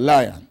to as a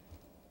lion.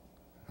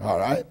 All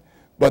right?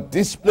 But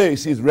this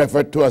place is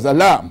referred to as a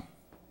lamb.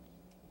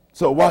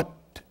 So what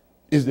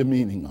is the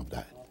meaning of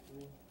that?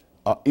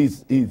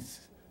 Is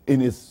in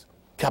his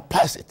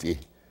capacity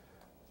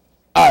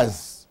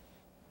as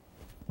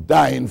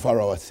dying for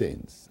our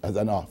sins as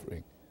an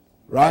offering,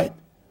 right?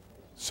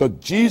 So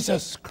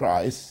Jesus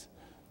Christ,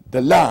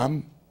 the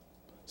Lamb,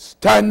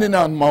 standing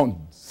on Mount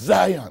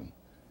Zion.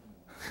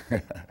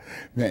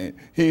 Man,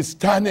 he's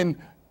standing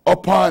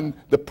upon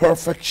the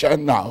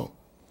perfection now,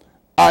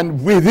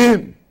 and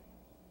within,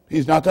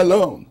 he's not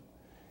alone.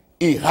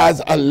 He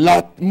has a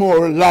lot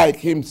more like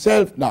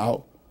himself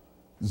now,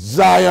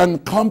 Zion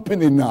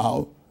Company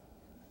now,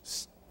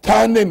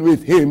 standing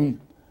with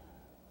him,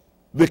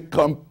 the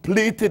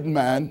completed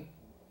man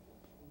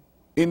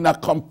in a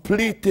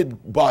completed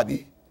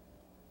body,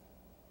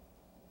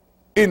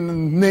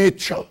 in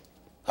nature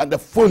and the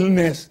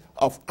fullness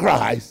of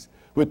Christ,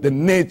 with the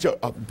nature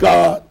of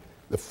God,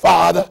 the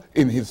Father,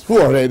 in his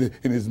forehead,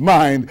 in his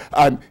mind,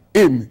 and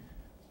in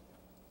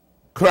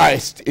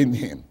Christ in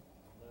him.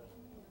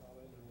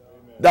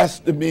 That's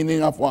the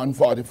meaning of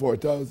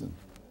 144,000.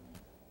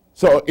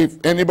 So if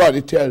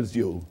anybody tells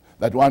you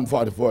that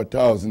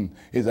 144,000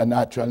 is a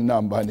natural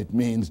number and it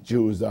means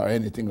Jews or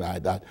anything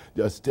like that,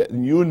 just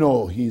you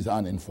know he's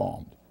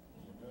uninformed.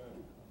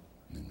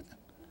 Amen.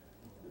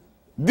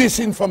 This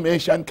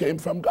information came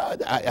from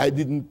God.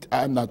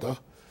 I'm not a,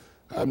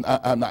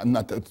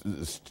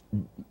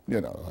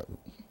 you know,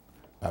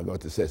 I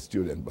got to say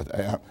student, but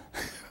I am.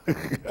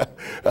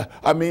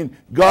 I mean,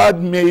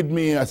 God made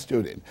me a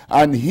student,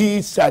 and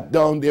he sat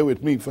down there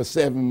with me for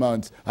 7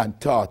 months and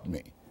taught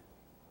me.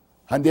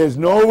 And there's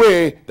no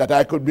way that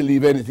I could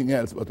believe anything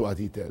else but what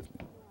he tells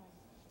me.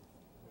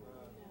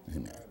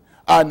 Amen.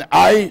 And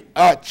I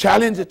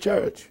challenge the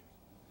church,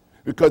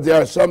 because there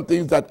are some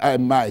things that I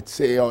might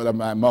say out of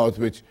my mouth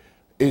which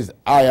is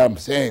I am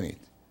saying it.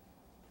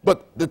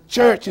 But the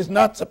church is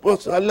not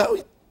supposed to allow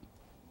it.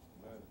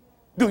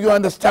 Do you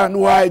understand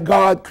why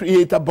God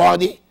created a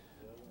body?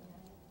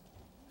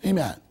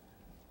 Amen.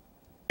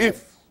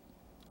 If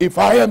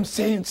I am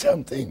saying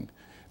something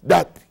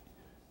that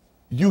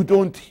you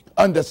don't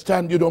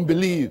understand, you don't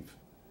believe,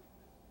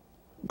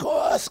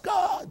 go ask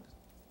God.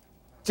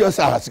 Just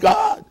ask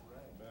God.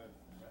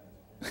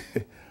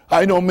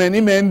 I know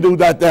many men do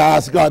that. They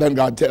ask God and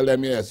God tell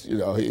them, yes, you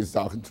know, he's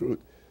talking truth.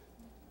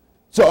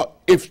 So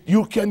if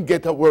you can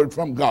get a word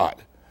from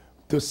God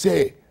to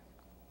say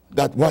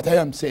that what I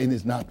am saying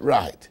is not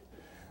right,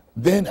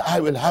 then I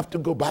will have to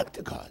go back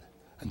to God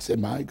and say,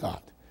 my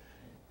God,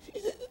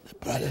 the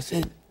brother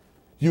said,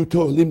 you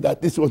told him that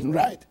this wasn't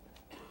right.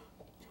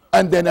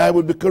 And then I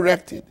will be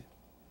corrected.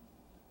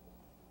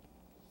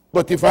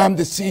 But if I'm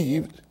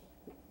deceived,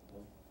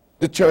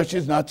 the church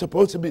is not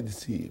supposed to be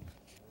deceived.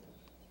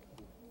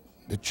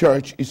 The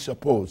church is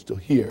supposed to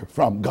hear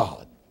from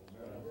God.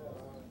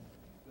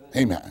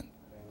 Amen.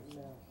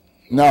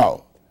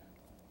 Now,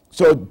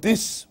 so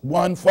this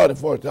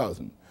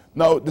 144,000,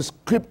 Now, the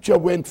scripture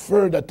went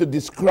further to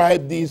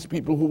describe these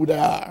people who they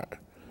are.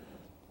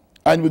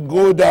 And we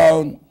go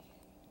down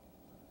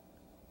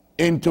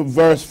into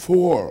verse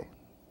 4.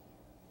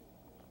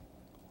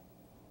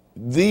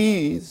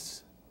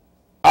 These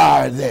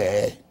are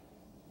they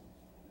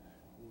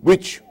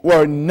which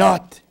were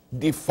not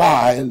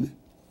defiled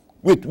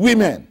with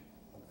women.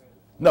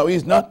 Now,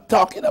 he's not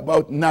talking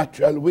about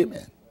natural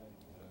women.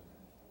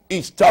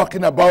 He's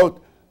talking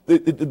about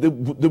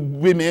the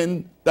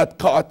women that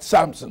caught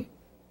Samson.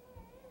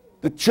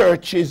 The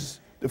churches,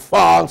 the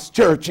false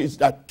churches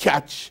that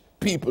catch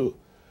people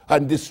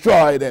and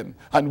destroy them.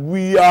 And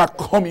we are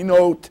coming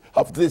out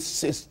of this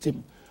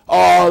system,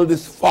 all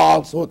this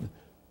falsehood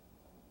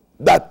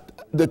that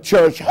the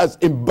church has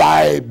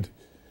imbibed.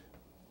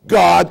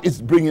 God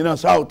is bringing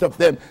us out of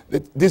them.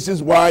 This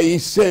is why he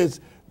says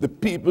the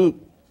people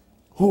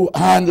who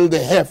handle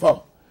the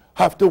heifer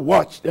have to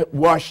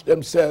wash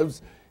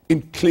themselves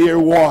in clear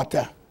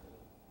water.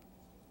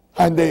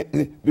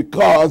 And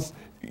because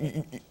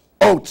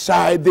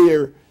outside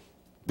there,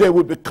 they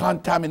would be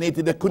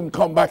contaminated. They couldn't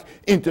come back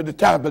into the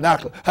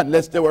tabernacle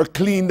unless they were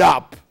cleaned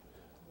up.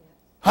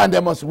 And they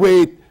must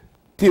wait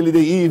till the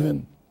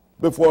evening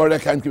before they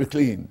can be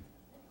clean.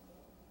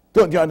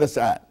 Don't you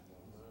understand?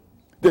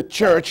 The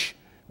church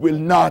will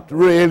not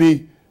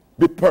really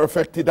be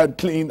perfected and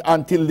clean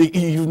until the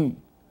evening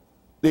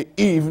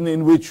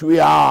in which we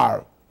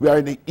are. We are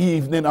in the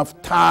evening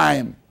of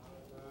time.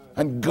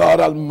 And God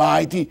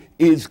Almighty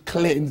is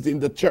cleansing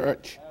the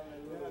church.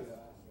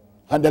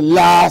 And the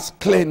last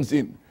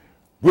cleansing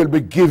will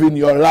be given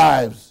your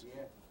lives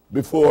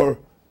before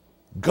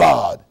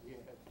God.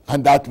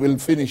 And that will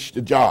finish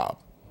the job.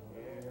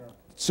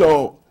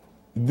 So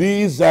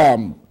these,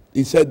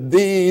 he said,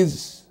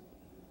 these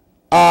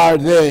are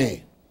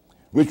they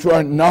which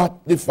were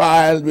not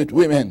defiled with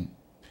women,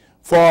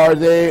 for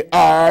they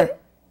are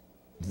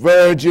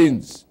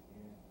virgins.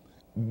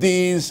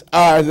 These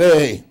are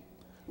they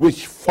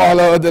which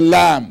follow the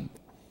Lamb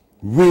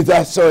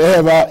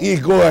whithersoever he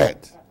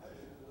goeth.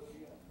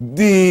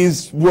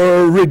 These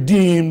were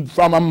redeemed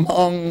from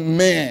among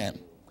men,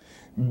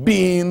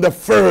 being the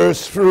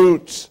first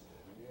fruits.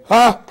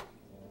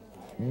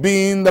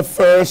 Being the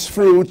first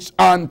fruits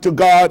unto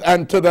God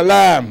and to the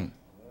Lamb.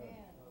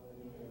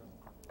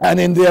 And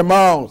in their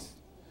mouth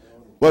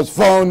was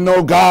found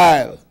no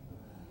guile,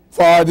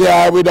 for they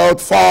are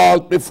without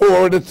fault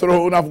before the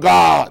throne of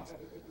God.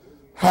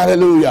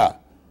 Hallelujah.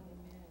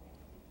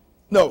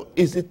 Now,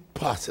 is it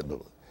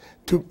possible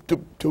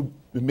to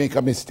make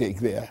a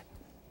mistake there?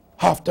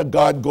 After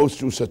God goes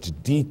through such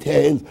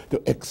detail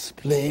to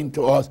explain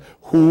to us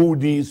who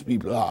these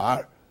people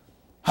are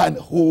and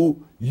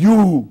who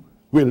you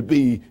will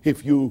be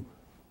if you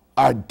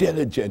are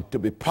diligent to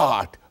be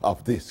part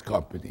of this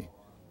company.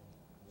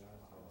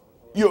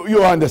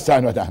 You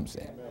understand what I'm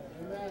saying?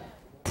 Amen.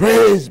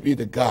 Praise be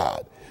to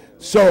God.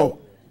 So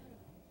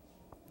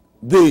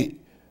the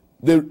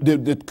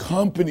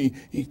company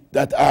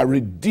that are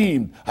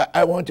redeemed,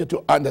 I want you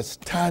to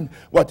understand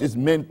what is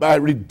meant by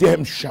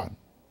redemption.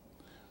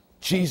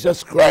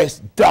 Jesus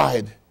Christ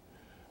died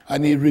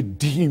and he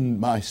redeemed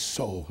my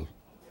soul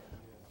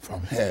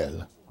from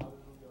hell.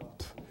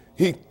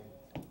 He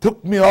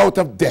took me out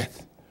of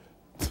death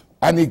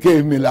and he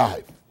gave me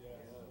life.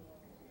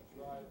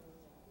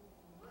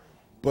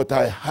 But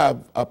I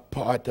have a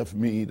part of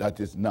me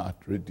that is not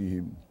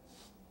redeemed.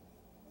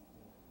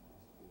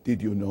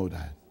 Did you know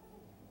that?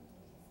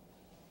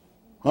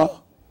 Huh?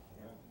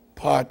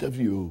 Part of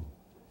you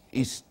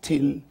is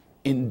still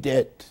in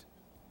debt,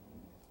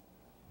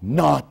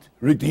 not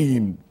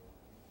redeemed.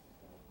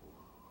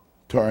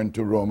 Turn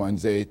to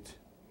Romans 8.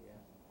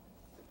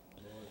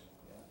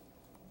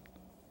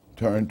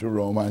 Turn to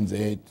Romans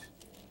 8.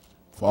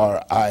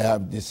 For I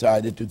have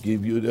decided to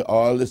give you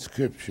all the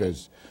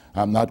scriptures.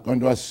 I'm not going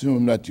to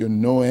assume that you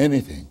know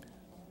anything.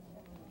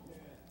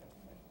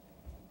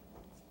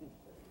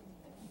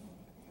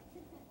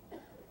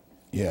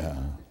 Yeah.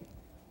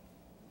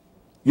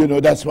 You know,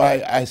 that's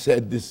why I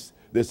said this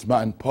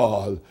man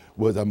Paul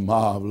was a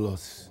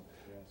marvelous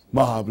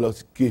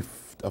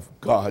gift of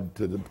God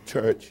to the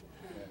church,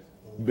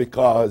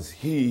 because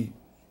he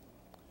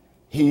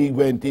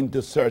went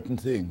into certain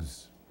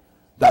things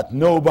that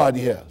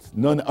nobody else,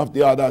 none of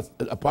the other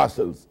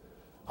apostles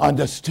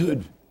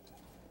understood.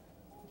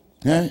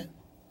 Eh?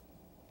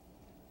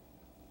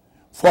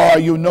 For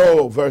you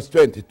know, verse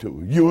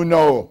 22, you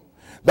know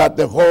that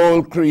the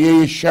whole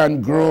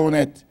creation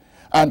groaneth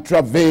and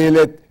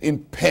travaileth in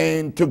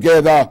pain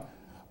together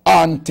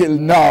until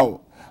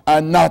now,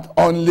 and not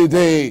only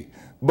they,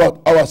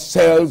 but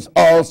ourselves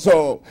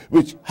also,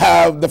 which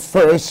have the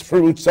first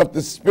fruits of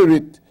the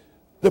Spirit.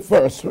 The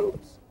first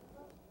fruits.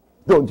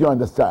 Don't you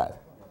understand?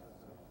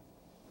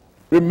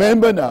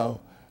 Remember now,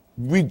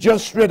 we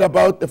just read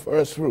about the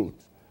first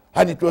fruits,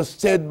 and it was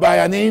said by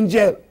an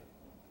angel.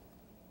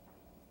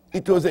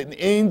 It was an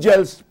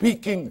angel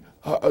speaking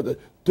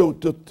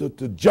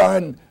to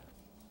John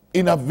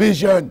in a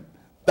vision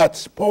that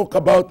spoke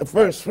about the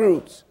first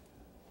fruits.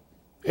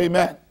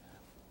 Amen.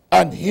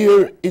 And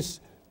here is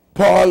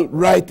Paul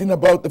writing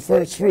about the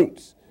first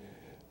fruits.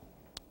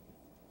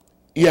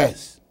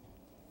 Yes.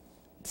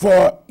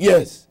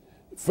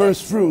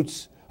 First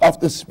fruits of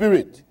the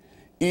Spirit.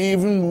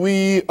 Even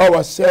we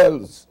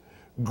ourselves,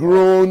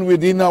 grown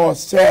within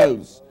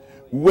ourselves,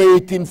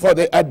 waiting for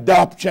the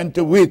adoption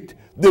to wit,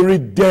 the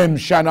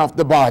redemption of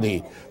the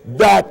body.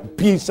 That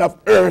piece of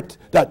earth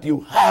that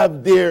you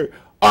have there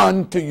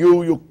unto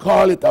you, you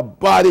call it a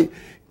body.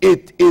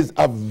 It is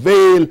a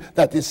veil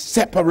that is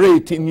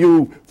separating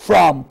you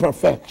from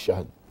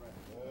perfection.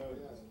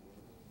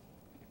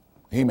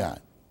 Amen.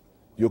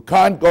 You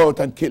can't go out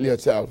and kill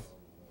yourself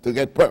to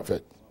get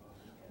perfect.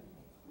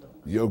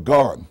 You're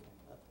gone.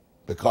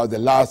 Because the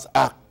last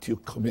act you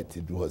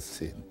committed was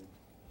sin.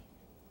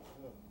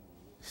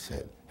 He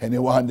said,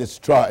 anyone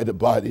destroy the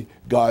body,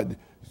 God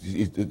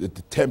is the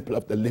temple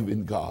of the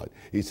living God.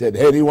 He said,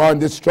 anyone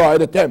destroy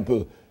the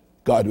temple,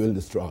 God will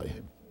destroy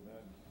him.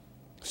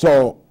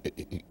 So,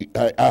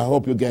 I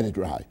hope you get it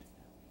right.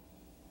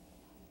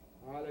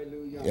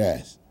 Hallelujah.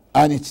 Yes.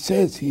 And it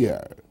says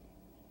here,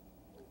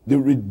 the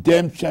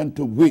redemption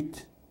to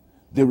wit,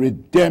 the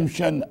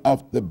redemption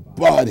of the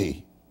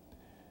body.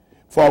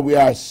 For we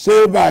are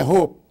saved by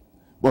hope,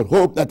 but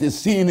hope that is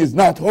seen is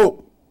not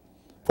hope.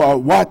 For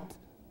what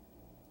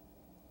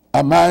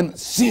a man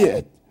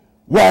seeth,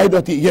 why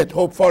doth he yet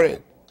hope for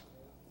it?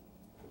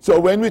 So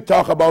when we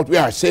talk about we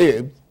are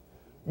saved,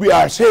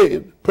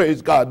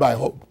 praise God, by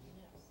hope.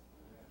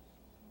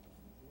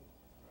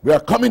 We are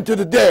coming to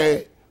the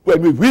day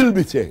when we will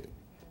be saved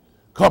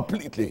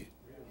completely.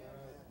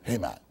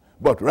 Amen.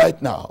 But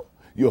right now,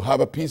 you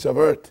have a piece of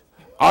earth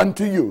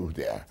unto you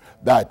there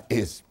that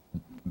is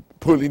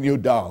pulling you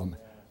down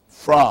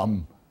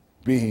from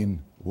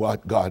being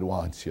what God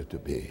wants you to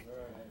be.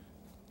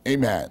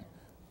 Amen.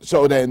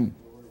 So then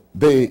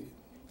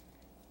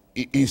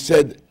he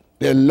said,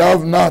 they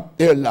love not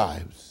their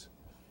lives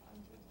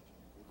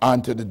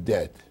unto the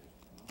death.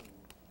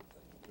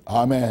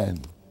 Amen.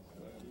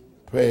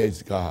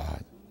 Praise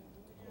God.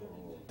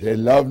 They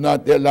love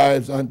not their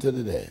lives unto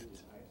the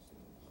death.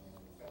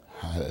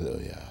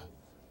 Hallelujah.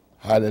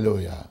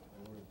 Hallelujah.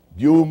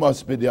 You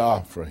must be the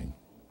offering.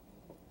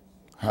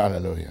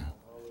 Hallelujah.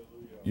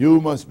 You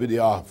must be the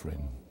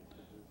offering.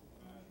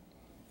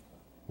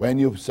 When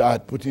you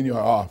start putting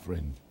your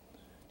offering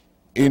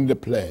in the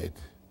plate,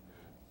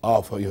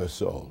 offer your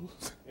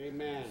souls.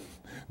 Amen.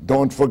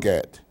 Don't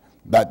forget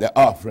that the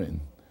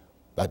offering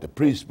that the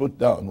priest put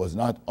down was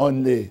not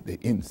only the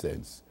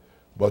incense,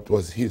 but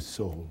was his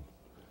soul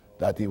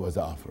that he was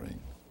offering.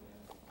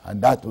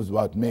 And that was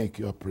what makes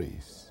you a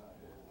priest.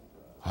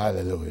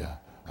 Hallelujah.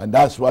 And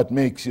that's what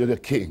makes you the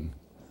king.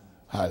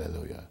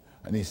 Hallelujah.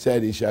 And he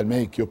said he shall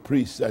make you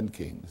priests and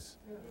kings.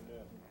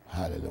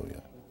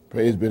 Hallelujah.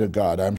 Praise be to God. I'm